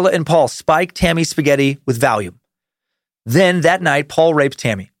 Carla and Paul spike Tammy's spaghetti with Valium. Then that night, Paul rapes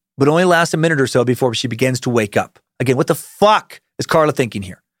Tammy, but only lasts a minute or so before she begins to wake up. Again, what the fuck is Carla thinking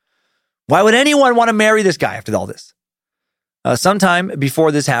here? Why would anyone want to marry this guy after all this? Sometime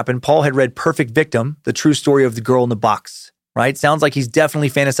before this happened, Paul had read Perfect Victim, the true story of the girl in the box, right? Sounds like he's definitely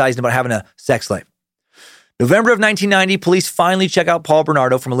fantasizing about having a sex slave. November of 1990, police finally check out Paul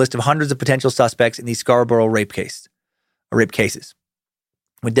Bernardo from a list of hundreds of potential suspects in the Scarborough rape cases.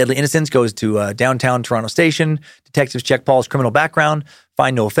 When Deadly Innocence goes to downtown Toronto Station, detectives check Paul's criminal background,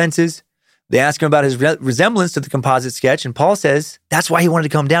 find no offenses. They ask him about his resemblance to the composite sketch, and Paul says that's why he wanted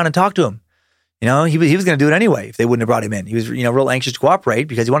to come down and talk to him. You know, he was going to do it anyway if they wouldn't have brought him in. He was, real anxious to cooperate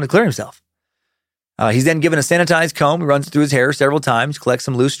because he wanted to clear himself. He's then given a sanitized comb. He runs through his hair several times, collects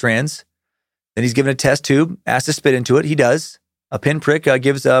some loose strands. Then he's given a test tube, asked to spit into it. He does. A pinprick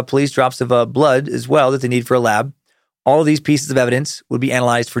gives police drops of blood as well that they need for a lab. All of these pieces of evidence would be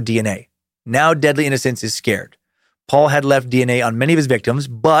analyzed for DNA. Now Deadly Innocence is scared. Paul had left DNA on many of his victims,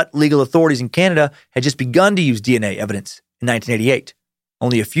 but legal authorities in Canada had just begun to use DNA evidence in 1988.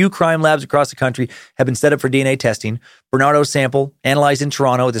 Only a few crime labs across the country have been set up for DNA testing. Bernardo's sample, analyzed in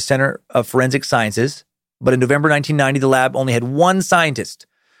Toronto at the Center of Forensic Sciences, but in November 1990, the lab only had one scientist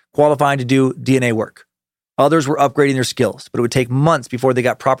qualifying to do DNA work. Others were upgrading their skills, but it would take months before they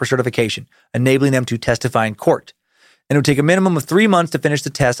got proper certification, enabling them to testify in court. And it would take a minimum of 3 months to finish the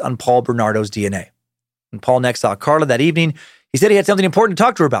test on Paul Bernardo's DNA. When Paul next saw Carla that evening, he said he had something important to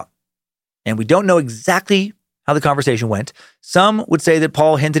talk to her about. And we don't know exactly how the conversation went. Some would say that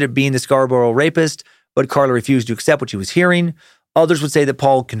Paul hinted at being the Scarborough rapist, but Carla refused to accept what she was hearing. Others would say that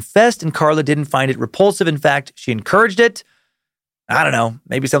Paul confessed and Carla didn't find it repulsive. In fact, she encouraged it. I don't know,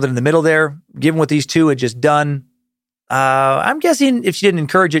 maybe something in the middle there. Given what these two had just done, I'm guessing if she didn't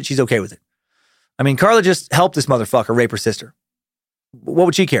encourage it, she's okay with it. I mean, Carla just helped this motherfucker rape her sister. What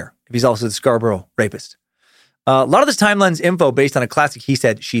would she care if he's also the Scarborough rapist? A lot of this timeline's info based on a classic he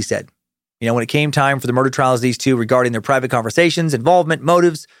said, she said. When it came time for the murder trials of these two regarding their private conversations, involvement,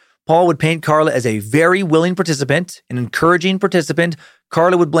 motives, Paul would paint Carla as a very willing participant, an encouraging participant.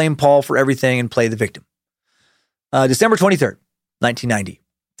 Carla would blame Paul for everything and play the victim. December 23rd, 1990,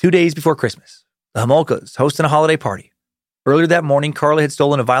 2 days before Christmas, the Homolkas hosting a holiday party. Earlier that morning, Carla had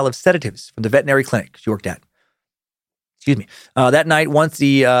stolen a vial of sedatives from the veterinary clinic she worked at. That night, once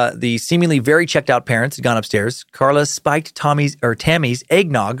the seemingly very checked out parents had gone upstairs, Carla spiked Tammy's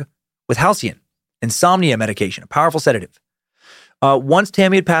eggnog with Halcion, insomnia medication, a powerful sedative. Once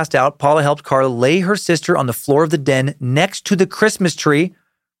Tammy had passed out, Paula helped Carla lay her sister on the floor of the den next to the Christmas tree.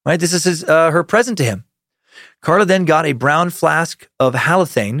 Right, this is her present to him. Carla then got a brown flask of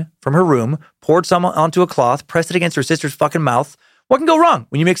halothane from her room, poured some onto a cloth, pressed it against her sister's fucking mouth. What can go wrong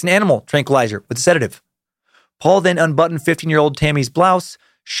when you mix an animal tranquilizer with a sedative? Paul then unbuttoned 15-year-old Tammy's blouse,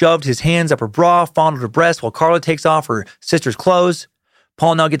 shoved his hands up her bra, fondled her breast while Carla takes off her sister's clothes.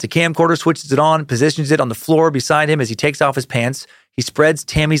 Paul now gets a camcorder, switches it on, positions it on the floor beside him as he takes off his pants. He spreads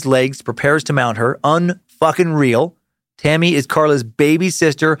Tammy's legs, prepares to mount her. Unfucking real. Tammy is Carla's baby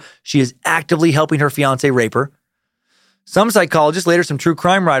sister. She is actively helping her fiancé rape her. Some psychologists, later some true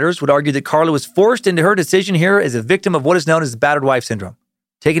crime writers, would argue that Carla was forced into her decision here as a victim of what is known as the battered wife syndrome.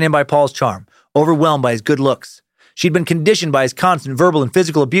 Taken in by Paul's charm, overwhelmed by his good looks. She'd been conditioned by his constant verbal and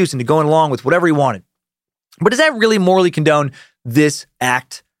physical abuse into going along with whatever he wanted. But does that really morally condone this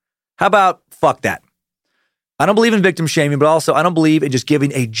act? How about fuck that? I don't believe in victim shaming, but also I don't believe in just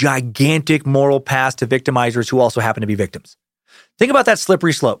giving a gigantic moral pass to victimizers who also happen to be victims. Think about that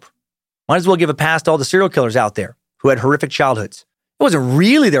slippery slope. Might as well give a pass to all the serial killers out there who had horrific childhoods. It wasn't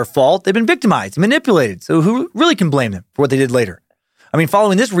really their fault. They've been victimized, manipulated. So who really can blame them for what they did later? I mean,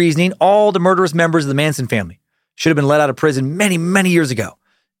 following this reasoning, all the murderous members of the Manson family should have been let out of prison many, many years ago,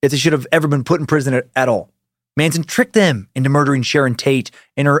 if they should have ever been put in prison at all. Manson tricked them into murdering Sharon Tate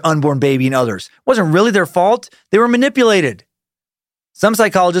and her unborn baby and others. It wasn't really their fault. They were manipulated. Some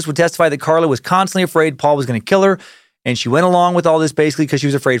psychologists would testify that Carla was constantly afraid Paul was going to kill her, and she went along with all this basically because she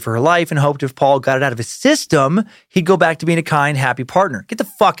was afraid for her life and hoped if Paul got it out of his system, he'd go back to being a kind, happy partner. Get the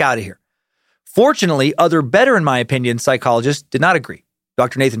fuck out of here. Fortunately, other better, in my opinion, psychologists did not agree.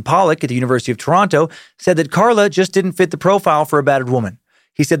 Dr. Nathan Pollock at the University of Toronto said that Carla just didn't fit the profile for a battered woman.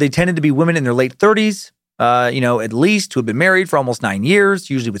 He said they tended to be women in their late 30s, at least, who had been married for almost 9 years,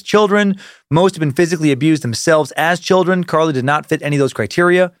 usually with children. Most have been physically abused themselves as children. Carla did not fit any of those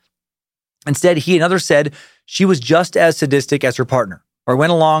criteria. Instead, he and others said she was just as sadistic as her partner, or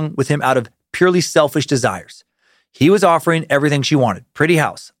went along with him out of purely selfish desires. He was offering everything she wanted. Pretty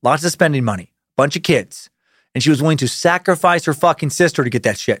house, lots of spending money, bunch of kids. And she was willing to sacrifice her fucking sister to get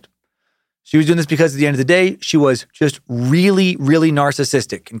that shit. She was doing this because at the end of the day, she was just really, really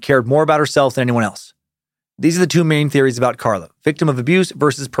narcissistic and cared more about herself than anyone else. These are the two main theories about Carla, victim of abuse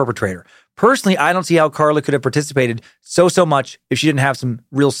versus perpetrator. Personally, I don't see how Carla could have participated so much if she didn't have some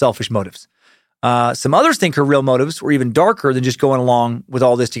real selfish motives. Some others think her real motives were even darker than just going along with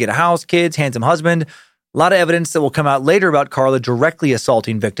all this to get a house, kids, handsome husband. A lot of evidence that will come out later about Carla directly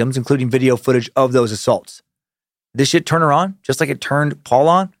assaulting victims, including video footage of those assaults. This shit turned her on, just like it turned Paul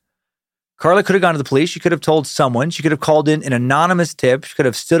on. Carla could have gone to the police. She could have told someone. She could have called in an anonymous tip. She could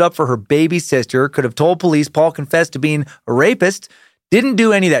have stood up for her baby sister. Could have told police Paul confessed to being a rapist. Didn't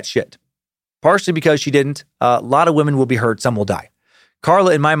do any of that shit. Partially because she didn't. A lot of women will be hurt. Some will die.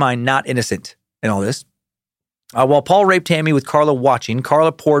 Carla, in my mind, not innocent in all this. While Paul raped Tammy with Carla watching,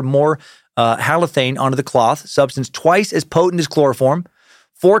 Carla poured more halothane onto the cloth, substance twice as potent as chloroform,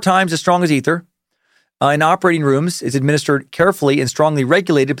 4 times as strong as ether. In operating rooms, it's administered carefully and strongly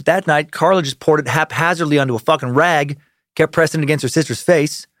regulated, but that night, Carla just poured it haphazardly onto a fucking rag, kept pressing it against her sister's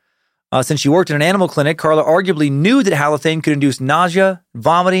face. Since she worked in an animal clinic, Carla arguably knew that halothane could induce nausea,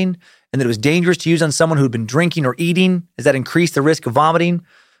 vomiting, and that it was dangerous to use on someone who had been drinking or eating, as that increased the risk of vomiting.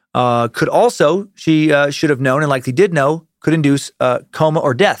 Could also, she should have known and likely did know, could induce coma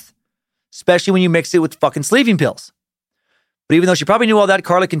or death, especially when you mix it with fucking sleeping pills. But even though she probably knew all that,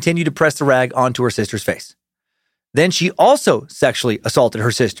 Carla continued to press the rag onto her sister's face. Then she also sexually assaulted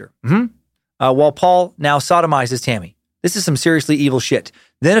her sister. While Paul now sodomizes Tammy. This is some seriously evil shit.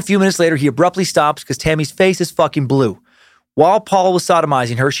 Then a few minutes later, he abruptly stops because Tammy's face is fucking blue. While Paul was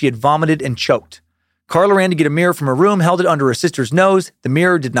sodomizing her, she had vomited and choked. Carla ran to get a mirror from her room, held it under her sister's nose. The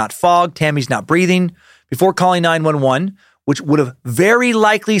mirror did not fog. Tammy's not breathing. Before calling 911, which would have very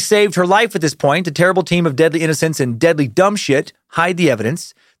likely saved her life at this point, a terrible team of deadly innocents and deadly dumb shit hide the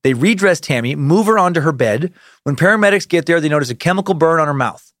evidence. They redress Tammy, move her onto her bed. When paramedics get there, they notice a chemical burn on her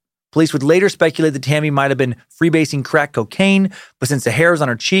mouth. Police would later speculate that Tammy might have been freebasing crack cocaine, but since the hairs on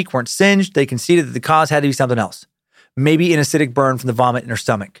her cheek weren't singed, they conceded that the cause had to be something else. Maybe an acidic burn from the vomit in her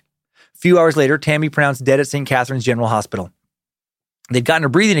stomach. A few hours later, Tammy pronounced dead at St. Catherine's General Hospital. They'd gotten her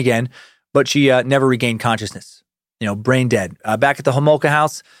breathing again, but she never regained consciousness. Brain dead. Back at the Homolka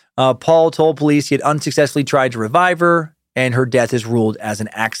house, Paul told police he had unsuccessfully tried to revive her, and her death is ruled as an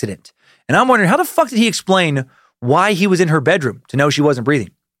accident. And I'm wondering, how the fuck did he explain why he was in her bedroom to know she wasn't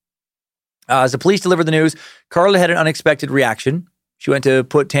breathing. As the police delivered the news, Carla had an unexpected reaction. She went to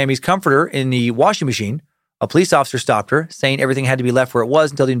put Tammy's comforter in the washing machine. A police officer stopped her, saying everything had to be left where it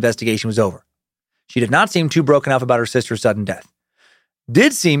was until the investigation was over. She did not seem too broken up about her sister's sudden death.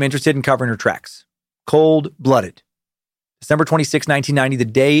 Did seem interested in covering her tracks. Cold-blooded. December 26, 1990,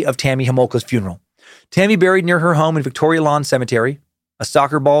 the day of Tammy Homolka's funeral. Tammy buried near her home in Victoria Lawn Cemetery. A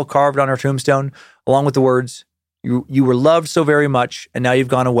soccer ball carved on her tombstone, along with the words, "You were loved so very much, and now you've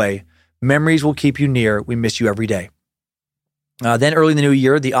gone away. Memories will keep you near. We miss you every day." Then early in the new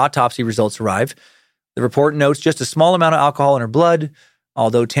year, the autopsy results arrive. The report notes just a small amount of alcohol in her blood.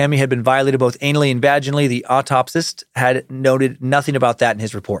 Although Tammy had been violated both anally and vaginally, the autopsist had noted nothing about that in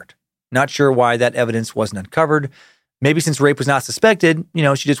his report. Not sure why that evidence wasn't uncovered. Maybe since rape was not suspected,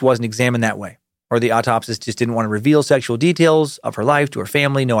 she just wasn't examined that way. Or the autopsist just didn't want to reveal sexual details of her life to her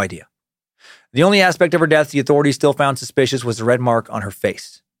family, no idea. The only aspect of her death the authorities still found suspicious was the red mark on her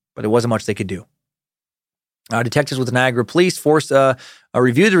face, but there wasn't much they could do. Detectives with the Niagara Police Force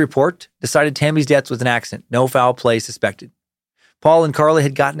reviewed the report, decided Tammy's death was an accident, no foul play suspected. Paul and Carla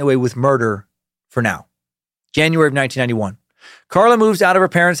had gotten away with murder for now. January of 1991. Carla moves out of her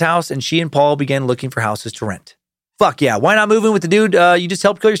parents' house, and she and Paul began looking for houses to rent. Fuck yeah, why not move in with the dude you just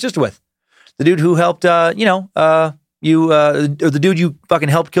helped kill your sister with? The dude who helped, or the dude you fucking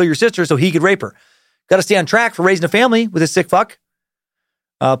helped kill your sister so he could rape her. Got to stay on track for raising a family with a sick fuck.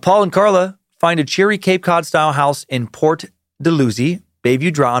 Paul and Carla find a cheery Cape Cod-style house in Port Dalhousie,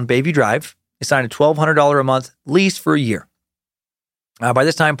 Bayview Drive. They signed a $1,200 a month lease for a year. By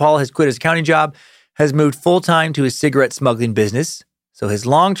this time, Paul has quit his accounting job, has moved full-time to his cigarette smuggling business, so his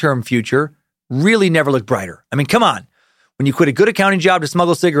long-term future really never looked brighter. I mean, come on. When you quit a good accounting job to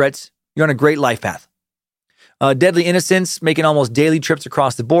smuggle cigarettes, you're on a great life path. Deadly Innocence, making almost daily trips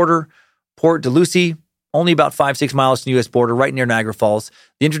across the border. Port Dalhousie, only about 5-6 miles from the U.S. border, right near Niagara Falls.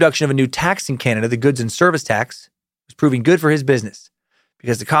 The introduction of a new tax in Canada, the goods and service tax, was proving good for his business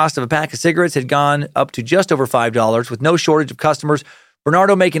because the cost of a pack of cigarettes had gone up to just over $5 with no shortage of customers.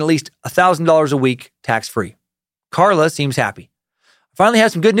 Bernardo making at least $1,000 a week tax-free. Carla seems happy. "I finally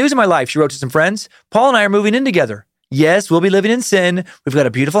have some good news in my life," she wrote to some friends. "Paul and I are moving in together. Yes, we'll be living in sin. We've got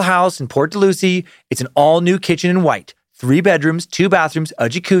a beautiful house in Port Dalhousie. It's an all-new kitchen in white. 3 bedrooms, 2 bathrooms, a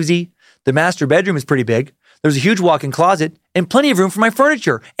jacuzzi. The master bedroom is pretty big. There's a huge walk-in closet and plenty of room for my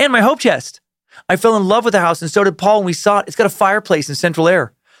furniture and my hope chest. I fell in love with the house, and so did Paul when we saw it. It's got a fireplace and central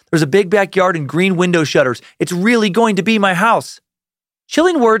air. There's a big backyard and green window shutters. It's really going to be my house."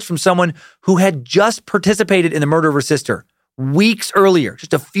 Chilling words from someone who had just participated in the murder of her sister weeks earlier,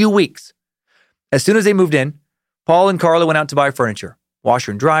 just a few weeks. As soon as they moved in, Paul and Carla went out to buy furniture,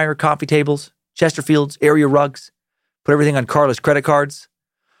 washer and dryer, coffee tables, Chesterfields, area rugs, put everything on Carla's credit cards.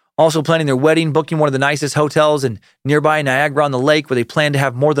 Also planning their wedding, booking one of the nicest hotels in nearby Niagara-on-the-Lake where they planned to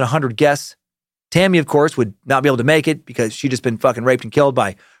have more than 100 guests. Tammy, of course, would not be able to make it because she'd just been fucking raped and killed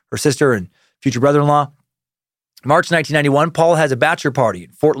by her sister and future brother-in-law. March 1991, Paul has a bachelor party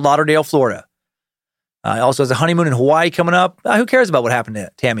in Fort Lauderdale, Florida. He also has a honeymoon in Hawaii coming up. Who cares about what happened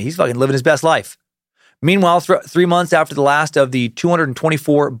to Tammy? He's fucking living his best life. Meanwhile, 3 months after the last of the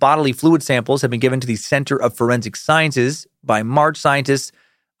 224 bodily fluid samples had been given to the Center of Forensic Sciences by March scientists,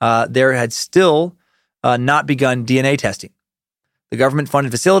 there had still not begun DNA testing. The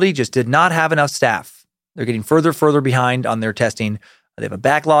government-funded facility just did not have enough staff. They're getting further behind on their testing. They have a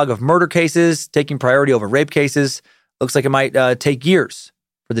backlog of murder cases, taking priority over rape cases. Looks like it might take years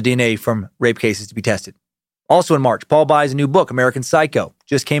for the DNA from rape cases to be tested. Also in March, Paul buys a new book, American Psycho.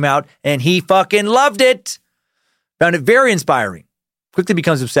 Just came out, and he fucking loved it. Found it very inspiring. Quickly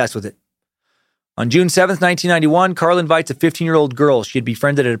becomes obsessed with it. On June 7th, 1991, Carla invites a 15-year-old girl she had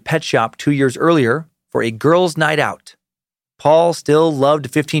befriended at a pet shop 2 years earlier for a girls' night out. Paul still loved a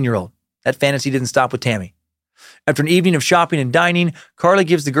 15-year-old. That fantasy didn't stop with Tammy. After an evening of shopping and dining, Carla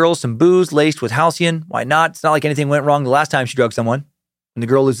gives the girls some booze laced with halcyon. Why not? It's not like anything went wrong the last time she drugged someone. When the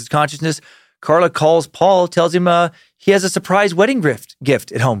girl loses consciousness, Carla calls Paul, tells him he has a surprise wedding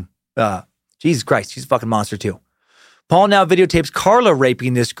gift at home. Jesus Christ, she's a fucking monster too. Paul now videotapes Carla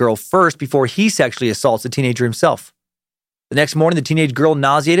raping this girl first before he sexually assaults the teenager himself. The next morning, the teenage girl,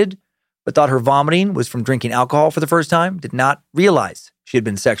 nauseated, but thought her vomiting was from drinking alcohol for the first time, did not realize she had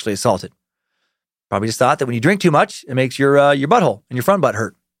been sexually assaulted. Probably just thought that when you drink too much, it makes your butthole and your front butt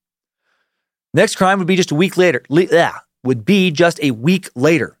hurt. Next crime would be just a week later.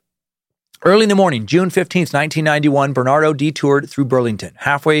 Early in the morning, June 15th, 1991, Bernardo detoured through Burlington,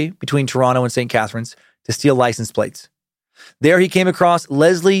 halfway between Toronto and St. Catharines, to steal license plates. There he came across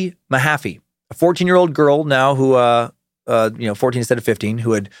Leslie Mahaffey, a 14-year-old girl now who, 14 instead of 15,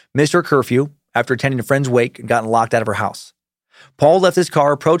 who had missed her curfew after attending a friend's wake and gotten locked out of her house. Paul left his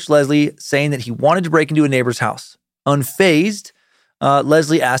car, approached Leslie, saying that he wanted to break into a neighbor's house. Unfazed,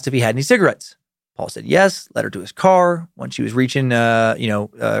 Leslie asked if he had any cigarettes. Paul said yes, led her to his car. When she was reaching,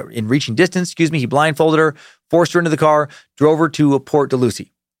 in reaching distance, he blindfolded her, forced her into the car, drove her to Port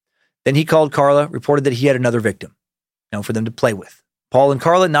Dalhousie. Then he called Carla, reported that he had another victim, for them to play with. Paul and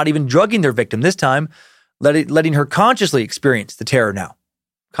Carla not even drugging their victim this time, letting her consciously experience the terror now.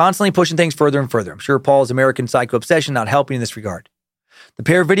 Constantly pushing things further and further. I'm sure Paul's American Psycho obsession not helping in this regard. The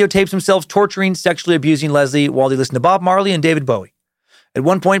pair videotapes themselves torturing, sexually abusing Leslie while they listen to Bob Marley and David Bowie. At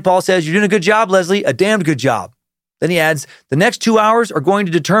one point, Paul says, "You're doing a good job, Leslie, a damned good job." Then he adds, "The next 2 hours are going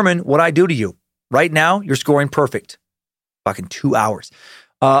to determine what I do to you. Right now, you're scoring perfect." Fucking 2 hours.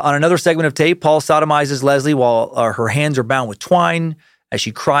 On another segment of tape, Paul sodomizes Leslie while her hands are bound with twine. As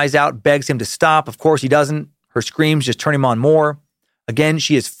she cries out, begs him to stop. Of course, he doesn't. Her screams just turn him on more. Again,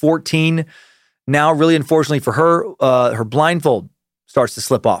 she is 14. Now, really unfortunately for her, her blindfold starts to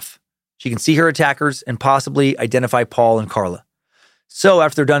slip off. She can see her attackers and possibly identify Paul and Carla. So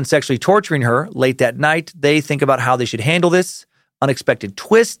after they're done sexually torturing her late that night, they think about how they should handle this. Unexpected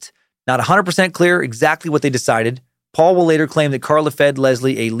twist. Not 100% clear exactly what they decided. Paul will later claim that Carla fed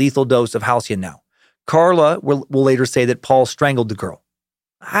Leslie a lethal dose of Halcion now. Carla will later say that Paul strangled the girl.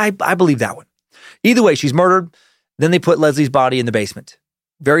 I believe that one. Either way, she's murdered. Then they put Leslie's body in the basement.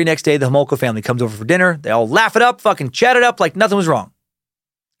 Very next day, the Homolka family comes over for dinner. They all laugh it up, fucking chat it up like nothing was wrong.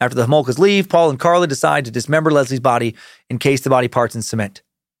 After the Homolkas leave, Paul and Carla decide to dismember Leslie's body, encase the body parts in cement.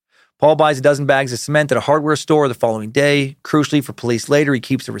 Paul buys a dozen bags of cement at a hardware store the following day. Crucially for police later, he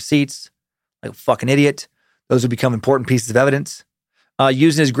keeps the receipts. Like a fucking idiot. Those would become important pieces of evidence.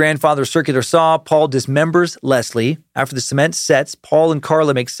 Using his grandfather's circular saw, Paul dismembers Leslie. After the cement sets, Paul and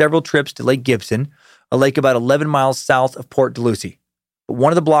Carla make several trips to Lake Gibson, a lake about 11 miles south of Port Dalhousie. But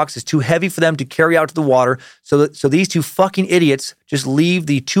one of the blocks is too heavy for them to carry out to the water, so these two fucking idiots just leave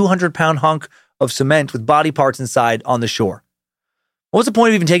the 200-pound hunk of cement with body parts inside on the shore. What's the point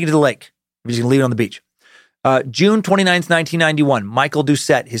of even taking it to the lake if you're just going to leave it on the beach? June 29th, 1991, Michael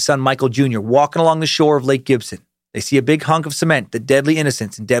Doucette, his son Michael Jr., walking along the shore of Lake Gibson. They see a big hunk of cement that deadly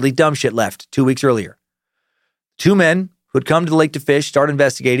innocents and deadly dumb shit left 2 weeks earlier. Two men who had come to the lake to fish start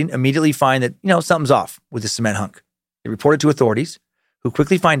investigating, immediately find that, something's off with the cement hunk. They report it to authorities, who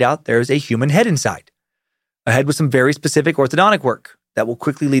quickly find out there's a human head inside. A head with some very specific orthodontic work that will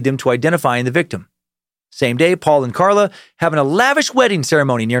quickly lead them to identifying the victim. Same day, Paul and Carla having a lavish wedding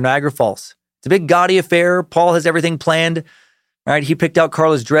ceremony near Niagara Falls. It's a big gaudy affair. Paul has everything planned. Right? He picked out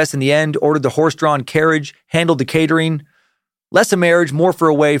Carla's dress in the end, ordered the horse-drawn carriage, handled the catering. Less a marriage, more for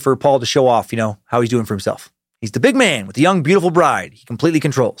a way for Paul to show off, how he's doing for himself. He's the big man with the young, beautiful bride he completely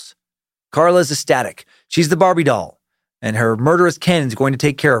controls. Carla's ecstatic. She's the Barbie doll, and her murderous Ken's going to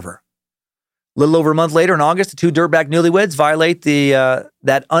take care of her. A little over a month later, in August, the two dirtbag newlyweds violate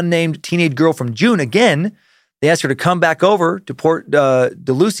that unnamed teenage girl from June again. They ask her to come back over to Port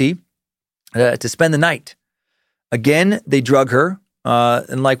Dalhousie to spend the night. Again, they drug her,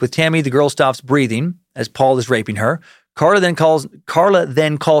 and like with Tammy, the girl stops breathing as Paul is raping her. Carla then calls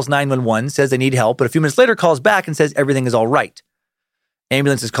 911, says they need help, but a few minutes later calls back and says everything is all right.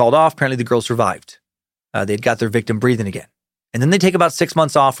 Ambulance is called off. Apparently the girl survived. They'd got their victim breathing again. And then they take about 6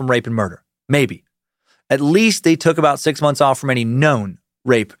 months off from rape and murder. Maybe. At least they took about 6 months off from any known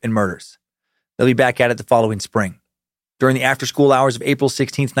rape and murders. They'll be back at it the following spring. During the after-school hours of April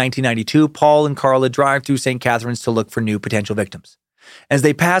 16th, 1992, Paul and Carla drive through St. Catharines to look for new potential victims. As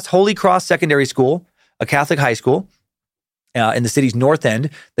they pass Holy Cross Secondary School, a Catholic high school in the city's north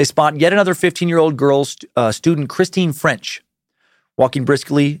end, they spot yet another 15-year-old girl student, Christine French, walking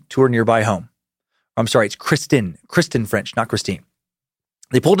briskly to her nearby home. I'm sorry, it's Kristen French, not Christine.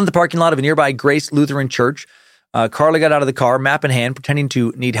 They pulled into the parking lot of a nearby Grace Lutheran church. Carla got out of the car, map in hand, pretending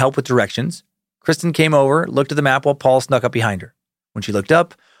to need help with directions. Kristen came over, looked at the map while Paul snuck up behind her. When she looked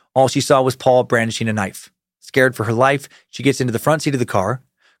up, all she saw was Paul brandishing a knife. Scared for her life, she gets into the front seat of the car.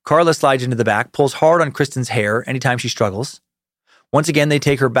 Carla slides into the back, pulls hard on Kristen's hair anytime she struggles. Once again, they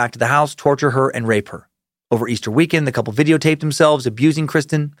take her back to the house, torture her, and rape her. Over Easter weekend, the couple videotaped themselves abusing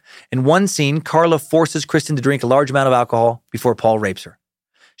Kristen. In one scene, Carla forces Kristen to drink a large amount of alcohol before Paul rapes her.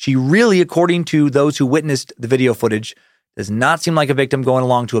 She really, according to those who witnessed the video footage, does not seem like a victim going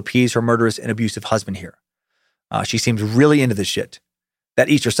along to appease her murderous and abusive husband here. She seems really into this shit. That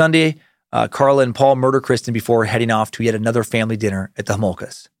Easter Sunday, Carla and Paul murder Kristen before heading off to yet another family dinner at the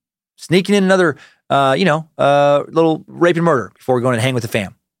Homolkas. Sneaking in another, little rape and murder before going to hang with the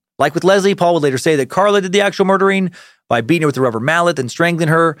fam. Like with Leslie, Paul would later say that Carla did the actual murdering by beating her with a rubber mallet and strangling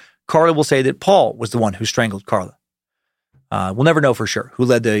her. Carla will say that Paul was the one who strangled Carla. We'll never know for sure who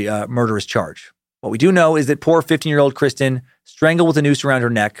led the murderous charge. What we do know is that poor 15-year-old Kristen strangled with a noose around her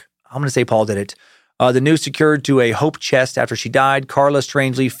neck. I'm going to say Paul did it. The noose secured to a hope chest after she died. Carla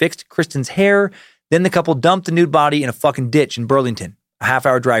strangely fixed Kristen's hair. Then the couple dumped the nude body in a fucking ditch in Burlington, a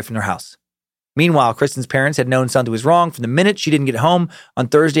half-hour drive from their house. Meanwhile, Kristen's parents had known something was wrong from the minute she didn't get home on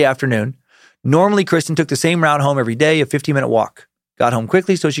Thursday afternoon. Normally, Kristen took the same route home every day, a 15-minute walk. Got home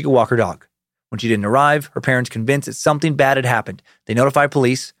quickly so she could walk her dog. When she didn't arrive, her parents convinced that something bad had happened. They notified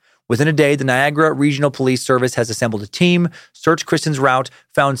police. Within a day, the Niagara Regional Police Service has assembled a team, searched Kristen's route,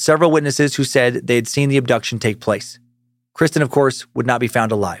 found several witnesses who said they had seen the abduction take place. Kristen, of course, would not be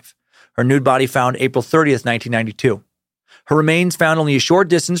found alive. Her nude body found April 30th, 1992. Her remains found only a short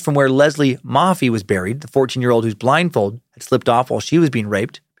distance from where Leslie Mahaffey was buried, the 14-year-old whose blindfold had slipped off while she was being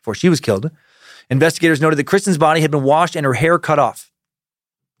raped before she was killed. Investigators noted that Kristen's body had been washed and her hair cut off.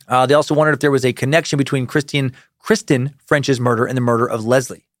 They also wondered if there was a connection between Kristen French's murder and the murder of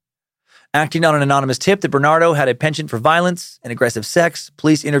Leslie. Acting on an anonymous tip that Bernardo had a penchant for violence and aggressive sex,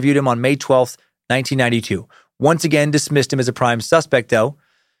 police interviewed him on May 12th, 1992. Once again dismissed him as a prime suspect, though,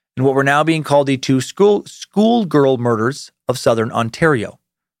 in what were now being called the two schoolgirl murders of Southern Ontario.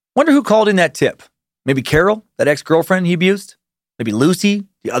 Wonder who called in that tip? Maybe Carol, that ex-girlfriend he abused? Maybe Lucy,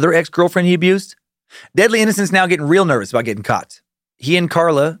 the other ex-girlfriend he abused? Deadly Innocent's now getting real nervous about getting caught. He and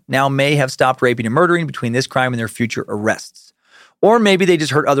Carla now may have stopped raping and murdering between this crime and their future arrests. Or maybe they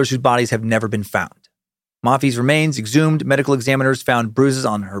just hurt others whose bodies have never been found. Mahaffey's remains exhumed. Medical examiners found bruises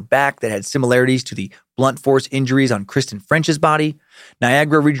on her back that had similarities to the blunt force injuries on Kristen French's body.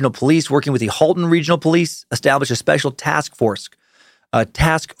 Niagara Regional Police, working with the Halton Regional Police, established a special task force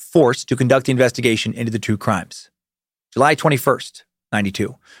to conduct the investigation into the two crimes. July 21st,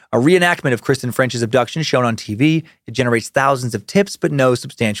 92. A reenactment of Kristen French's abduction shown on TV. It generates thousands of tips, but no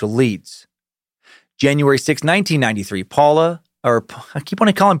substantial leads. January 6, 1993, I keep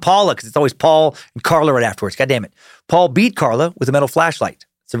on calling Paula because it's always Paul and Carla right afterwards. God damn it. Paul beat Carla with a metal flashlight,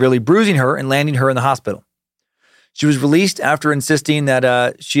 severely bruising her and landing her in the hospital. She was released after insisting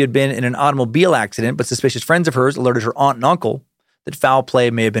that she had been in an automobile accident, but suspicious friends of hers alerted her aunt and uncle that foul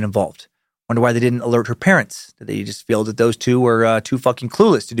play may have been involved. Wonder why they didn't alert her parents. Did they just feel that those two were too fucking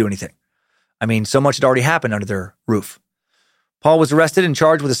clueless to do anything? I mean, so much had already happened under their roof. Paul was arrested and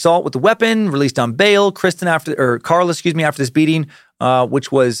charged with assault with a weapon, released on bail. Carla, after this beating,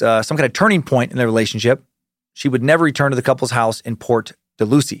 which was some kind of turning point in their relationship. She would never return to the couple's house in Port de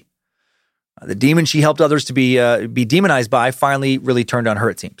Lucie. The demon she helped others to be demonized by finally really turned on her,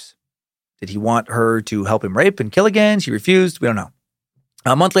 it seems. Did he want her to help him rape and kill again? She refused. We don't know.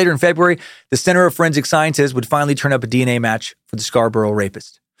 A month later in February, the Center of Forensic Sciences would finally turn up a DNA match for the Scarborough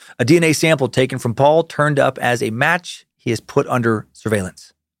rapist. A DNA sample taken from Paul turned up as a match. He is put under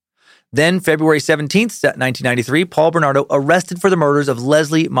surveillance. Then, February 17th, 1993, Paul Bernardo arrested for the murders of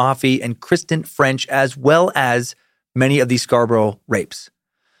Leslie Mahaffey and Kristen French, as well as many of these Scarborough rapes.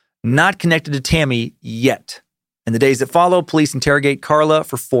 Not connected to Tammy yet. In the days that follow, police interrogate Carla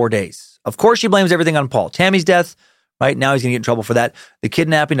for 4 days. Of course, she blames everything on Paul. Tammy's death, right? Now he's going to get in trouble for that. The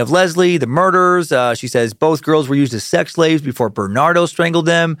kidnapping of Leslie, the murders. She says both girls were used as sex slaves before Bernardo strangled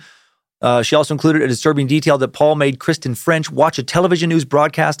them. She also included a disturbing detail that Paul made Kristen French watch a television news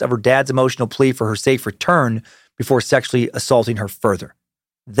broadcast of her dad's emotional plea for her safe return before sexually assaulting her further.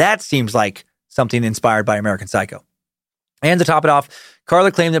 That seems like something inspired by American Psycho. And to top it off,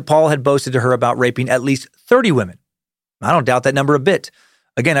 Carla claimed that Paul had boasted to her about raping at least 30 women. I don't doubt that number a bit.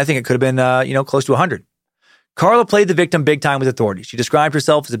 Again, I think it could have been, close to 100. Carla played the victim big time with authorities. She described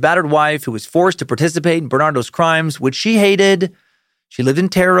herself as a battered wife who was forced to participate in Bernardo's crimes, which she hated. She lived in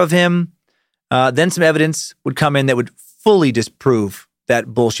terror of him. Then some evidence would come in that would fully disprove that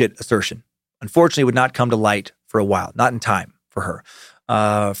bullshit assertion. Unfortunately, it would not come to light for a while, not in time for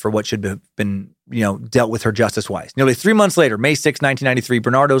her, for what should have been, dealt with her justice-wise. Nearly 3 months later, May 6, 1993,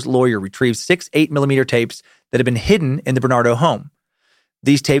 Bernardo's lawyer retrieved 6 8mm tapes that had been hidden in the Bernardo home.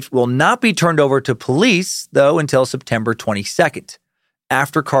 These tapes will not be turned over to police, though, until September 22nd,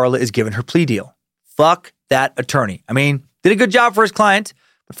 after Carla is given her plea deal. Fuck that attorney. I mean, did a good job for his client,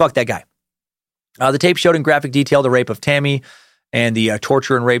 but fuck that guy. The tape showed in graphic detail the rape of Tammy and the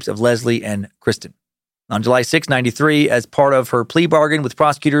torture and rapes of Leslie and Kristen. On July 6, 1993, as part of her plea bargain with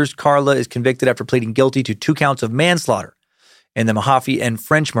prosecutors, Carla is convicted after pleading guilty to 2 counts of manslaughter in the Mahaffey and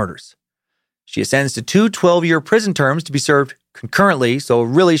French murders. She is sentenced to 2 12-year prison terms to be served concurrently, so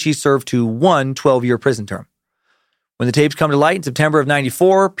really she served to 1 12-year prison term. When the tapes come to light in September of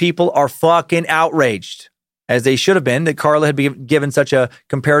 94, people are fucking outraged, as they should have been, that Carla had been given such a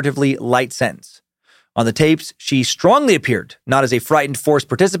comparatively light sentence. On the tapes, she strongly appeared, not as a frightened forced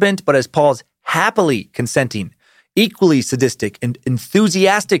participant, but as Paul's happily consenting equally sadistic and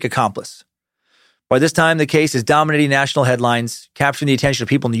enthusiastic accomplice. By this time, the case is dominating national headlines, capturing the attention of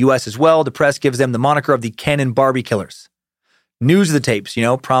people in the U.S. as well. The press gives them the moniker of the Ken and Barbie killers. News of the tapes,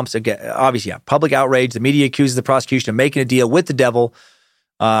 prompts, obviously, public outrage. The media accuses the prosecution of making a deal with the devil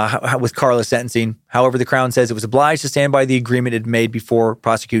with Carla's sentencing. However, the Crown says it was obliged to stand by the agreement it made before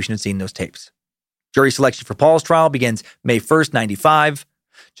prosecution had seen those tapes. Jury selection for Paul's trial begins May 1st, 95.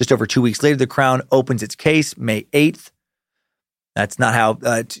 Just over 2 weeks later, the Crown opens its case, May 8th. That's not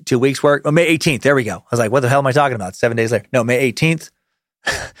how 2 weeks work. Oh, May 18th. There we go. I was like, what the hell am I talking about? 7 days later. No, May 18th.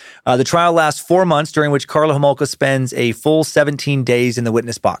 The trial lasts 4 months, during which Karla Homolka spends a full 17 days in the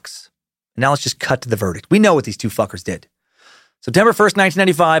witness box. And now let's just cut to the verdict. We know what these two fuckers did. September 1st,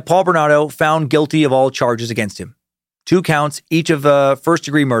 1995, Paul Bernardo found guilty of all charges against him. 2 counts, each of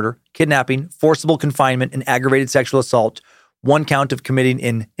first-degree murder, kidnapping, forcible confinement, and aggravated sexual assault. 1 count of committing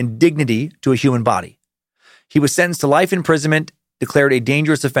an indignity to a human body. He was sentenced to life imprisonment, declared a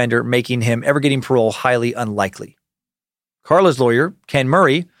dangerous offender, making him ever getting parole highly unlikely. Karla's lawyer, Ken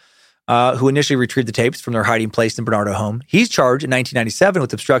Murray, who initially retrieved the tapes from their hiding place in Bernardo home, he's charged in 1997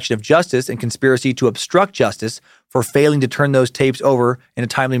 with obstruction of justice and conspiracy to obstruct justice for failing to turn those tapes over in a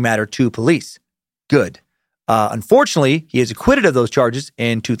timely manner to police. Good. Unfortunately, he is acquitted of those charges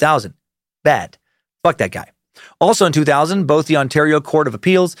in 2000. Bad. Fuck that guy. Also in 2000, both the Ontario Court of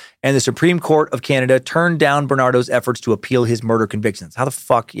Appeals and the Supreme Court of Canada turned down Bernardo's efforts to appeal his murder convictions. How the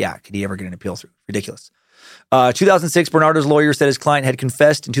fuck, could he ever get an appeal through? Ridiculous. 2006, Bernardo's lawyer said his client had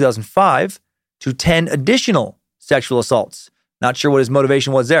confessed in 2005 to 10 additional sexual assaults. Not sure what his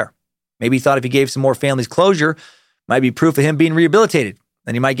motivation was there. Maybe he thought if he gave some more families closure, might be proof of him being rehabilitated,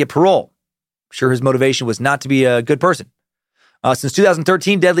 then he might get parole. I'm sure his motivation was not to be a good person. Since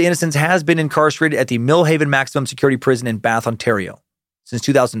 2013, Deadly Innocence has been incarcerated at the Millhaven Maximum Security Prison in Bath, Ontario. Since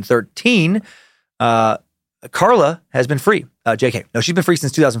 2013, Karla has been free. JK. No, she's been free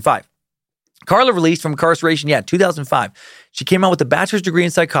since 2005. Karla released from incarceration, 2005. She came out with a bachelor's degree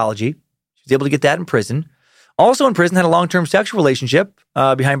in psychology. She was able to get that in prison. Also in prison, had a long-term sexual relationship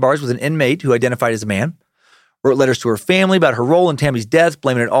behind bars with an inmate who identified as a man. Wrote letters to her family about her role in Tammy's death,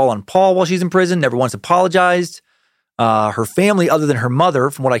 blaming it all on Paul while she's in prison. Never once apologized. Her family, other than her mother,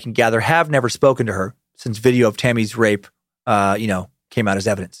 from what I can gather, have never spoken to her since video of Tammy's rape, came out as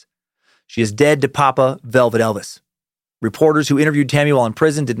evidence. She is dead to Papa Velvet Elvis. Reporters who interviewed Tammy while in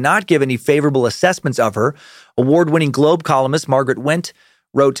prison did not give any favorable assessments of her. Award-winning Globe columnist Margaret Wendt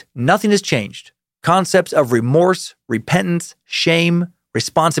wrote, "Nothing has changed. Concepts of remorse, repentance, shame,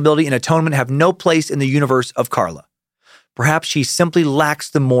 responsibility, and atonement have no place in the universe of Karla. Perhaps she simply lacks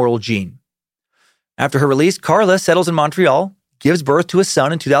the moral gene." After her release, Karla settles in Montreal, gives birth to a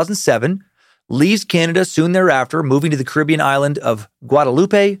son in 2007, leaves Canada soon thereafter, moving to the Caribbean island of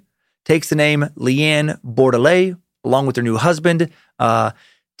Guadeloupe, takes the name Leanne Bordelais, along with their new husband,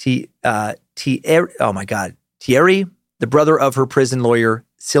 Thierry, the brother of her prison lawyer,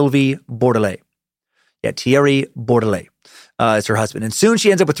 Sylvie Bordelais. Thierry Bordelais is her husband. And soon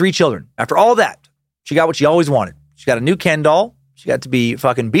she ends up with 3 children. After all that, she got what she always wanted. She got a new Ken doll. She got to be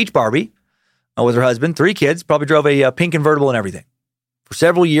fucking Beach Barbie with her husband. 3 kids, probably drove a pink convertible and everything. For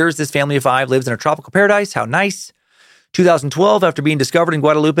several years, this family of 5 lives in a tropical paradise. How nice. 2012, after being discovered in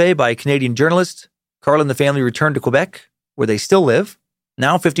Guadeloupe by a Canadian journalist, Karla and the family returned to Quebec, where they still live.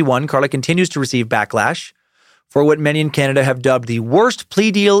 Now 51, Karla continues to receive backlash for what many in Canada have dubbed the worst plea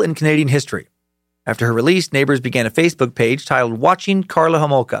deal in Canadian history. After her release, neighbors began a Facebook page titled Watching Karla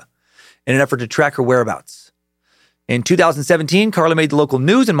Homolka in an effort to track her whereabouts. In 2017, Karla made the local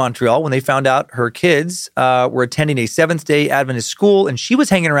news in Montreal when they found out her kids were attending a Seventh-day Adventist school and she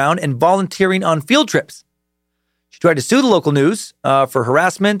was hanging around and volunteering on field trips. She tried to sue the local news for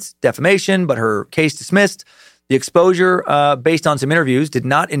harassment, defamation, but her case dismissed. The exposure, based on some interviews, did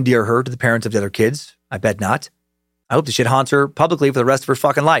not endear her to the parents of the other kids. I bet not. I hope the shit haunts her publicly for the rest of her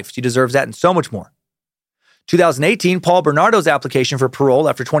fucking life. She deserves that and so much more. 2018, Paul Bernardo's application for parole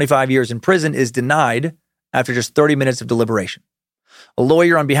after 25 years in prison is denied after just 30 minutes of deliberation. A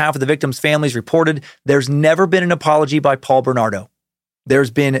lawyer on behalf of the victims' families reported there's never been an apology by Paul Bernardo.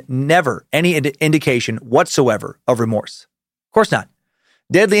 There's been never any indication whatsoever of remorse. Of course not.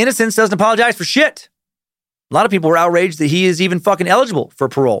 Deadly Innocence doesn't apologize for shit. A lot of people were outraged that he is even fucking eligible for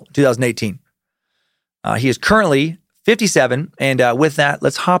parole in 2018. He is currently 57, and with that,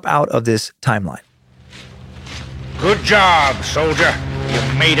 let's hop out of this timeline. Good job, soldier. You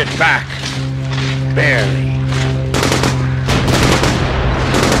made it back. Barely.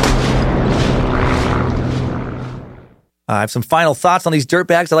 I have some final thoughts on these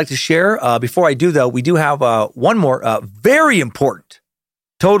dirtbags I'd like to share. Before I do, though, we do have one more very important,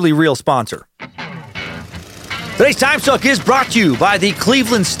 totally real sponsor. Today's Time Suck is brought to you by the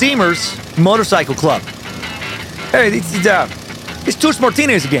Cleveland Steamers Motorcycle Club. Hey, it's Toots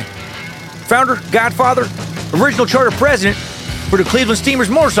Martinez again. Founder, godfather, original charter president for the Cleveland Steamers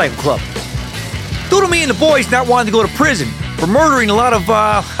Motorcycle Club. Due to me and the boys not wanting to go to prison for murdering a lot of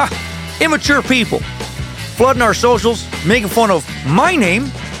immature people, flooding our socials, making fun of my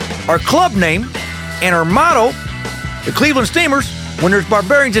name, our club name, and our motto, the Cleveland Steamers, when there's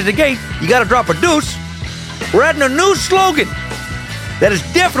barbarians at the gate, you gotta drop a deuce. We're adding a new slogan that is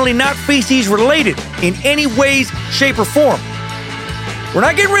definitely not feces related in any ways, shape, or form. We're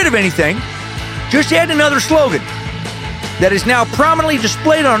not getting rid of anything, just adding another slogan that is now prominently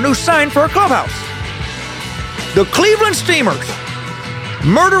displayed on a new sign for our clubhouse. The Cleveland Steamers,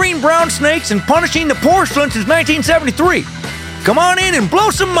 murdering brown snakes and punishing the porcelain since 1973. Come on in and blow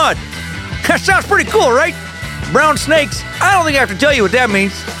some mud. That sounds pretty cool, right? Brown snakes, I don't think I have to tell you what that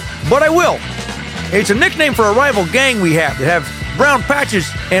means, but I will. It's a nickname for a rival gang we have that have brown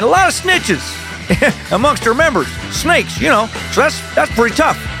patches and a lot of snitches amongst our members. Snakes, so that's pretty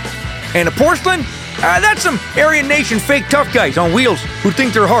tough. And the porcelain, that's some Aryan Nation fake tough guys on wheels who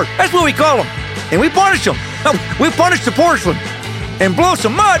think they're hard. That's what we call them. And we punish them. We punish the porcelain. And blow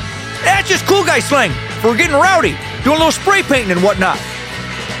some mud, that's just cool guy slang for getting rowdy, doing a little spray painting and whatnot.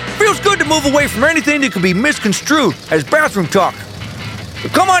 Feels good to move away from anything that could be misconstrued as bathroom talk. So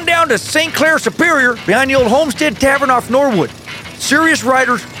come on down to St. Clair Superior behind the old Homestead Tavern off Norwood. Serious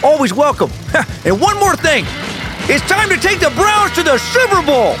riders always welcome. And one more thing, it's time to take the Browns to the Super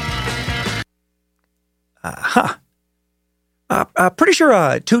Bowl. I'm pretty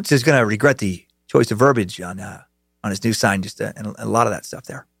sure Toots is going to regret the choice of verbiage on his new sign, and a lot of that stuff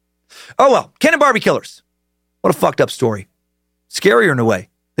there. Oh well, Ken and Barbie killers. What a fucked up story. Scarier in a way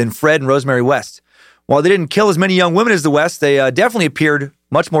than Fred and Rosemary West. While they didn't kill as many young women as the West, they definitely appeared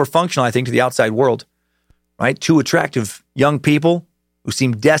much more functional, I think, to the outside world. Right? Two attractive young people who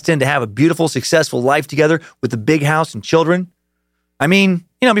seemed destined to have a beautiful, successful life together with a big house and children. I mean,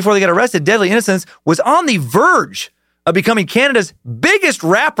 before they got arrested, Deadly Innocence was on the verge of becoming Canada's biggest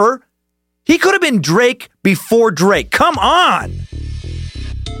rapper. He could have been Drake before Drake. Come on!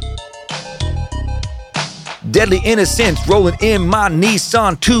 Deadly Innocence rolling in my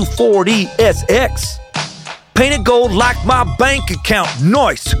Nissan 240 SX. Painted gold like my bank account.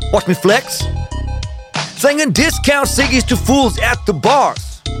 Nice. Watch me flex. Slinging discount ciggies to fools at the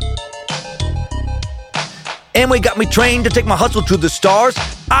bars. Amway got me trained to take my hustle to the stars.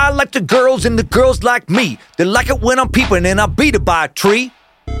 I like the girls and the girls like me. They like it when I'm peeping and I beat it by a tree.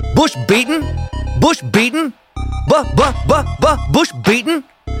 Bush beaten, bush beaten, bush beaten,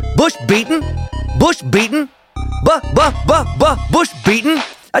 bush beaten, bush beaten, bush beaten.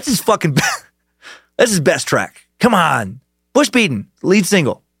 That's his fucking, that's his best track. Come on. Bush beaten, lead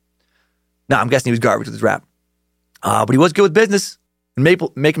single. No, I'm guessing he was garbage with his rap. But he was good with business and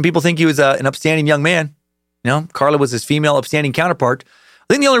making people think he was an upstanding young man. Carla was his female upstanding counterpart.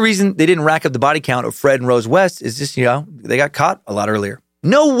 I think the only reason they didn't rack up the body count of Fred and Rose West is just, they got caught a lot earlier.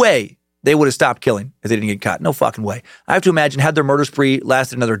 No way they would have stopped killing if they didn't get caught. No fucking way. I have to imagine had their murder spree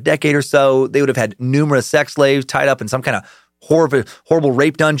lasted another decade or so, they would have had numerous sex slaves tied up in some kind of horrible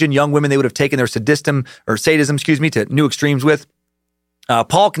rape dungeon. Young women they would have taken their sadism to new extremes with.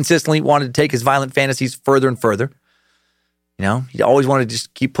 Paul consistently wanted to take his violent fantasies further and further. He always wanted to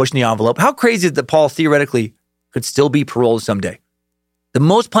just keep pushing the envelope. How crazy is it that Paul theoretically could still be paroled someday? The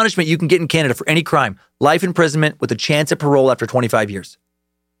most punishment you can get in Canada for any crime, life imprisonment with a chance at parole after 25 years.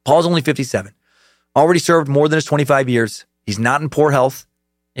 Paul's only 57, already served more than his 25 years. He's not in poor health.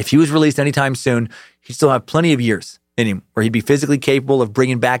 If he was released anytime soon, he'd still have plenty of years in him where he'd be physically capable of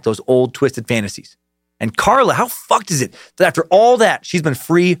bringing back those old twisted fantasies. And Carla, how fucked is it that after all that, she's been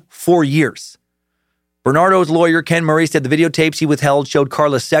free 4 years? Bernardo's lawyer, Ken Murray, said the videotapes he withheld showed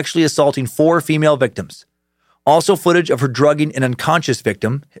Carla sexually assaulting 4 female victims. Also footage of her drugging an unconscious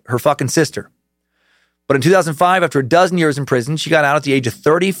victim, her fucking sister. But in 2005, after a dozen years in prison, she got out at the age of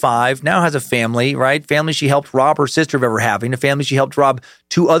 35, now has a family, right? Family she helped rob her sister of ever having, a family she helped rob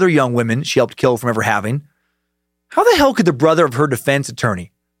 2 other young women she helped kill from ever having. How the hell could the brother of her defense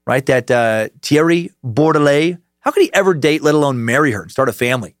attorney, right, that Thierry Bordelais, how could he ever date, let alone marry her and start a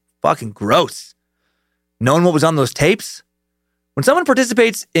family? Fucking gross. Knowing what was on those tapes? When someone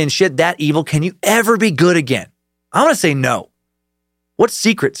participates in shit that evil, can you ever be good again? I want to say no. What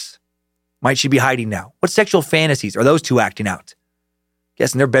secrets might she be hiding now? What sexual fantasies are those two acting out?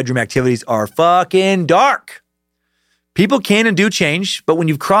 Guessing their bedroom activities are fucking dark. People can and do change, but when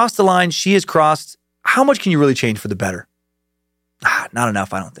you've crossed the line she has crossed, how much can you really change for the better? Not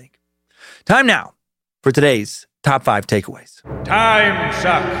enough, I don't think. Time now for today's top 5 takeaways. Time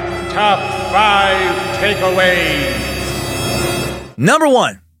Suck top 5 takeaways. Number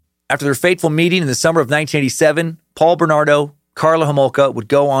 1. After their fateful meeting in the summer of 1987, Paul Bernardo, Karla Homolka would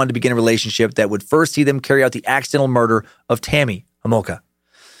go on to begin a relationship that would first see them carry out the accidental murder of Tammy Homolka.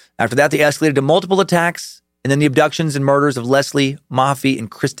 After that, they escalated to multiple attacks and then the abductions and murders of Leslie Mahaffey and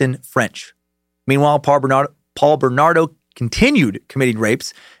Kristen French. Meanwhile, Paul Bernardo continued committing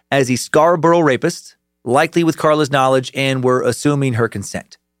rapes as a Scarborough rapist, likely with Karla's knowledge and were assuming her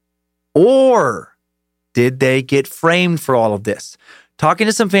consent. Or did they get framed for all of this? Talking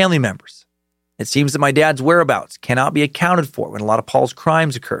to some family members, it seems that my dad's whereabouts cannot be accounted for when a lot of Paul's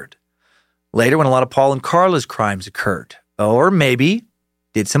crimes occurred. Later, when a lot of Paul and Karla's crimes occurred. Or maybe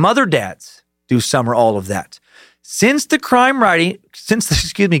did some other dads do some or all of that? Since the crime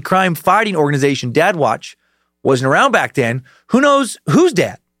fighting organization Dad Watch wasn't around back then, who knows whose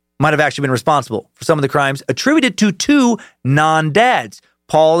dad might have actually been responsible for some of the crimes attributed to 2 non-dads,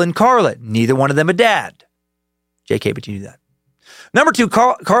 Paul and Karla. Neither one of them a dad. JK, but you knew that. Number 2,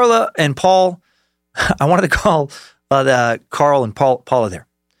 Karla and Paul. I wanted to call Carl and Paula there.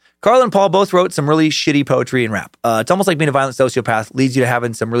 Karla and Paul both wrote some really shitty poetry and rap. It's almost like being a violent sociopath leads you to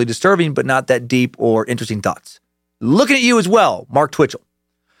having some really disturbing but not that deep or interesting thoughts. Looking at you as well, Mark Twitchell.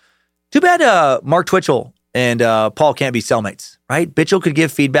 Too bad Mark Twitchell and Paul can't be cellmates, right? Bitchell could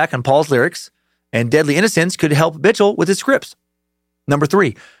give feedback on Paul's lyrics, and Deadly Innocence could help Bitchell with his scripts. Number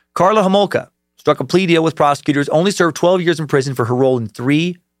 3, Karla Homolka struck a plea deal with prosecutors, only served 12 years in prison for her role in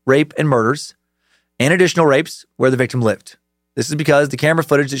 3 rape and murders and additional rapes where the victim lived. This is because the camera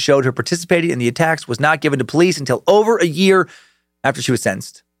footage that showed her participating in the attacks was not given to police until over a year after she was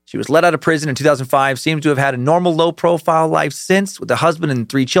sentenced. She was let out of prison in 2005, seems to have had a normal low-profile life since with a husband and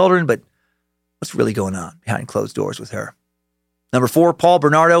 3 children, but what's really going on behind closed doors with her? Number 4, Paul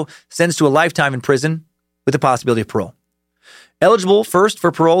Bernardo sentenced to a lifetime in prison with the possibility of parole. Eligible first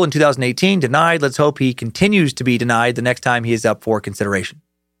for parole in 2018, denied. Let's hope he continues to be denied the next time he is up for consideration.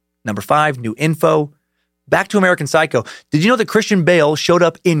 Number 5, new info. Back to American Psycho. Did you know that Christian Bale showed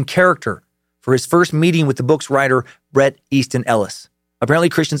up in character for his first meeting with the book's writer, Bret Easton Ellis? Apparently,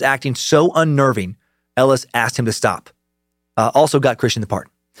 Christian's acting so unnerving, Ellis asked him to stop. Also got Christian the part.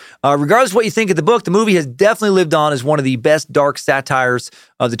 Regardless of what you think of the book, the movie has definitely lived on as one of the best dark satires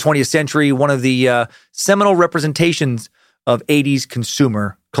of the 20th century, one of the seminal representations of 80s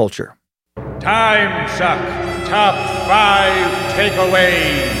consumer culture. Time Suck Top 5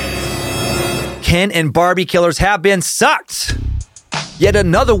 Takeaways. Ken and Barbie killers have been sucked. Yet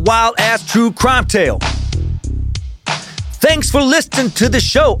another wild-ass true crime tale. Thanks for listening to the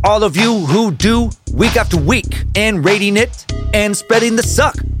show, all of you who do week after week, and rating it and spreading the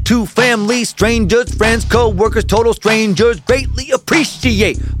suck to family, strangers, friends, co-workers, total strangers. Greatly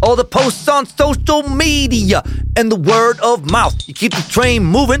appreciate all the posts on social media and the word of mouth. You keep the train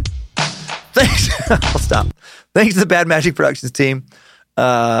moving. Thanks. I'll stop. Thanks to the Bad Magic Productions team.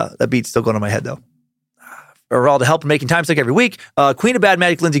 That beat's still going on my head, though. For all the help in making Time Suck every week. Queen of Bad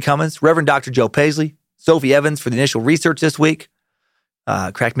Magic, Lindsay Cummins. Reverend Dr. Joe Paisley. Sophie Evans for the initial research this week.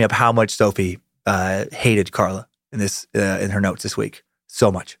 Cracked me up how much Sophie hated Karla in her notes this week.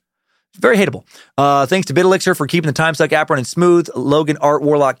 So much. Very hateable. Thanks to BitElixir for keeping the Time Suck app running smooth. Logan Art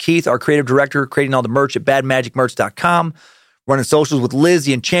Warlock Keith, our creative director, creating all the merch at badmagicmerch.com. Running socials with Liz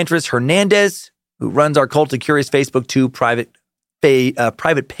the Enchantress Hernandez, who runs our Cultly Curious Facebook 2 private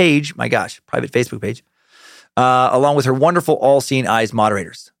page. My gosh, private Facebook page. Along with her wonderful All-Seeing Eyes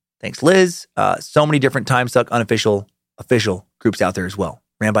moderators. Thanks, Liz. So many different Time Suck official groups out there as well.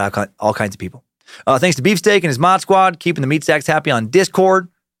 Ran by all kinds of people. Thanks to Beefsteak and his mod squad, keeping the meat sacks happy on Discord.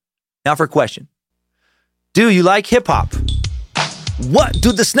 Now for a question. Do you like hip-hop? What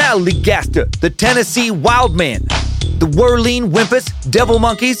do the Snallygaster, the Tennessee Wildman, the Whirling Wimpus, Devil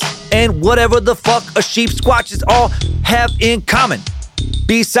Monkeys, and whatever the fuck a sheep squatches all have in common?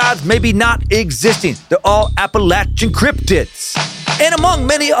 Besides maybe not existing, they're all Appalachian cryptids. And among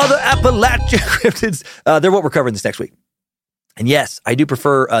many other Appalachian cryptids, they're what we're covering this next week. And yes, I do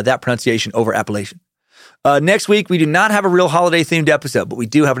prefer that pronunciation over Appalachian. Next week, we do not have a real holiday-themed episode, but we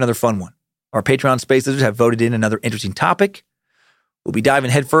do have another fun one. Our Patreon Space Lizards have voted in another interesting topic. We'll be diving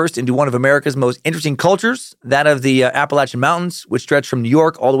headfirst into one of America's most interesting cultures, that of the Appalachian Mountains, which stretch from New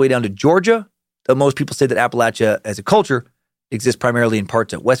York all the way down to Georgia. Though most people say that Appalachia as a culture exists primarily in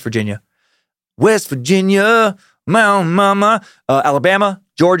parts of West Virginia, Mount Mama, Alabama,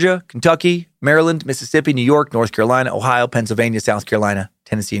 Georgia, Kentucky, Maryland, Mississippi, New York, North Carolina, Ohio, Pennsylvania, South Carolina,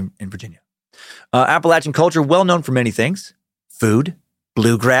 Tennessee, and Virginia. Appalachian culture, well known for many things. Food,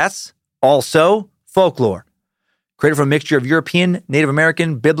 bluegrass, also folklore. Created from a mixture of European, Native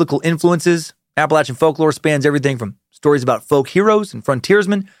American, biblical influences, Appalachian folklore spans everything from stories about folk heroes and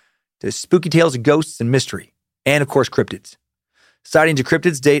frontiersmen to spooky tales of ghosts and mystery, and of course, cryptids. Sightings of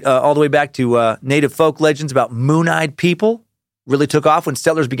cryptids date all the way back to native folk legends about moon-eyed people. Really took off when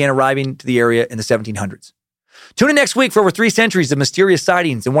settlers began arriving to the area in the 1700s. Tune in next week for over 3 centuries of mysterious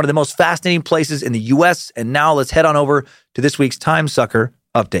sightings in one of the most fascinating places in the U.S. And now let's head on over to this week's Time Sucker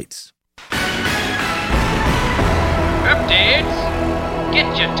updates. Updates? Get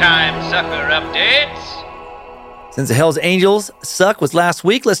your Time Sucker updates. Since the Hells Angels suck was last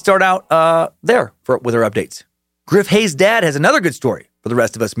week, let's start out with our updates. Griff Hayes' dad has another good story for the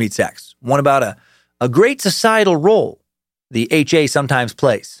rest of us meat sacks. One about a great societal role the HA sometimes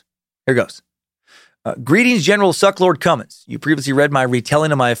plays. Here goes. Greetings, General Sucklord Cummins. You previously read my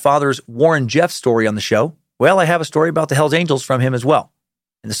retelling of my father's Warren Jeffs story on the show. Well, I have a story about the Hells Angels from him as well.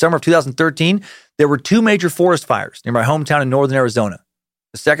 In the summer of 2013, there were 2 major forest fires near my hometown in northern Arizona,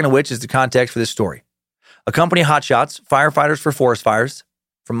 the second of which is the context for this story. A company of hotshots, firefighters for forest fires,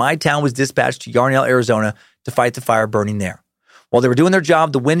 from my town was dispatched to Yarnell, Arizona to fight the fire burning there. While they were doing their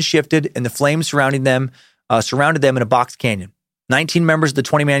job, the wind shifted and the flames surrounded them in a box canyon. 19 members of the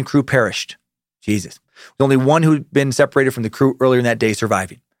 20-man crew perished. Jesus. With only one who'd been separated from the crew earlier in that day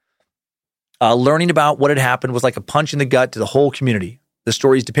surviving. Learning about what had happened was like a punch in the gut to the whole community. The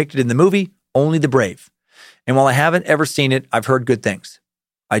stories depicted in the movie, Only the Brave. And while I haven't ever seen it, I've heard good things.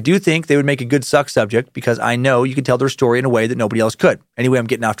 I do think they would make a good suck subject because I know you can tell their story in a way that nobody else could. Anyway, I'm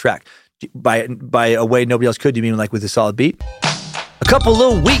getting off track. By a way nobody else could, do you mean like with a solid beat? A couple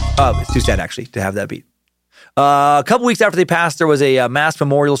little weeks, it's too sad actually to have that beat. A couple weeks after they passed, there was a mass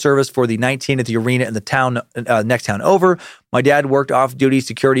memorial service for the 19 at the arena in the town, next town over. My dad worked off-duty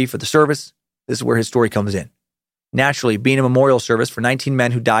security for the service. This is where his story comes in. Naturally, being a memorial service for 19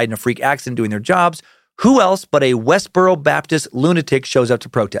 men who died in a freak accident doing their jobs, who else but a Westboro Baptist lunatic shows up to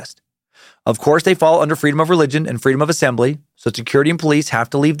protest? Of course, they fall under freedom of religion and freedom of assembly, so security and police have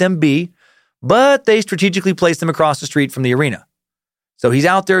to leave them be, but they strategically place them across the street from the arena. So he's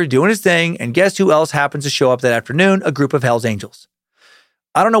out there doing his thing, and guess who else happens to show up that afternoon? A group of Hells Angels.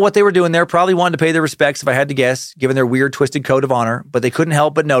 I don't know what they were doing there, probably wanted to pay their respects if I had to guess, given their weird twisted code of honor, but they couldn't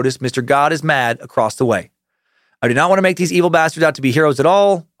help but notice Mr. God is mad across the way. I do not want to make these evil bastards out to be heroes at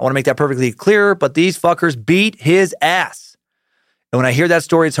all. I want to make that perfectly clear, but these fuckers beat his ass. And when I hear that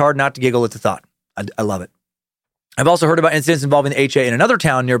story, it's hard not to giggle at the thought. I love it. I've also heard about incidents involving the HA in another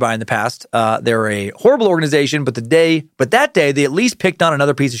town nearby in the past. They're a horrible organization, but that day, they at least picked on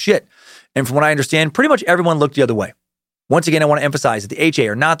another piece of shit. And from what I understand, pretty much everyone looked the other way. Once again, I want to emphasize that the HA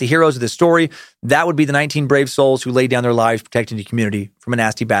are not the heroes of this story. That would be the 19 brave souls who laid down their lives protecting the community from a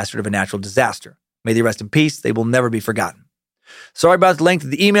nasty bastard of a natural disaster. May they rest in peace. They will never be forgotten. Sorry about the length of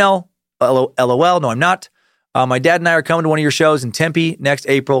the email. LOL. No, I'm not. My dad and I are coming to one of your shows in Tempe next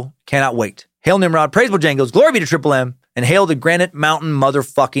April. Cannot wait. Hail Nimrod, praise Bojangles, glory be to Triple M, and hail the Granite Mountain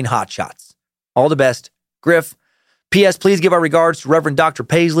motherfucking hotshots. All the best. Griff. P.S. Please give our regards to Reverend Dr.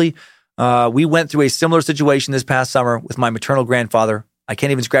 Paisley. We went through a similar situation this past summer with my maternal grandfather. I can't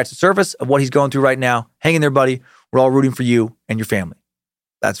even scratch the surface of what he's going through right now. Hang in there, buddy. We're all rooting for you and your family.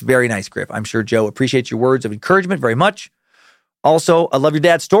 That's very nice, Griff. I'm sure Joe appreciates your words of encouragement very much. Also, I love your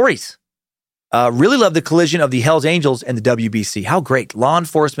dad's stories. Really love the collision of the Hells Angels and the WBC. How great. Law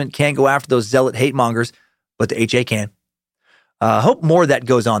enforcement can't go after those zealot hate mongers, but the HA can. Hope more of that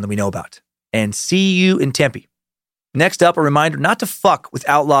goes on than we know about. And see you in Tempe. Next up, a reminder not to fuck with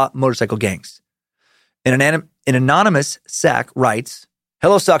outlaw motorcycle gangs. An anonymous sack writes,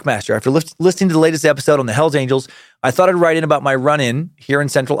 Hello, Suckmaster. After listening to the latest episode on the Hells Angels, I thought I'd write in about my run-in here in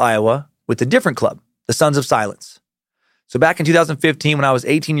central Iowa with a different club, the Sons of Silence. So back in 2015, when I was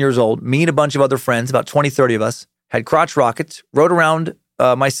 18 years old, me and a bunch of other friends, about 20, 30 of us, had crotch rockets, rode around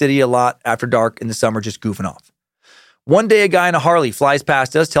my city a lot after dark in the summer, just goofing off. One day, a guy in a Harley flies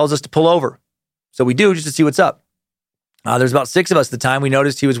past us, tells us to pull over. So we do, just to see what's up. There's about 6 of us at the time. We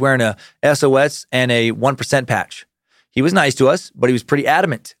noticed he was wearing a SOS and a 1% patch. He was nice to us, but he was pretty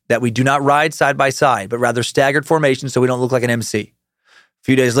adamant that we do not ride side by side, but rather staggered formation so we don't look like an MC. A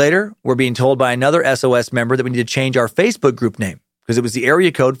few days later, we're being told by another SOS member that we need to change our Facebook group name because it was the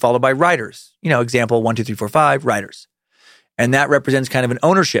area code followed by riders. You know, example 1, 2, 3, 4, 5, riders. And that represents kind of an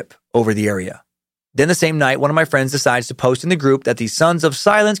ownership over the area. Then the same night, one of my friends decides to post in the group that the Sons of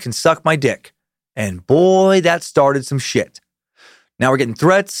Silence can suck my dick. And boy, that started some shit. Now we're getting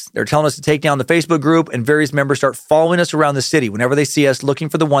threats. They're telling us to take down the Facebook group, and various members start following us around the city whenever they see us looking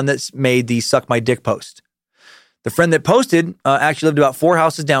for the one that's made the suck my dick post. The friend that posted actually lived about 4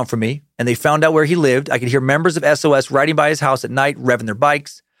 houses down from me, and they found out where he lived. I could hear members of SOS riding by his house at night, revving their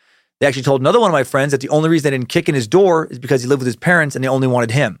bikes. They actually told another one of my friends that the only reason they didn't kick in his door is because he lived with his parents and they only wanted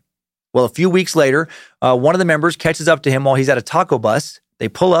him. Well, a few weeks later, one of the members catches up to him while he's at a taco bus They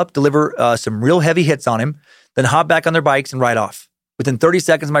pull up, deliver some real heavy hits on him, then hop back on their bikes and ride off. Within 30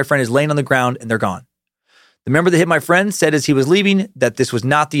 seconds, my friend is laying on the ground and they're gone. The member that hit my friend said as he was leaving that this was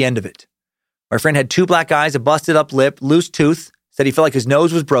not the end of it. My friend had 2 black eyes, a busted up lip, loose tooth, said he felt like his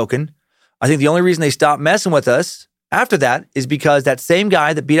nose was broken. I think the only reason they stopped messing with us after that is because that same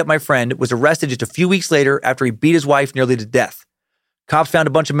guy that beat up my friend was arrested just a few weeks later after he beat his wife nearly to death. Cops found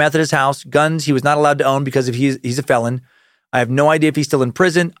a bunch of meth at his house, guns he was not allowed to own because he's a felon. I have no idea if he's still in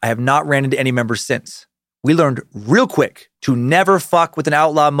prison. I have not ran into any members since. We learned real quick to never fuck with an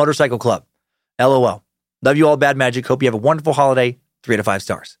outlaw motorcycle club. LOL. Love you all, Bad Magic. Hope you have a wonderful holiday. 3 out of 5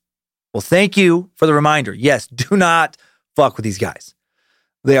 stars. Well, thank you for the reminder. Yes, do not fuck with these guys.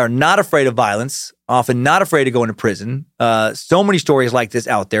 They are not afraid of violence, often not afraid of going to prison. So many stories like this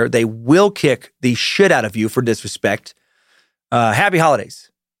out there. They will kick the shit out of you for disrespect. Happy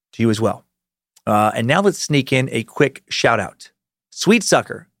holidays to you as well. And now let's sneak in a quick shout out. Sweet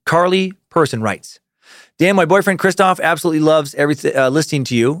Sucker, Carly Person writes, Dan, my boyfriend Christoph absolutely loves listening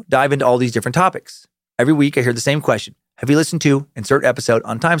to you dive into all these different topics. Every week I hear the same question. Have you listened to insert episode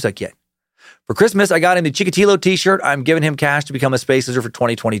on TimeSuck yet? For Christmas, I got him the Chikatilo t-shirt. I'm giving him cash to become a Space Lizard for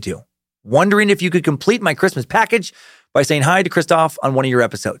 2022. Wondering if you could complete my Christmas package by saying hi to Christoph on one of your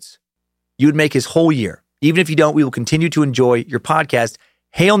episodes. You would make his whole year. Even if you don't, we will continue to enjoy your podcast.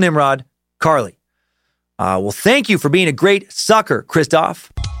 Hail Nimrod, Carly. Well, thank you for being a great sucker,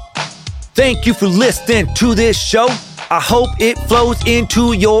 Christoph. Thank you for listening to this show. I hope it flows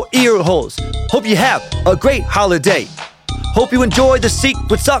into your ear holes. Hope you have a great holiday. Hope you enjoy the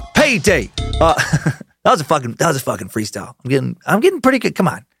Secret Suck payday. That was a fucking freestyle. I'm getting pretty good. Come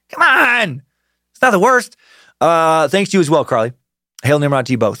on. It's not the worst. Thanks to you as well, Carly. Hail Nimrod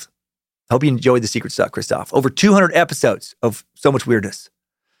to you both. Hope you enjoyed the Secret Suck, Christoph. Over 200 episodes of so much weirdness.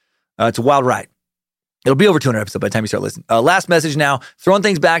 It's a wild ride. It'll be over 200 episodes by the time you start listening. Last message now. Throwing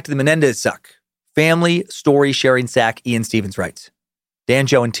things back to the Menendez Suck. Family story sharing sack, Ian Stevens writes. Dan,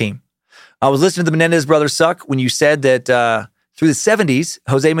 Joe, and team. I was listening to the Menendez brothers suck when you said that through the 70s,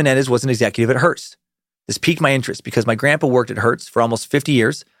 Jose Menendez was an executive at Hertz. This piqued my interest because my grandpa worked at Hertz for almost 50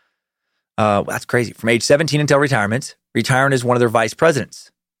 years. That's crazy. From age 17 until retirement, retiring as one of their vice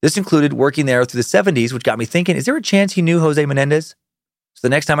presidents. This included working there through the 70s, which got me thinking, is there a chance he knew Jose Menendez? So the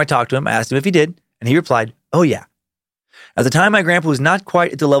next time I talked to him, I asked him if he did, and he replied, oh yeah. At the time, my grandpa was not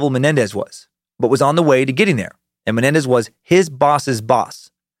quite at the level Menendez was, but was on the way to getting there, and Menendez was his boss's boss.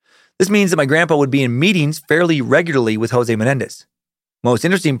 This means that my grandpa would be in meetings fairly regularly with Jose Menendez. Most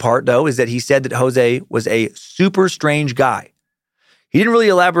interesting part, though, is that he said that Jose was a super strange guy. He didn't really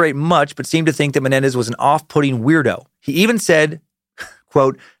elaborate much, but seemed to think that Menendez was an off-putting weirdo. He even said,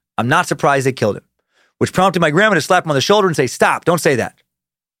 quote, I'm not surprised they killed him, which prompted my grandma to slap him on the shoulder and say, stop, don't say that.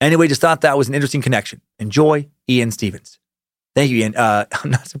 Anyway, just thought that was an interesting connection. Enjoy, Ian Stevens. Thank you, Ian. I'm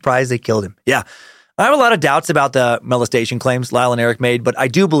not surprised they killed him. Yeah. I have a lot of doubts about the molestation claims Lyle and Eric made, but I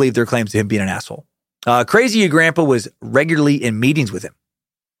do believe their claims to him being an asshole. Crazy your grandpa was regularly in meetings with him. I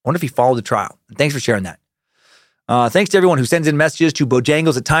wonder if he followed the trial. Thanks for sharing that. Thanks to everyone who sends in messages to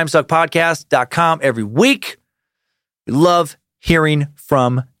bojangles@timesuckpodcast.com every week. We love hearing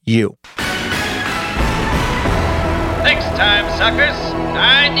from you. Thanks, time suckers.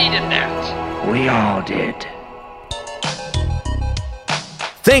 I needed that. We all did.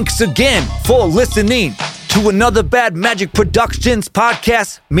 Thanks again for listening to another Bad Magic Productions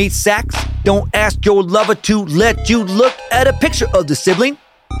podcast. Meet Sax. Don't ask your lover to let you look at a picture of the sibling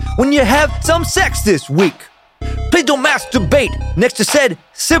when you have some sex this week. Please don't masturbate next to said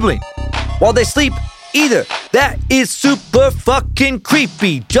sibling while they sleep either. That is super fucking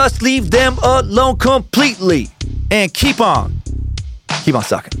creepy. Just leave them alone completely and keep on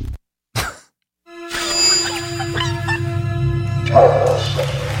sucking.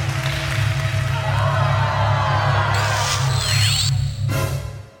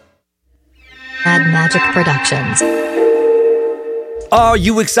 Bad Magic Productions. Are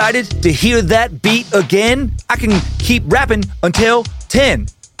you excited to hear that beat again? I can keep rapping until 10.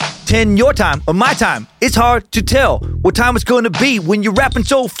 10 your time or my time. It's hard to tell what time it's going to be when you're rapping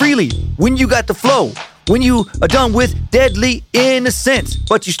so freely, when you got the flow, when you are done with deadly innocence,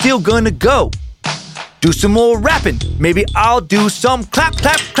 but you're still gonna go. Do some more rapping. Maybe I'll do some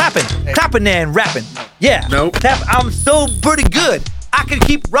clapping and rapping. Yeah, Nope. I'm so pretty good. I can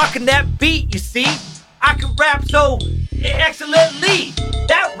keep rocking that beat, you see. I can rap so excellently.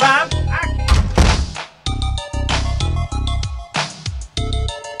 That